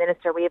received from the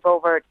Minister, we have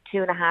over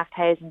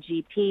 2,500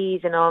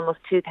 GPs and almost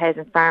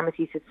 2,000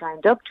 pharmacies have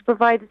signed up to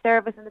provide the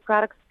service and the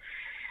products.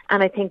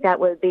 And I think that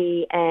will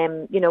be,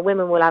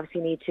 women will obviously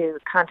need to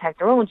contact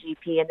their own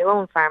GP and their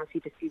own pharmacy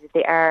to see that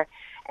they are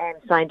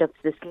signed up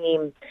to the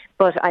scheme.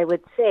 But I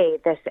would say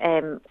that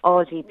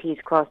all GPs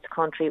across the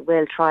country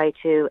will try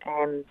to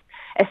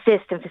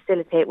assist and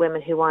facilitate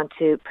women who want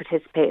to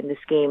participate in the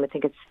scheme. I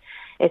think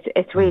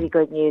it's really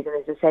good news, and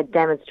as I said,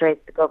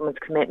 demonstrates the government's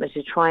commitment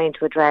to trying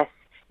to address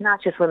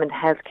not just women's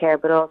health care,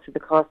 but also the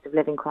cost of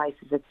living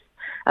crisis that's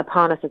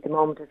upon us at the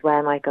moment as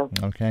well, Michael.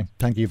 Okay,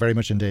 thank you very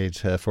much indeed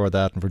for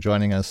that and for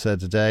joining us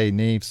today.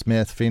 Niamh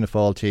Smith, Fianna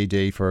Fáil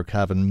TD for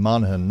Cavan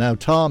Monaghan. Now,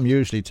 Tom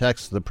usually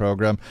texts the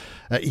programme.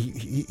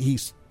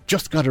 He's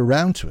just got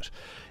around to it.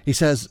 He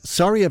says,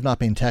 sorry I've not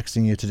been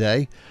texting you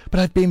today, but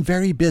I've been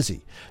very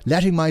busy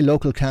letting my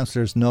local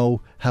councillors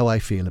know how I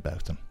feel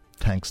about them.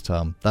 Thanks,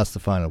 Tom. That's the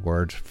final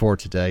word for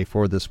today,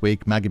 for this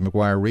week. Maggie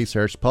McGuire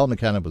researched. Paul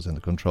McKenna was in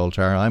the control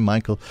tower. I'm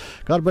Michael.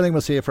 God willing,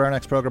 we'll see you for our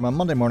next programme on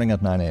Monday morning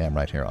at 9 a.m.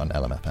 right here on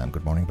LMFM.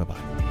 Good morning. Bye-bye.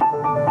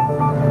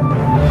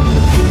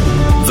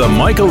 The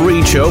Michael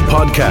Reade Show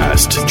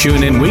podcast.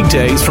 Tune in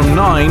weekdays from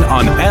 9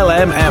 on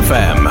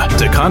LMFM.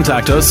 To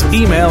contact us,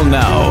 email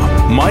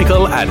now,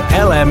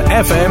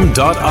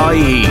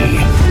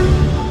 michael@lmfm.ie.